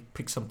 probably if they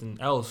pick something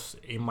else,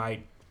 it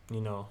might,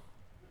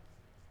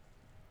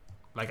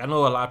 Like, I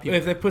know a lot of people.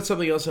 If they put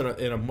something else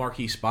in a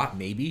marquee spot,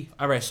 maybe.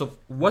 All right, so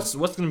what's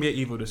gonna be at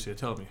Evo this year?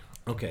 Tell me.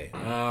 Okay.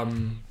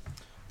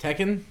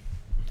 Tekken,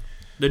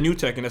 The new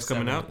Tekken that's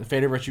coming out. The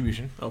Fate of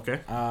Retribution.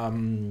 Okay.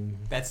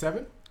 That's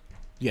 7?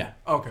 Yeah.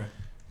 Okay.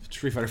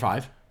 Street Fighter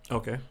 5.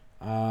 Okay.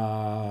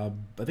 I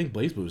think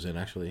Blaze Blue's in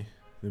actually.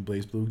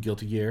 Blaze Blue,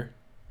 Guilty Gear.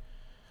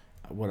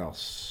 What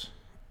else?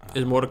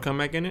 Is Mortal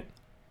Kombat in it?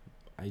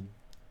 I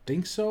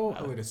think so.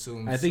 I would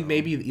assume. I think so.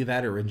 maybe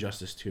that or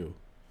Injustice 2.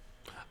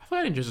 I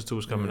thought Injustice 2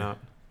 was coming out.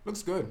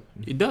 Looks good.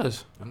 It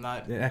does. I'm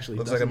not. It actually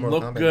Looks like doesn't a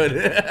Mortal look Kombat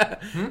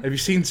good. Have you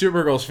seen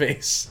Supergirl's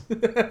face?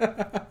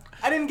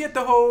 I didn't get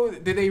the whole.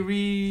 Did they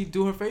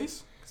redo her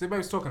face? Because everybody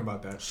was talking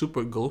about that.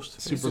 Super Ghost.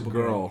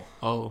 Supergirl.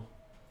 Oh.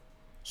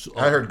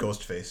 I heard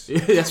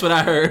Ghostface. That's what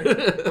I heard.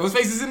 Those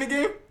faces in the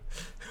game?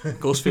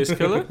 Ghostface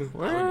Killer?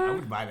 I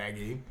would buy that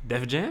game.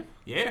 Def Jam?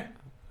 Yeah.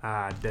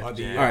 Def Or the,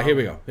 Jam. All right, here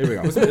we go.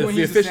 Was it when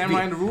he was a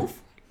samurai on the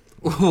roof?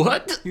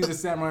 What? He was a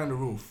samurai on the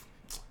roof.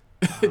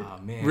 Oh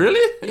man. Really?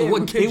 Yeah,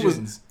 What with game was?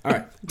 pigeons. All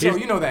right. So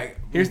you know that.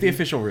 Here's the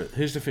official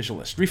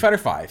list. Street Fighter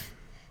 5,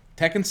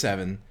 Tekken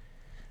 7,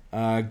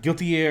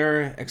 Guilty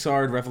Gear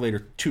Xrd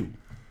Revelator 2.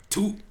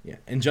 2. Yeah.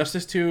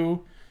 Injustice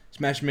 2,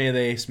 Smash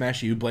Melee,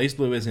 Smash U, Blaze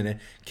Blue isn't it?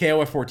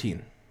 KOF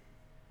 14.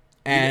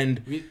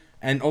 And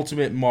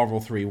Ultimate Marvel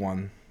 3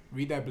 1.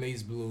 Read that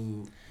Blaze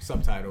Blue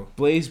subtitle.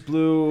 Blaze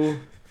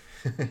Blue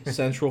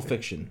Central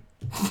Fiction.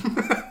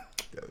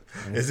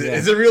 Is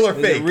it real or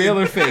Is fake? it real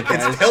or fake,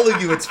 guys? It's telling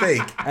you it's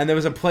fake. And there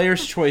was a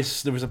player's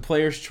choice. There was a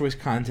player's choice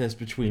contest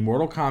between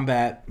Mortal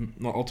Kombat,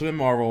 Ultimate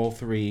Marvel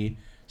 3,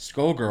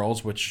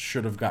 Skullgirls, which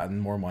should have gotten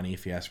more money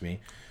if you ask me,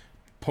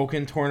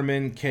 Pokken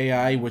Tournament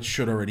KI, which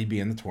should already be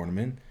in the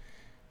tournament,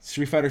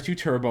 Street Fighter 2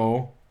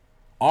 Turbo,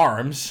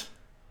 Arms.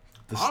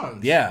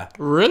 Arms? Yeah.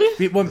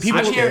 Really? When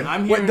people,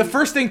 I'm hearing the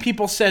first thing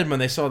people said when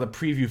they saw the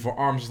preview for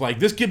Arms was like,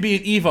 "This could be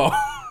an Evo."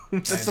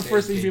 That's the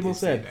first thing people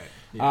said.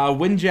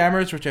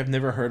 Windjammers, which I've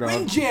never heard of.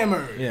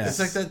 Windjammers. Yeah. It's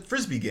like that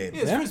frisbee game.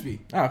 Yeah, it's Frisbee.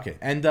 Oh, okay.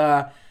 And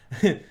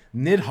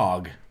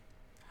Nidhogg.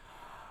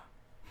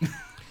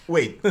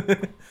 Wait,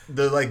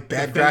 the like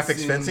bad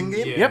graphics fencing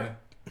game? Yeah. Yep.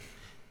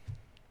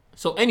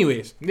 So,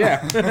 anyways,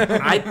 Yeah.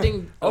 I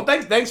think. Oh,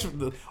 thanks. For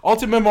the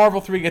Ultimate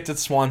Marvel 3 gets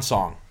its swan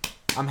song.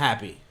 I'm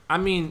happy. I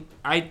mean,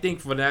 I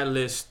think for that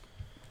list,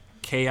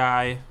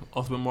 KI,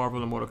 Ultimate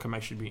Marvel, and Mortal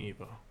Kombat should be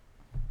Evo.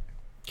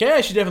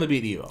 KI should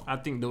definitely beat Evo. I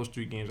think those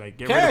 3 games, like,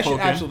 get KI rid of should Pokken.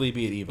 absolutely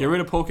beat Evo. Get rid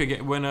of Pokken.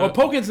 Get when. Well,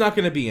 Pokken's not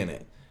going to be in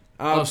it.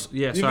 Yeah, you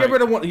sorry. get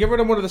rid of one. Get rid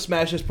of one of the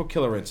smashes. Put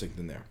Killer Instinct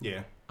in there.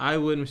 Yeah. I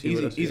wouldn't see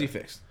what else, Easy yeah.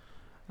 fixed.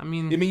 I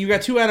mean, You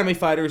got 2 anime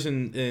fighters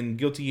in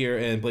Guilty Gear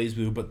and Blaze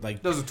Blue, but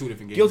like Those are 2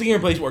 different games. Guilty Gear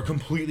and Blaze Blue are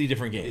completely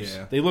different games.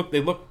 Yeah. They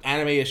look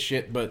anime as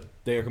shit, but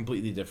they are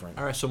completely different.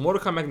 all right. So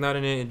Mortal Kombat not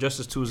in it.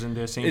 Injustice 2 is in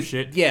there. Same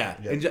shit. Yeah,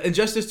 Yeah.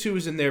 Injustice 2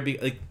 is in there.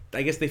 Like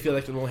I guess they feel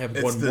like they only have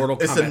one Mortal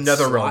Kombat. It's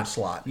another slot. realm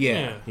slot.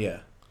 Yeah.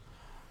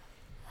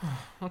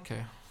 Okay.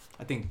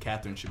 I think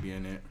Catherine should be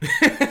in it.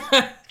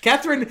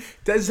 Catherine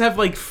does have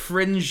like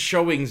fringe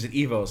showings at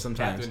Evo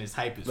sometimes. Catherine is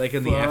hype as Like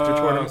in the after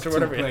tournaments or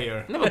whatever.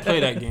 Player. Never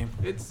played that game.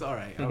 It's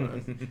alright.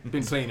 I've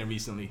been playing it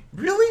recently.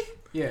 Really?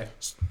 Yeah.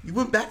 You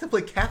went back to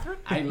play Catherine?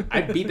 I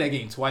beat that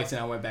game twice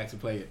and I went back to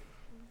play it.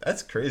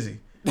 That's crazy.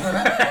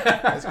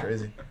 That's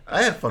crazy.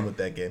 I had fun with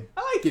that game.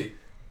 I like it.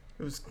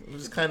 It was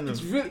kind It's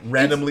of really-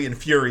 randomly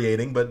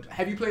infuriating, but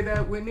Have you played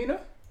that with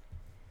Nina?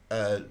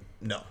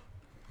 no.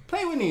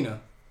 Play with Nina.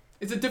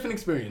 It's a different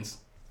experience.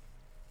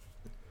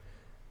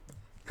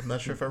 I'm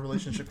not sure if our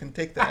relationship can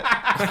take that.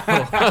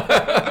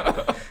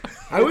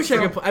 I wish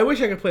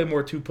I could play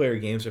more 2-player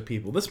games with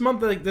people. This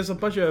month, like, there's a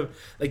bunch of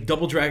like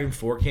Double Dragon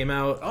 4 came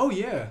out. Oh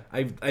yeah.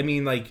 I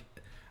mean, like,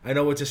 I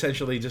know it's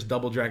essentially just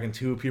Double Dragon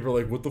 2. People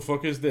are like, what the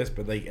fuck is this?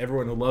 But like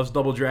everyone who loves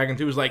Double Dragon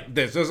 2 is like,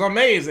 this is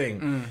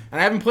amazing. And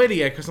I haven't played it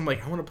yet because I'm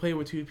like, I want to play it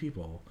with 2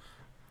 people.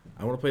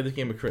 I want to play this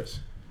game with Chris.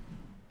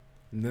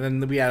 And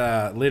then we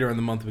got later in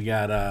the month we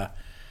got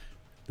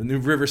the new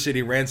River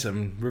City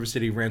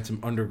Ransom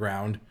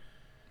Underground.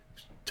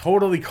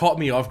 Totally caught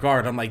me off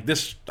guard. I'm like,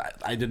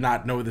 I did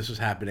not know this was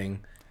happening.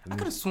 I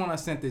could have sworn I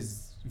sent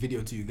this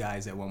video to you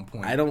guys at one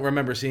point. I don't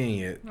remember seeing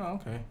it. Oh,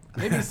 okay.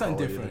 Maybe it's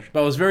something different.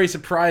 But I was very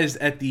surprised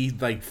at the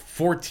like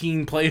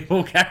 14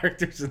 playable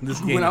characters in this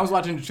game. When I was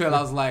watching the trailer,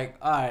 I was like,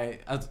 all right.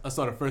 I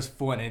saw the first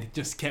 4 and it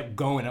just kept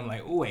going. I'm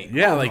like, oh, wait.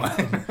 yeah, hold like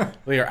on.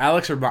 wait, are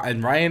Alex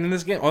and Ryan in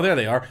this game? Oh, there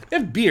they are. They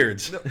have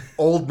beards.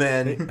 Old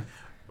men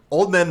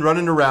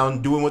running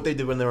around doing what they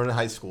did when they were in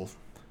high school.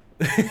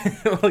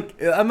 Like,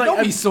 I'm like,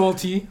 Don't be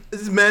salty. This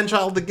is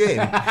man-child the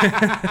game.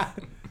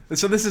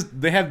 so this is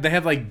they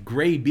have like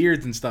gray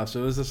beards and stuff.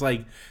 So it was just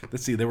like,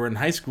 let's see, they were in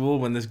high school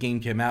when this game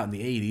came out in the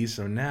 80s.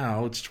 So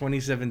now it's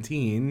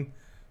 2017,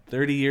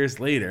 30 years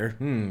later.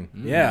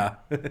 Yeah.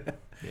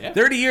 Yeah.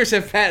 30 years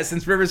have passed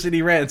since River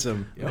City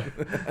Ransom.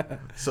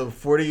 So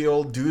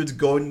 40-year-old dudes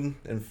going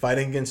and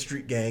fighting against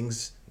street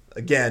gangs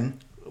again.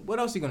 What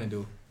else are you gonna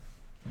do?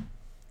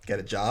 Get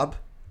a job.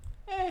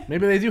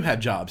 Maybe they do have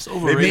jobs.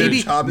 Maybe their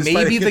job is fighting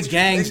Maybe the against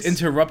gangs gangs.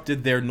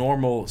 interrupted their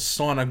normal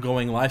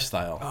sauna-going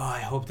lifestyle. Oh, I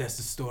hope that's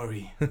the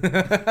story.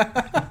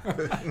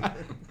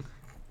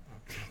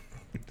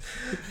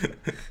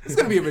 It's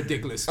gonna be a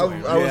ridiculous I,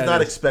 story. I was Yeah,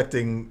 not it is.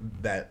 expecting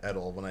that at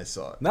all when I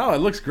saw it. No, it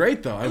looks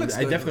great though. I looks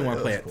good. definitely want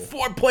to play It it. looks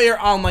 4-player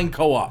online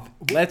co-op.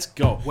 Let's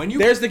go.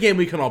 There's the game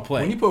we can all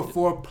play. When you put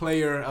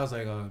 4-player, I was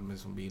like, oh,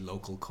 this will be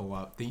local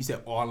co-op. Then you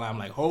said online. I'm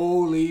like,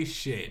 holy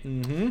shit.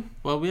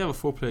 Well, we have a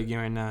 4-player game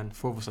right now, and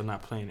 4 of us are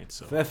not playing it.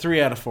 So, That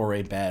 3 out of 4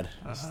 ain't bad.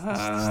 Which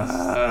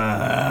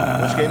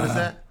game is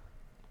that?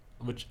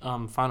 which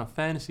Final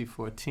Fantasy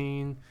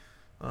 14.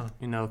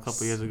 You know, a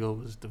couple years ago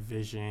was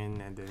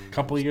Division, and then A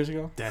couple of years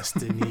ago.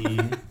 Destiny.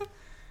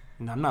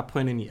 And I'm not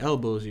putting any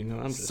elbows. You know,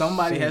 I'm just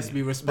Somebody saying. has to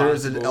be responsible.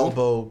 There's an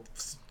elbow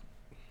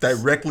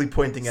directly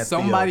pointing at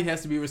Somebody Theo.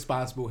 has to be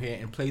responsible here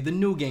and play the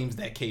new games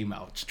that came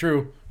out. It's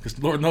true,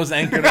 because Lord knows that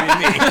ain't gonna be me.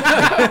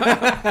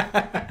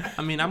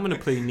 I mean, I'm gonna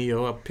play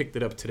Neo. I picked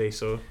it up today,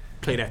 so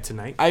play that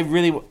tonight. I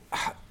really,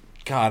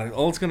 God,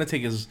 all it's gonna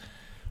take is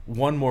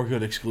one more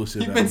good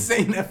exclusive. You've been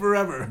saying that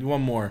forever.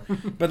 One more,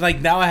 but like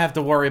now I have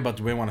to worry about,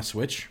 do I want to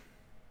switch?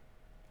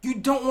 You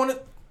don't want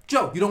to,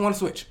 Joe. You don't want to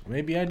switch.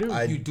 Maybe I do.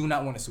 You do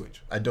not want to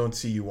switch. I don't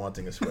see you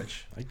wanting a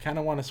Switch. I kind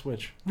of want to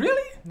switch.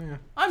 Really? Yeah.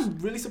 I'm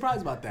really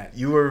surprised about that.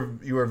 You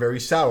were very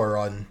sour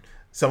on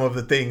some of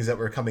the things that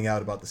were coming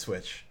out about the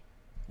Switch.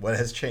 What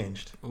has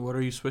changed? What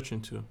are you switching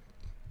to?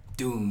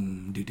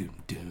 Doom, doom, doom,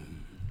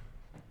 doom.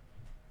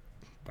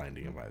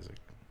 Binding of Isaac.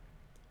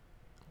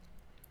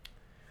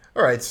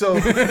 All right, so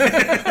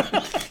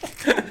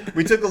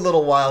we took a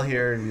little while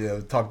here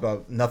and talk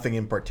about nothing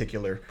in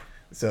particular.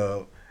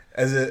 So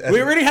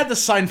We already had the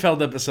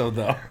Seinfeld episode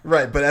though.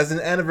 right, but as an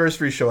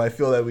anniversary show, I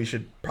feel that we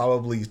should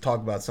probably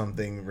talk about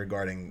something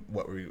regarding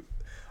what we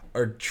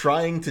are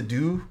trying to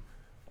do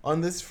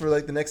on this for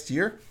like the next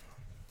year.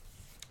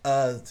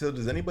 So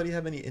does anybody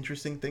have any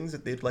interesting things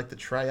that they'd like to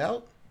try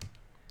out?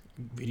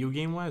 Video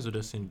game wise, or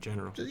just in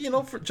general?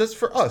 Just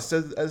for us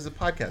as a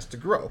podcast to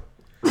grow.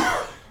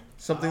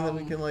 Something that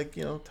we can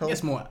tell. I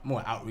guess more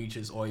outreach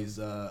is always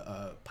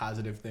a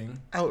positive thing.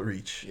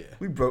 Outreach. Yeah.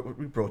 We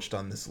broached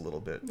on this a little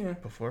bit Yeah.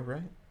 before,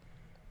 right?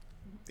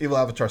 Evil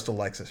Avatar still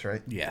likes us,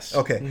 right? Yes.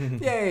 Okay.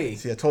 Yay.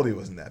 See, I told you it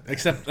wasn't that bad.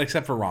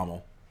 Except for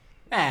Rommel.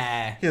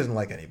 Nah. He doesn't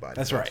like anybody.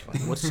 That's so right. it's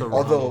fine. What's so wrong?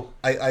 Although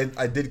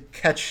I did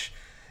catch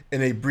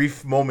in a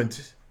brief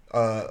moment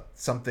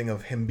something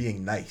of him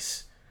being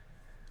nice,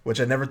 which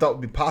I never thought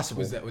would be possible.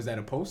 Was that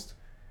a post?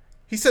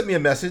 He sent me a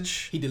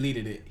message, He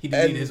deleted it. He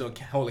deleted And- his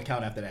whole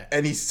account after that.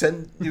 and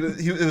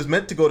it was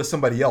meant to go to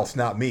somebody else,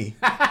 not me.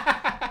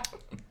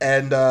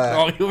 And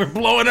Oh, you were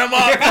blowing him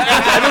up.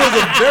 and it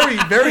was a very,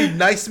 very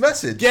nice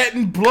message.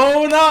 Getting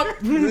blown up.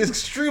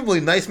 Extremely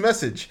nice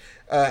message.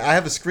 I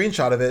have a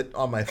screenshot of it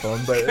on my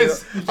phone, but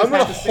Because you just I'm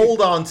gonna have to say- hold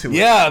on to it.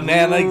 Yeah,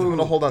 man. Like I'm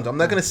gonna hold on to it. I'm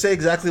not gonna say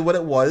exactly what it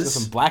some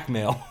was,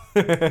 blackmail.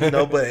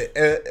 but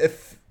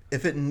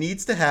if it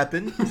needs to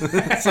happen,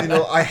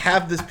 I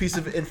have this piece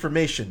of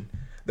information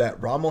that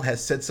Rommel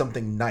has said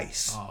something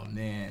nice. Oh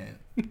man,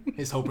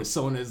 his whole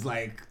persona is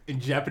like in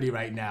jeopardy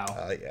right now.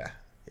 Yeah.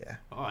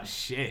 Oh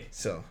shit.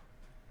 So,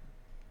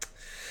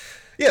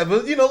 yeah,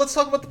 but let's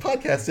talk about the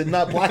podcast and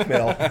not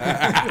blackmail.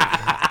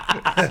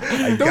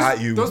 I got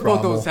you, Those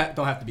Rommel. both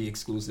don't have to be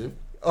exclusive.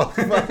 Oh,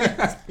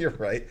 you're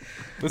right.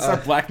 Let's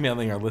start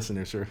blackmailing our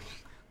listeners, sir.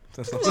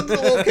 That's not-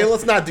 Okay,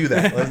 let's not do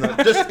that. Let's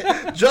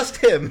not. Just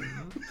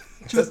him.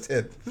 Just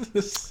him.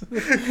 This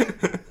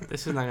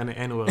is not gonna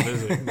end well,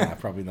 is it? Nah,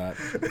 probably not.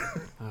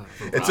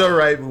 It's all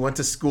right. We went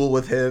to school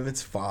with him.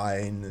 It's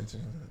fine. It's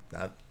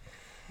not.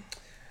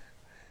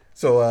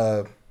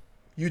 So,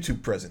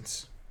 YouTube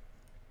presence.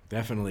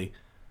 Definitely.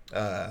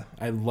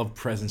 I love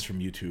presents from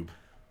YouTube.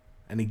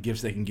 Any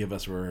gifts they can give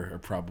us are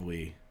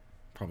probably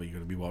going to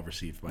be well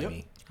received by Yep.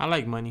 me. I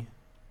like money.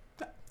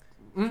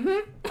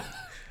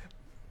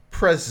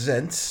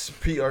 Presents.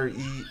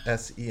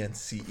 Presence.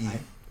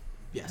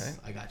 Yes,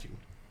 I got you.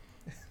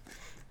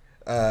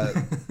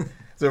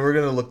 So we're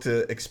gonna look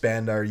to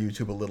expand our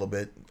YouTube a little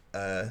bit,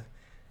 so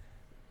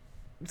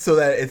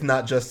that it's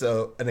not just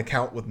an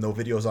account with no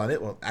videos on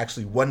it. Well,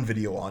 actually, one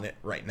video on it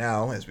right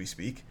now as we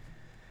speak.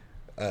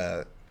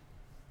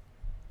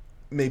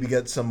 Maybe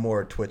get some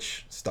more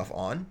Twitch stuff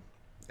on.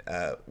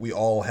 We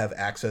all have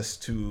access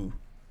to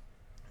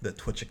the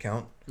Twitch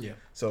account, Yeah.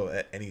 so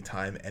at any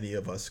time, any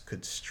of us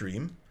could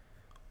stream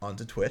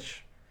onto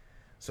Twitch.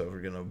 So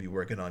we're gonna be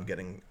working on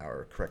getting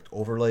our correct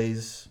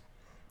overlays.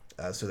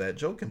 So that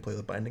Joe can play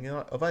The Binding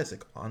of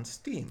Isaac on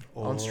Steam,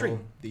 on stream, All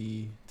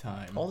the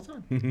time. all the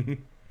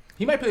time.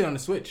 He might play it on the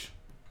Switch.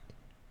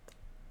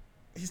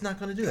 He's not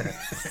going to do that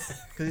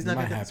because he's not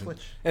Might going to get the happen.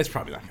 Switch. It's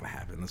probably not going to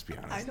happen. Let's be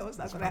honest. I know it's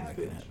not gonna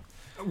probably happen.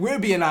 not We're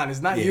being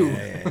honest, not gonna you.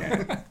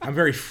 happen. Yeah. I'm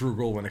very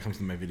frugal when it comes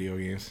to my video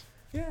games.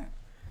 Yeah.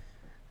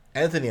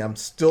 Anthony, I'm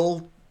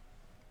still.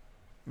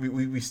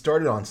 We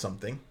started on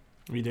something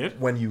We did.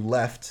 when you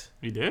left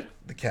We did.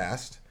 the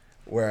cast,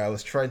 where I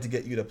was trying to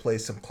get you to play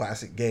some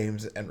classic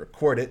games and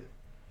record it.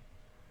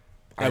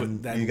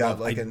 And you got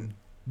like an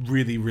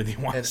really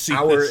want to see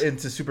hour this.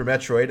 into Super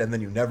Metroid, and then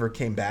you never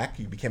came back.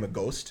 You became a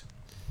ghost.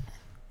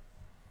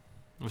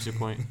 What's your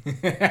point?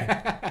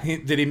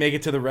 Did he make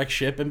it to the wrecked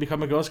ship and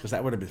become a ghost? Because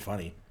that would have been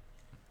funny.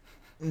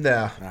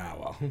 Nah. Ah,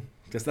 well.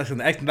 Because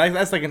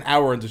that's like an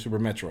hour into Super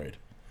Metroid.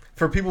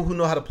 For people who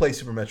know how to play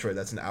Super Metroid,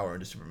 that's an hour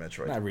into Super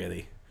Metroid. Not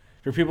really.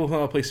 For people who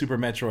want to play Super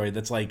Metroid,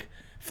 that's like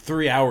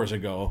 3 hours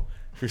ago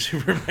for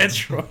Super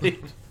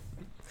Metroid.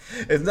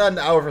 It's not an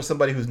hour for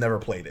somebody who's never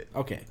played it.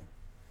 Okay.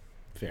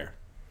 Fair.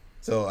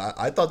 So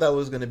I thought that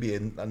was going to be a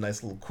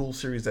nice little cool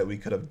series that we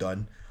could have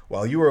done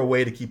while you were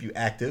away to keep you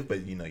active,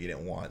 but you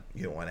didn't want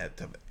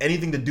to have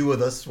anything to do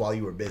with us while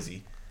you were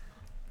busy.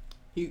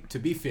 To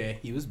be fair,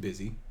 he was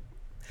busy.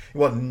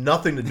 Well,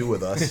 nothing to do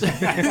with us.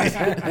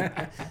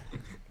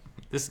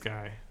 This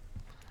guy.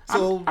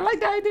 So I like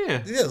the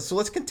idea. yeah, so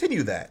let's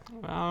continue that.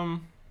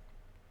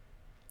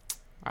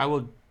 I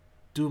will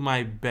do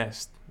my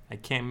best. I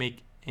can't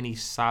make any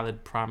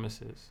solid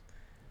promises.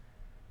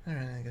 All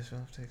right, I guess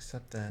we'll have to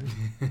accept that.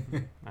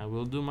 I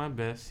will do my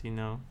best,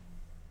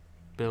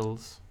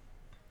 Bills.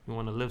 You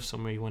want to live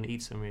somewhere, you want to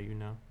eat somewhere,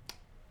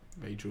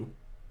 Very true.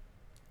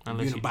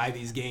 Unless You're gonna buy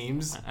these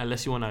games.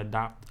 Unless you want to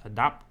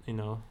adopt,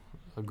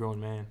 a grown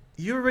man.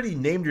 You already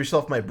named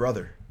yourself my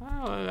brother.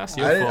 Oh, that's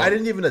your fault. I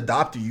didn't even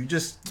adopt you. You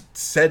just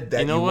said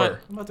that You know what? were.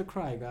 I'm about to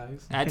cry,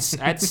 guys. At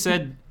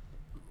said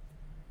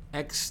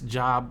X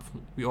job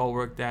we all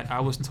worked at, I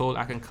was told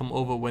I can come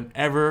over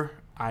whenever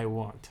I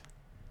want.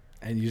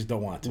 And you just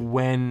don't want to.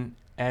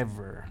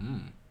 Whenever.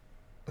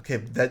 Okay,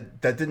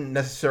 that didn't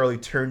necessarily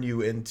turn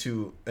you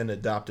into an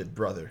adopted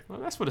brother. Well,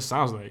 that's what it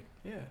sounds like.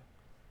 Yeah.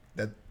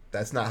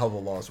 That's not how the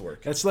laws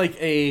work. That's like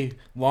a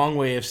long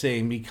way of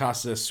saying mi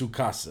casa su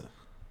casa.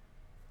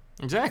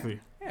 Exactly.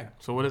 Yeah.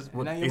 So what is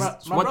what? Now you're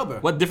my brother.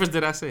 What difference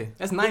did I say?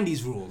 That's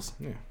 90s rules.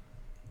 Yeah.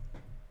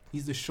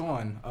 He's the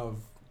Sean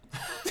of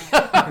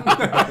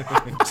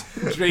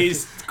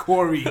Dre's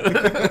Corey.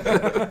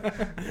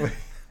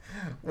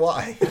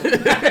 Why?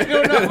 I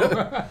don't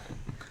know.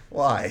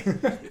 Why?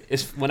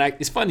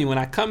 It's funny when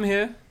I come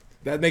here.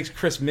 That makes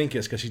Chris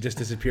Minkus because she just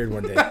disappeared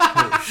one day.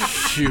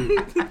 Shoot.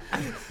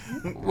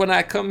 When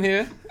I come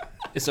here,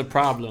 it's a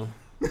problem.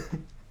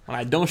 When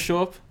I don't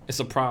show up, It's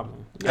a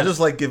problem. I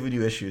just like giving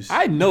you issues.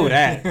 I know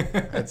that.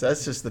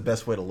 That's just the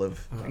best way to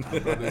live.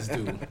 Brothers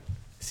do.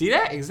 See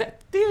that?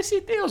 Theo, see,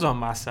 Theo's on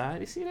my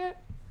side. You see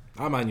that?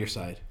 I'm on your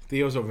side.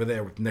 Theo's over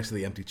there next to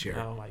the empty chair.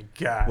 Oh my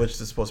god. Which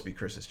is supposed to be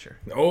Chris's chair.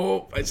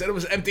 Oh, I said it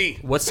was empty.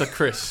 What's a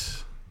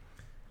Chris?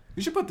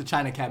 We should put the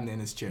china cabinet in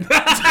his chair.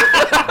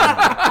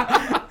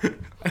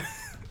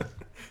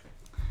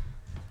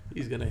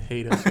 He's gonna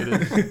hate us for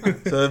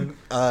this. So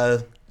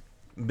I've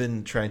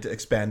been trying to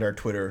expand our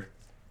Twitter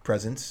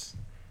presence.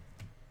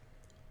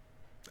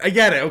 I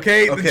get it,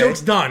 okay? The Okay.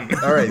 joke's done.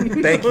 All right,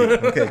 thank you.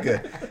 Okay,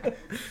 good.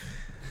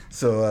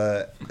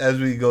 So as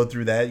we go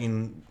through that,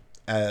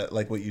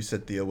 like what you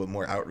said, Theo, with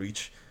more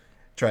outreach,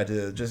 try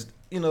to just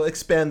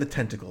expand the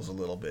tentacles a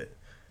little bit.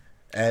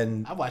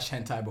 And I watched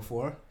hentai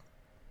before.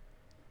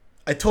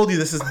 I told you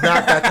this is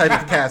not that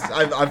type of cast.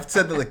 I've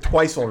said that like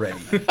twice already.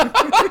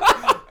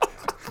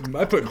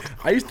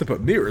 I used to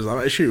put mirrors on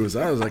my shoes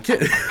when I was a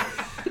kid.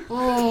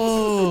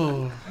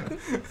 Oh.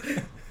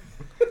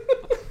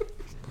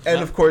 And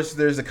of course,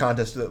 there's a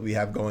contest that we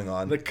have going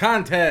on. The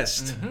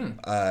contest.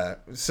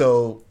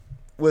 So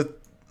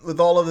with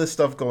all of this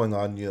stuff going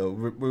on,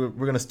 we're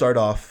gonna start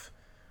off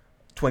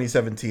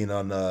 2017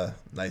 on a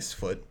nice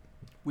foot.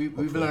 We've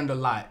learned a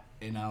lot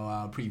in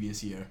our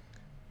previous year.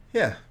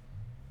 Yeah,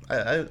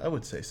 I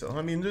would say so.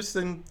 I mean, there's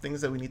some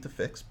things that we need to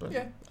fix, but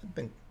Yeah. I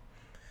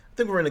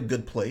think we're in a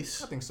good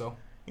place. I think so.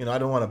 I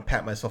don't want to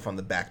pat myself on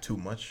the back too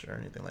much or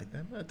anything like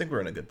that. I think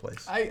we're in a good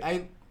place.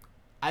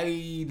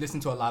 I listen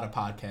to a lot of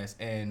podcasts,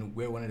 and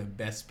we're one of the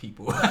best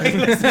people I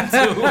listen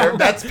to.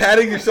 That's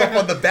patting yourself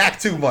on the back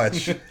too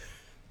much.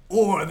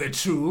 Or the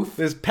truth.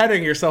 There's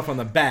patting yourself on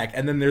the back,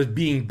 and then there's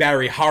being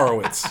Barry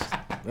Horowitz.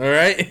 All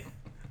right?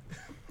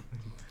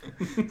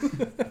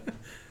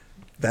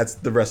 That's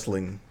the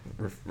wrestling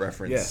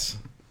reference. Yes.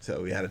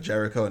 So we had a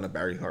Jericho and a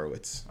Barry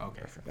Horowitz.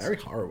 Okay. reference. Barry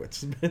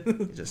Horowitz.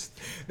 Just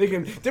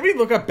Did we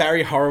look up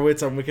Barry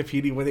Horowitz on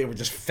Wikipedia when they were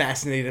just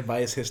fascinated by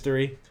his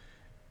history?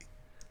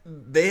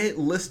 they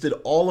listed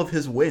all of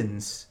his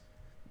wins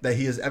that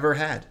he has ever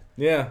had.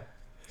 Yeah.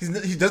 He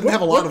doesn't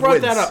have a lot of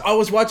brought wins. that up? I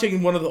was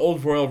watching one of the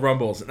old Royal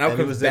Rumbles, and out And it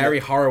comes was in Barry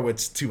it.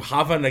 Horowitz to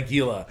Hava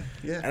Nagila.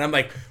 Yeah. And I'm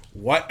like,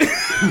 what?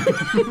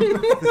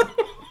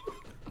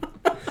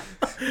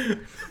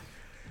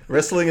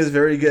 Wrestling is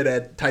very good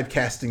at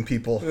typecasting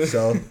people,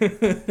 so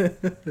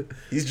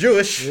he's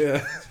Jewish.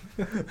 Yeah.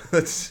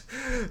 let's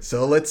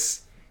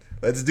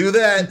do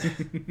that.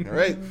 All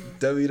right,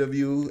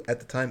 WW at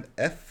the time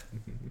F,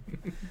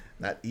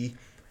 not E.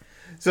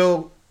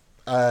 So,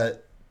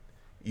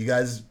 you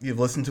guys, you've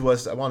listened to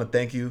us. I want to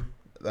thank you,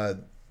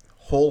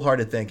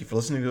 wholehearted thank you for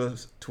listening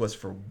to us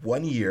for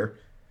 1 year.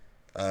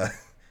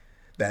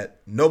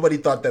 That nobody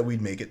thought that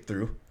we'd make it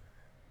through.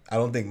 I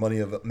don't think many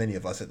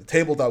of us at the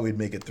table thought we'd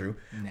make it through.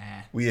 Nah.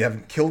 We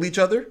haven't killed each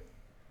other.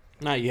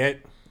 Not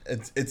yet.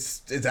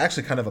 It's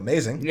actually kind of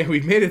amazing. Yeah,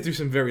 we've made it through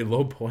some very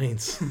low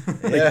points.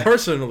 Like, Yeah.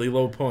 personally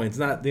low points.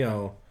 Not,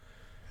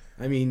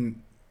 I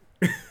mean,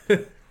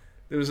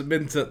 there's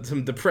been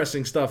some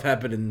depressing stuff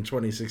happened in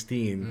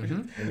 2016. Mm-hmm.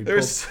 And we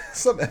There's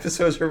some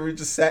episodes where we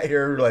just sat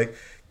here and were like,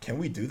 can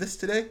we do this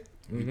today?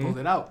 We pulled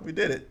it out. We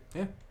did it.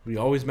 Yeah. we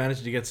always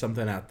managed to get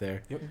something out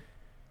there. Yep.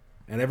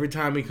 And every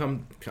time at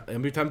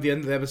the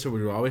end of the episode,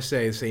 we would always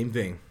say the same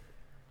thing.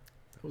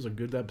 That was a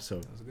good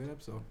episode. That was a good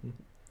episode.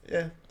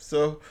 Yeah.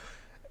 So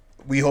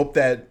we hope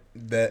that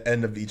the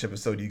end of each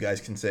episode, you guys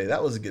can say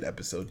that was a good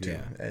episode too.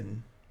 Yeah.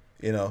 And,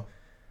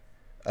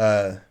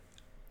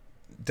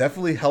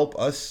 definitely help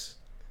us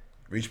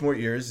reach more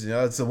ears.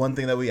 It's the one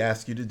thing that we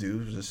ask you to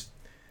do. Just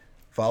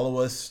follow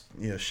us,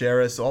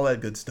 share us, all that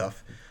good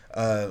stuff.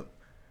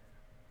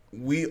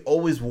 We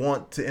always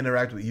want to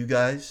interact with you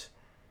guys.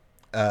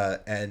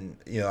 And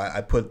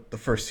I put the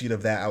first seed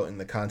of that out in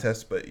the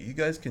contest, but you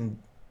guys can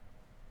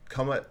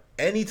come at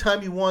any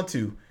time you want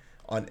to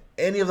on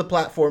any of the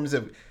platforms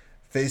of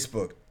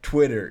Facebook,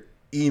 Twitter,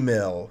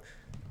 email.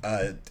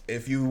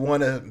 If you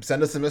want to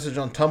send us a message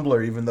on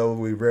Tumblr, even though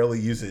we rarely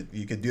use it,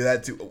 you could do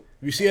that too.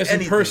 If you see us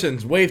Anything. in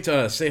person, wave to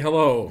us, say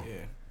hello. Yeah.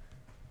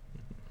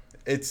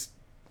 It's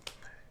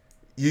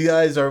you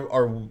guys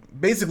are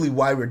basically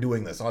why we're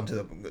doing this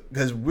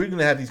because we're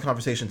gonna have these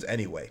conversations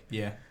anyway.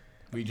 Yeah.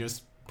 We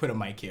just put a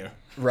mic here.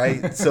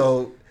 Right?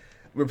 So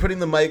we're putting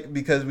the mic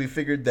because we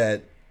figured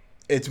that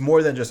it's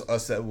more than just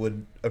us that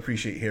would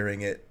appreciate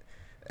hearing it.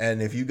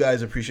 And if you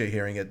guys appreciate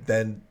hearing it,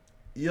 then,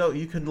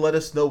 you can let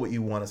us know what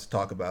you want us to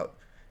talk about.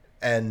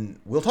 And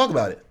we'll talk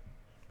about it.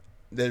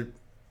 There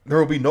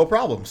will be no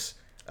problems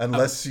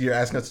unless you're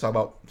asking us to talk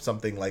about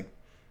something like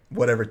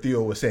whatever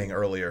Theo was saying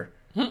earlier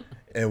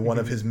in one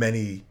of his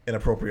many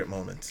inappropriate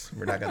moments.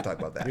 We're not going to talk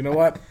about that. You know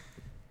what?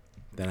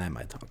 Then I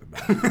might talk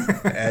about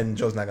it. And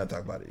Joe's not going to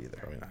talk about it either.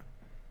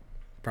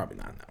 Probably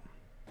not now.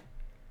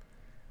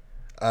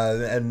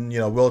 And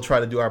we'll try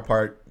to do our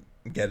part,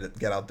 get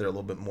out there a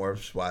little bit more.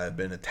 Which is why I've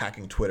been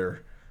attacking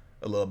Twitter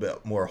a little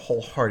bit more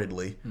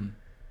wholeheartedly.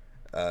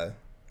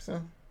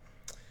 So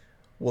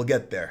we'll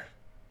get there.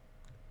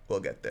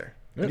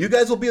 Yep. You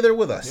guys will be there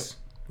with us,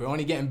 We're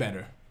only getting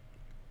better.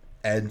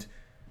 and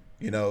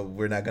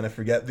we're not going to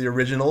forget the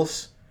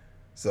originals.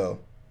 So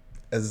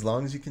as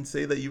long as you can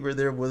say that you were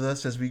there with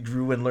us as we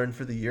grew and learned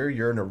for the year,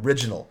 you're an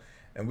original.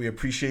 And we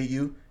appreciate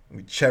you.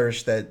 We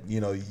cherish that,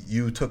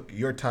 you took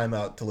your time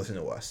out to listen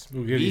to us.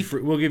 We'll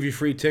give you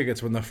free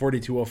tickets when the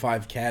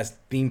 4205 Cast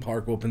theme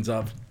park opens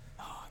up.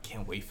 Oh, I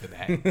can't wait for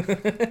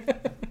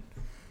that.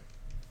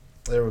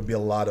 There would be a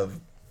lot of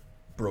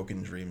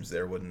broken dreams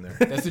there, wouldn't there?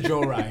 That's the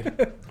Joe ride.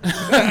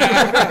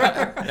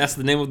 That's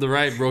the name of the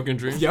ride, Broken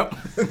Dreams. Yep.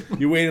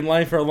 You wait in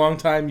line for a long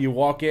time, you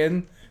walk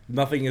in,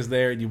 nothing is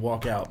there, and you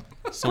walk out.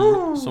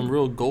 Some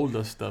real gold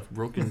dust stuff,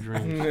 Broken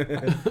Dreams.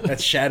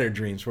 That's shattered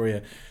dreams for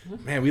you.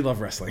 Man, we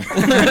love wrestling.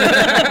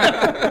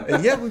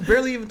 And yeah, we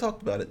barely even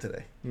talked about it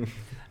today.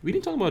 We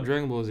didn't talk about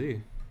Dragon Ball Z.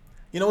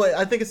 You know what?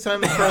 I think it's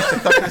time for us to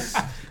cut this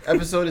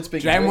episode. It's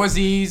been Dragon great. Ball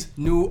Z's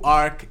new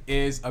arc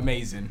is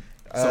amazing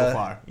so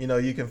far.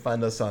 You can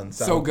find us on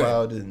So good.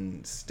 SoundCloud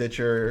and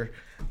Stitcher,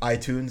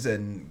 iTunes,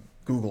 and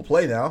Google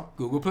Play now.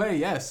 Google Play,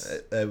 yes.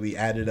 We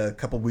added a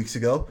couple weeks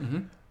ago.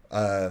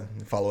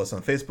 Mm-hmm. Follow us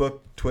on Facebook,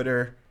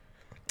 Twitter.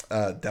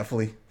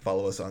 Definitely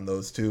follow us on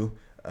those two.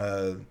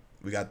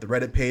 We got the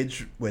Reddit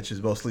page, which is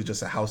mostly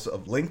just a house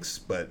of links,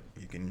 but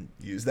you can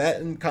use that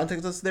and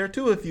contact us there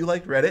too if you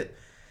like Reddit.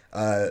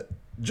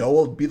 Joe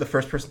will be the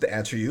first person to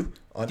answer you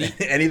on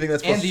anything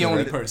that's posted And the on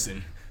only Reddit.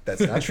 person.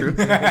 That's not true.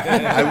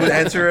 I would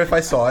answer if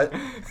I saw it.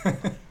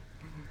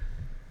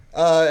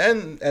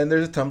 And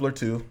there's a Tumblr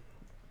too,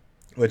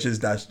 which is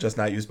just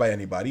not used by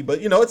anybody, but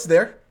it's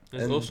there.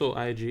 There's And- also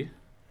IG.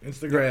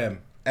 Instagram.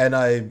 And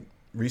I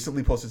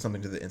recently posted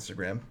something to the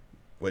Instagram,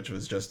 which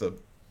was just a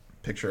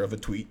picture of a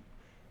tweet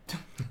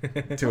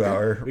to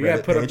our We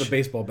gotta Reddit put up page. the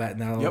baseball bat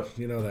now. Yep.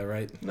 You know that,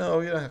 right? No,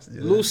 you don't have to do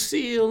that.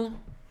 Lucille.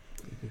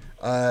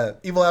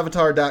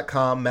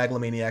 Evilavatar.com,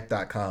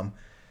 Maglomaniac.com.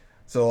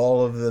 So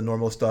all of the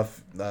normal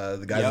stuff.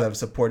 The guys Yep. that have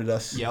supported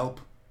us. Yelp.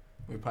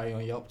 We're probably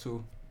on Yelp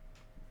too.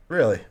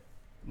 Really.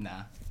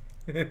 Nah.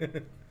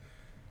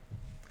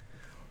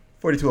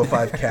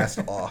 4205 cast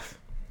off.